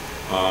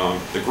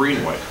 The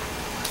Greenway,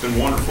 it's been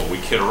wonderful. We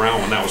kid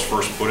around when that was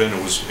first put in.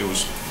 It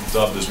was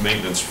dubbed as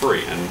maintenance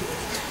free, and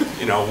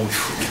you know,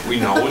 we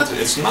know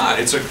it's not.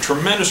 It's a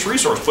tremendous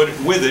resource, but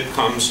with it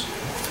comes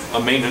a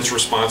maintenance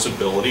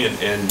responsibility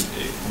and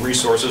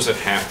resources that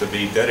have to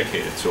be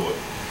dedicated to it.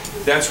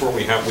 That's where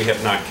we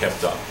have not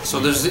kept up.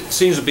 So there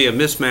seems to be a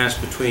mismatch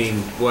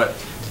between what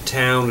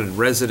town and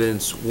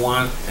residents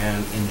want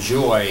and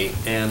enjoy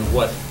and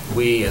what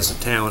we as a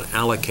town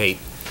allocate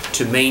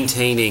to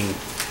maintaining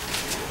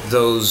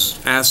those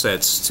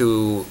assets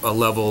to a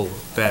level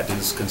that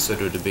is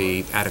considered to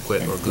be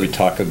adequate or good. We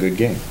talk a good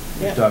game.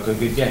 Yeah. Talk a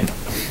good game.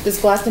 Does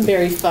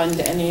Glastonbury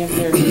fund any of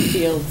their new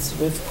fields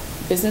with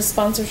business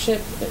sponsorship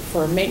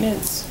for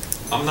maintenance?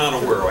 I'm not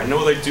aware. I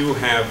know they do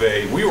have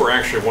we were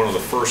actually one of the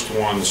first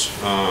ones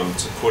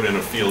to put in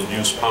a field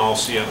use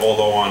policy, and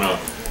although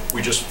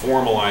we just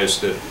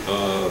formalized it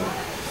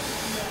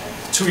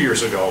 2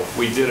 years ago.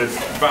 We did it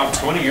about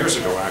 20 years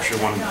ago, actually,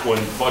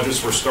 when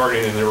budgets were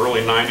starting in the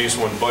early 90s,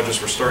 when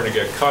budgets were starting to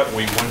get cut.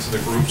 We went to the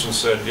groups and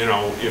said, you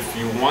know, if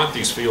you want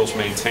these fields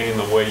maintained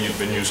the way you've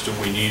been used to,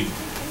 we need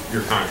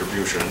your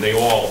contribution. And they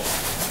all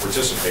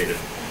participated.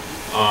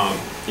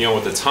 You know,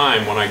 at the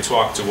time, when I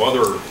talked to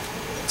other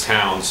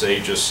towns, they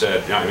just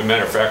said, as a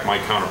matter of fact, my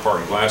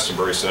counterpart in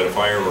Glastonbury said if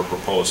I ever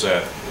proposed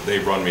that,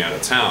 they'd run me out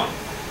of town.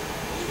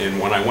 And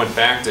when I went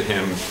back to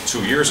him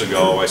 2 years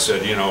ago, I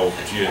said, you know,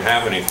 do you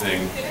have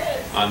anything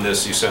on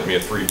this? He sent me a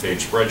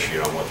 3-page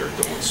spreadsheet on what they're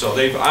doing. So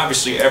they've,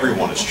 obviously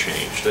everyone has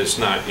changed. It's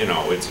not, you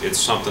know, it's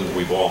something that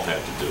we've all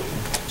had to do.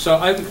 So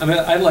I mean,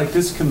 I'd like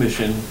this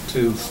commission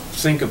to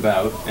think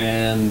about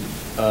and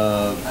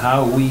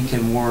how we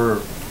can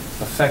more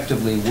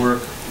effectively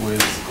work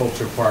with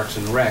Culture Parks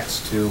and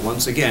Recs to,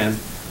 once again,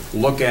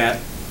 look at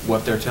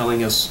what they're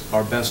telling us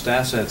our best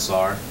assets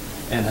are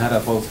and how to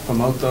both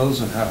promote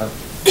those and how to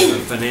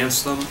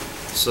finance them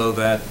so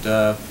that,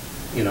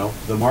 you know,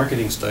 the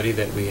marketing study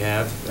that we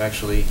have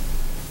actually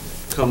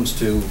comes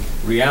to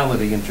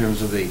reality in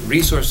terms of the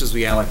resources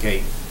we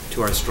allocate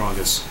to our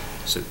strongest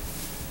suit.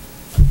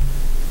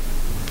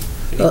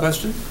 Any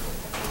question?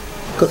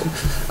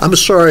 I'm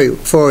sorry,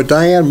 for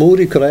Diane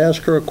Moody, could I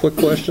ask her a quick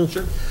question?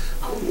 Sure.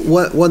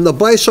 When the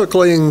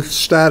bicycling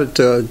started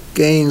to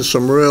gain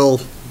some real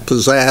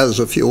pizzazz,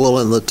 if you will,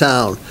 in the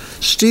town,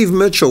 Steve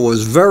Mitchell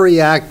was very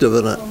active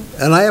in it,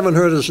 and I haven't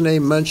heard his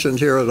name mentioned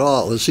here at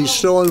all. Is he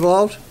still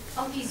involved?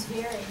 Oh, he's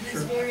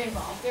very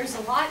involved. There's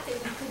a lot that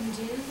we couldn't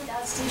do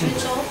without Steve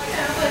Mitchell.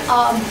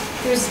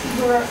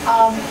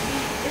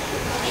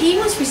 He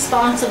was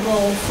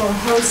responsible for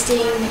hosting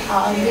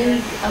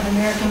League of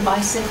American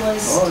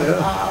Bicyclists,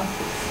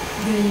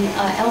 the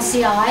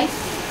LCI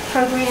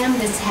program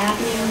that's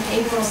happening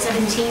April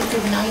 17th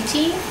through the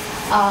 19th.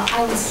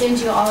 I will send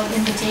you all an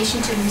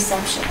invitation to the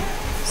reception.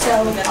 So,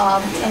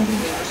 and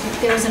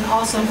there's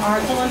also an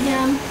article on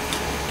him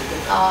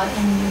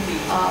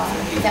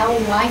in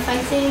Valley Life, I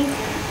think.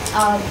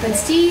 But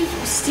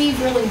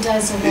Steve really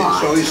does a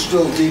lot. So he's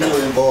still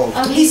deeply involved.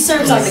 He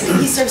serves on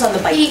the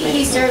bike committee.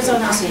 He serves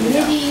on our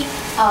committee.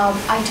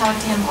 I talk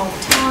to him all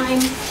the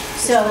time.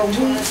 So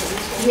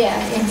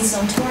and he's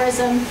on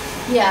tourism.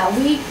 Yeah,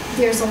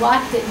 there's a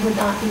lot that would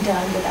not be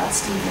done without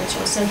Steve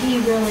Mitchell. So he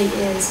really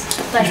is.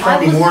 But he's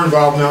probably more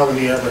involved now than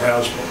he ever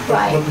has been.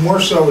 But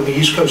more so with the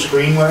East Coast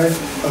Greenway,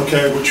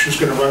 okay, which is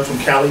going to run from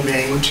Cali,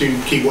 Maine to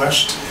Key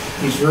West.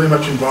 He's very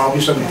much involved.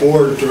 He's on the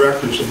board of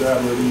directors of that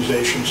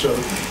organization. So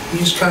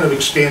he's kind of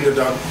expanded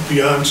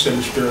beyond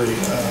Simsbury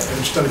and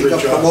he's done a great job.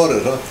 He got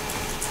promoted, huh?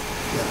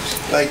 Yeah.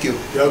 Thank you.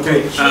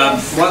 Okay,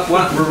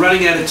 we're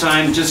running out of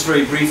time. Just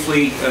very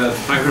briefly,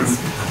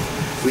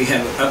 we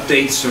have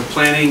updates for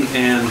planning,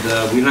 and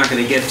we're not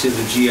going to get to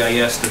the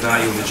GIS, the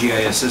value of the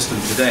GIS system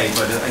today,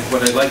 but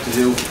what I'd like to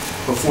do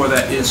before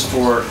that is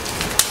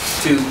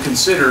to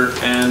consider,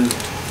 and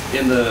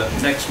in the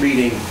next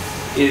meeting,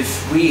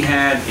 if we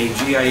had a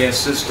GIS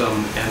system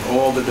and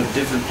all the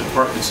different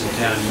departments in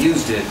town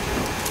used it,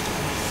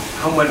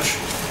 how much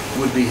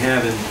would we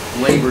have in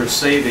labor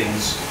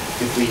savings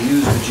if we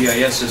used the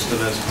GIS system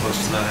as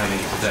opposed to not having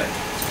it today?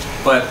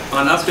 But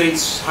on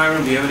updates,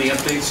 Hiram, do you have any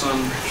updates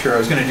on? Sure, I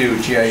was going to do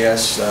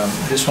GIS.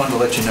 Just wanted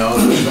to let you know,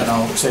 and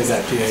I'll save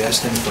that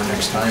GIS thing for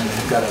next time.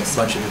 I've got a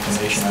bunch of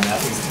information on that.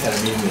 We had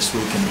a meeting this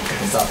week and I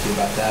can talk to you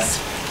about that.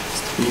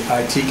 The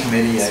IT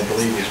committee, I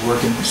believe, is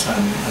working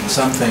on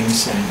some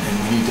things, and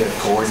we need to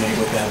coordinate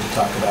with them to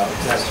talk about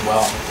that as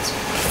well.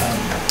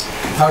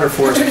 Powder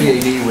Forest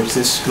PAD, which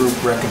this group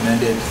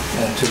recommended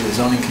to the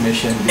zoning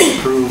commission be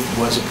approved,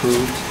 was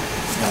approved.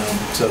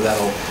 So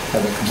that'll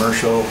have a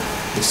commercial,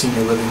 the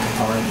senior living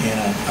component, and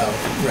a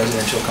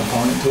residential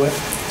component to it.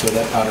 So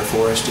that Powder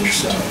Forest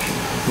is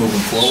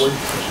moving forward.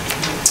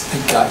 I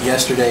got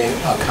yesterday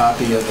a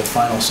copy of the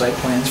final site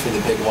plans for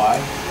the Big Y.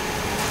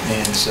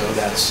 And so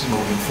that's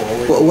moving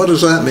forward. Well, what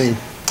does that mean?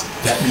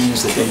 That means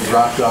that they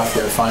dropped off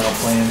their final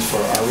plans for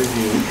our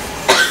review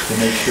to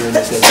make sure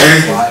that they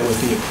comply with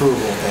the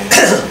approval date.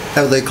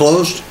 Have they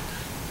closed?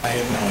 I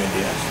have no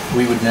idea.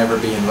 We would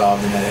never be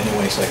involved in that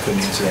anyway, so I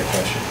couldn't answer that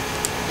question.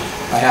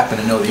 I happen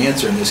to know the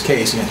answer in this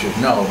case. The answer is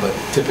no, but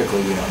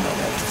typically we don't know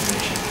that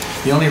information.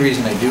 The only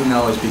reason I do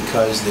know is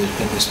because there's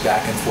been this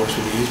back and forth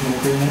with the easement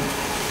agreement,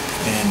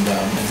 and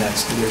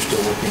they're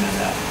still working on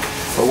that.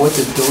 But what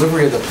the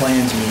delivery of the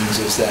plans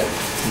means is that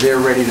they're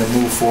ready to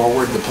move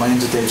forward. The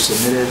plans that they've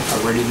submitted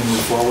are ready to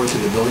move forward to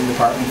the building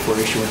department for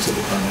issuance of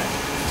the permit.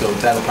 So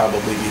that'll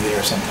probably be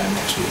there sometime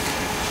next week.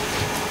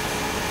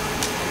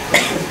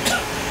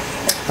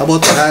 How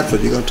about the Hartford?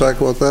 You going to talk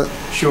about that?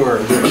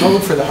 Sure. The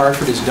code for the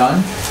Hartford is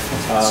done.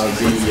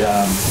 We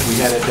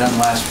had it done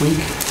last week.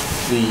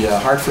 The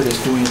Hartford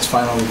is doing its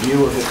final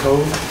review of the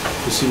code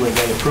to see whether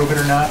they approve it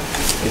or not.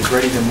 It's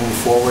ready to move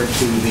forward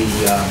to the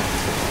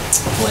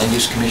land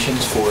use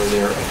commissions for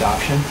their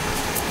adoption,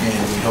 and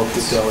we hope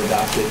that they'll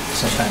adopt it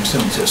sometime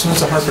soon. So as soon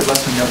as the Hartford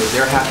lets me know that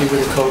they're happy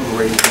with the code,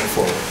 we're ready to move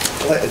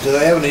forward. Do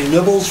they have any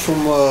nibbles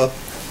from,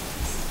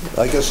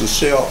 I guess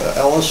it's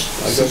Ellis?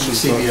 I guess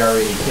it's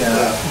CBRE.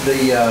 Yeah.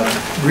 The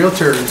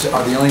realtors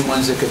are the only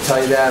ones that could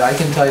tell you that. I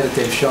can tell you that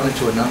they've shown it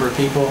to a number of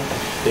people.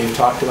 They've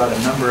talked about a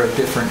number of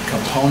different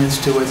components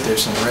to it.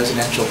 There's some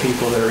residential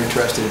people that are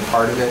interested in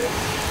part of it.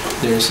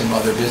 There's some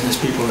other business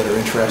people that are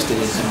interested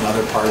in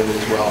another part of it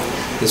as well.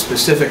 The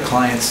specific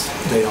clients,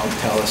 they don't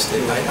tell us.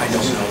 I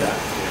don't know that.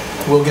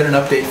 We'll get an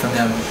update from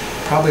them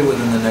probably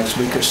within the next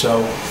week or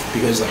so,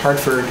 because the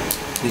Hartford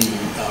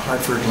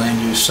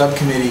Land Use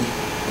Subcommittee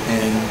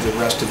and the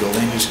rest of the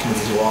land use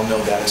committees will all know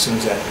that as soon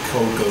as that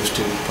code goes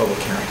to public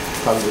hearing,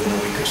 probably within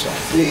a week or so.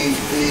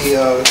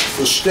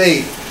 The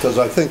state, because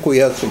I think we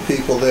had some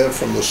people there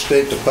from the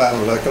State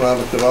Department of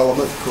Economic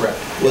Development. Correct.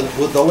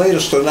 With the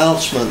latest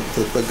announcement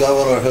that the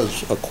governor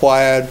has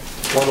acquired,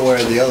 one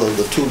way or the other,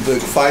 the two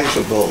big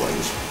Pfizer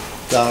buildings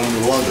down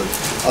in London,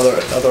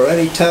 are there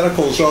any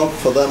tentacles out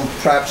for them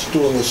perhaps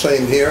doing the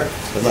same here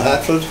in the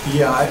Hartford?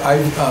 Yeah,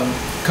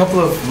 a couple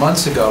of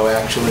months ago,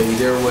 actually,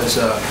 there was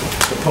a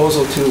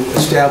proposal to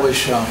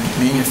establish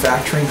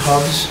manufacturing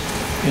hubs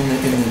in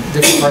the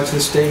different parts of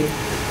the state,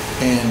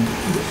 and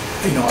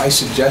I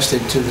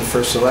suggested to the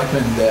first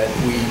selectman that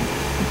we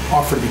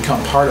offer to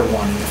become part of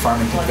one in the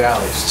Farmington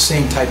Valley. It's the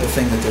same type of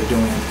thing that they're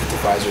doing at the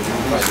Pfizer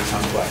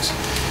complex.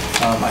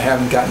 I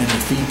haven't gotten any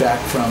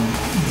feedback from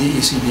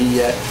DECD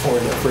yet or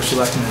the first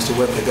selectman as to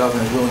whether the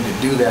governor is willing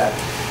to do that,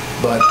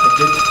 but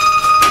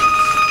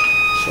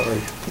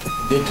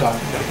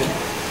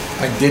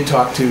I did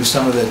talk to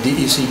some of the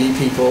DECD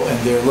people, and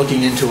they're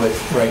looking into it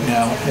right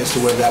now as to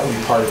whether that would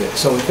be part of it.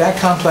 So if that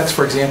complex,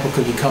 for example,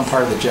 could become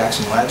part of the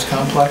Jackson Labs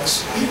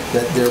complex,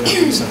 that there would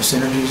be some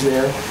synergies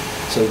there.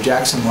 So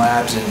Jackson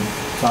Labs in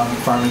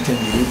Farmington,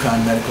 the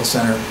Yukon Medical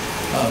Center,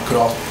 could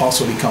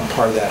also become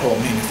part of that whole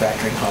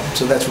manufacturing hub.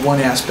 So that's one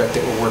aspect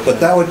that we're working on. But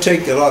that would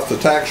take it off the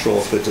tax roll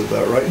if it did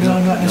that, right? No,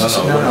 not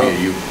necessarily. No,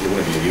 it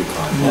wouldn't be a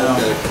Yukon. No.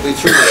 We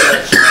threw the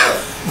tax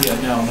out. Yeah,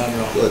 no, not at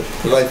all. Good.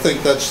 But I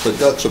think that's the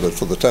guts of it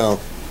for the town.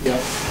 Yeah,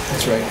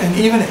 that's right. And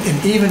even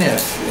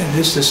if, and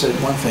this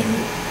is one thing,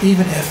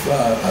 even if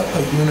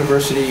a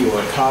university or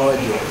a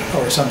college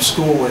or some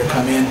school were to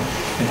come in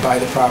and buy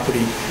the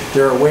property,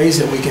 there are ways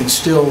that we can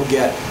still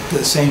get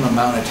the same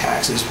amount of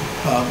taxes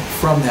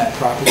from that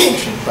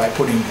proposition by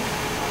putting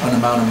an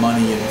amount of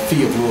money in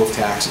fee of rule of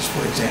taxes,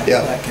 for example.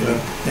 Yeah. That can be,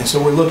 and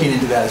so we're looking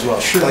into that as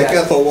well. Sure. Like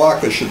Ethel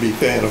Walker should be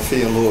paying a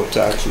fee in lieu of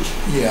taxes.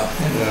 Yeah.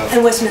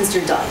 And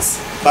Westminster does.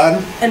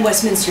 Pardon? And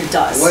Westminster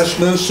does.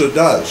 Westminster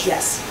does.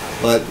 Yes.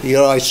 But,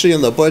 I see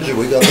in the budget,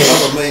 we got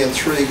 $1.3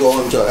 million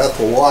going to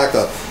Ethel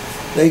Walker.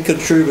 They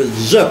contribute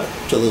zip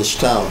to this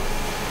town.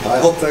 I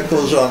hope that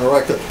goes on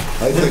record.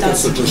 I think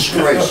it's a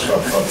disgrace,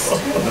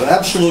 an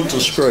absolute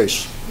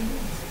disgrace.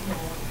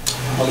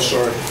 I'm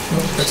sorry.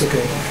 That's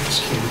okay.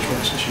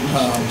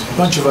 A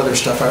bunch of other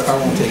stuff, I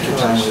won't take your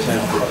time with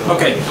that.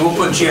 Okay, and we'll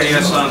put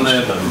GIS on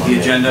the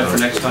agenda for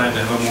next time to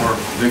have a more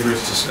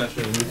vigorous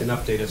discussion, and you can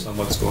update us on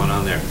what's going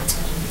on there.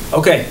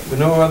 Okay, with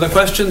no other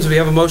questions, we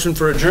have a motion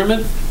for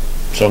adjournment?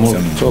 So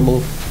moved. So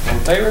moved. All in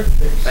favor?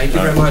 Thank you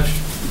very much.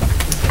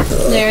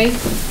 Larry,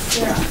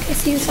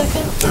 is you a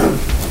second?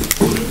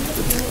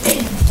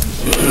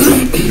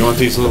 You want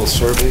these little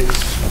surveys?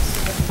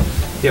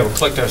 Yeah, we'll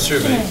collect our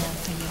survey.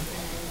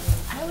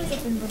 I was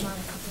up in Vermont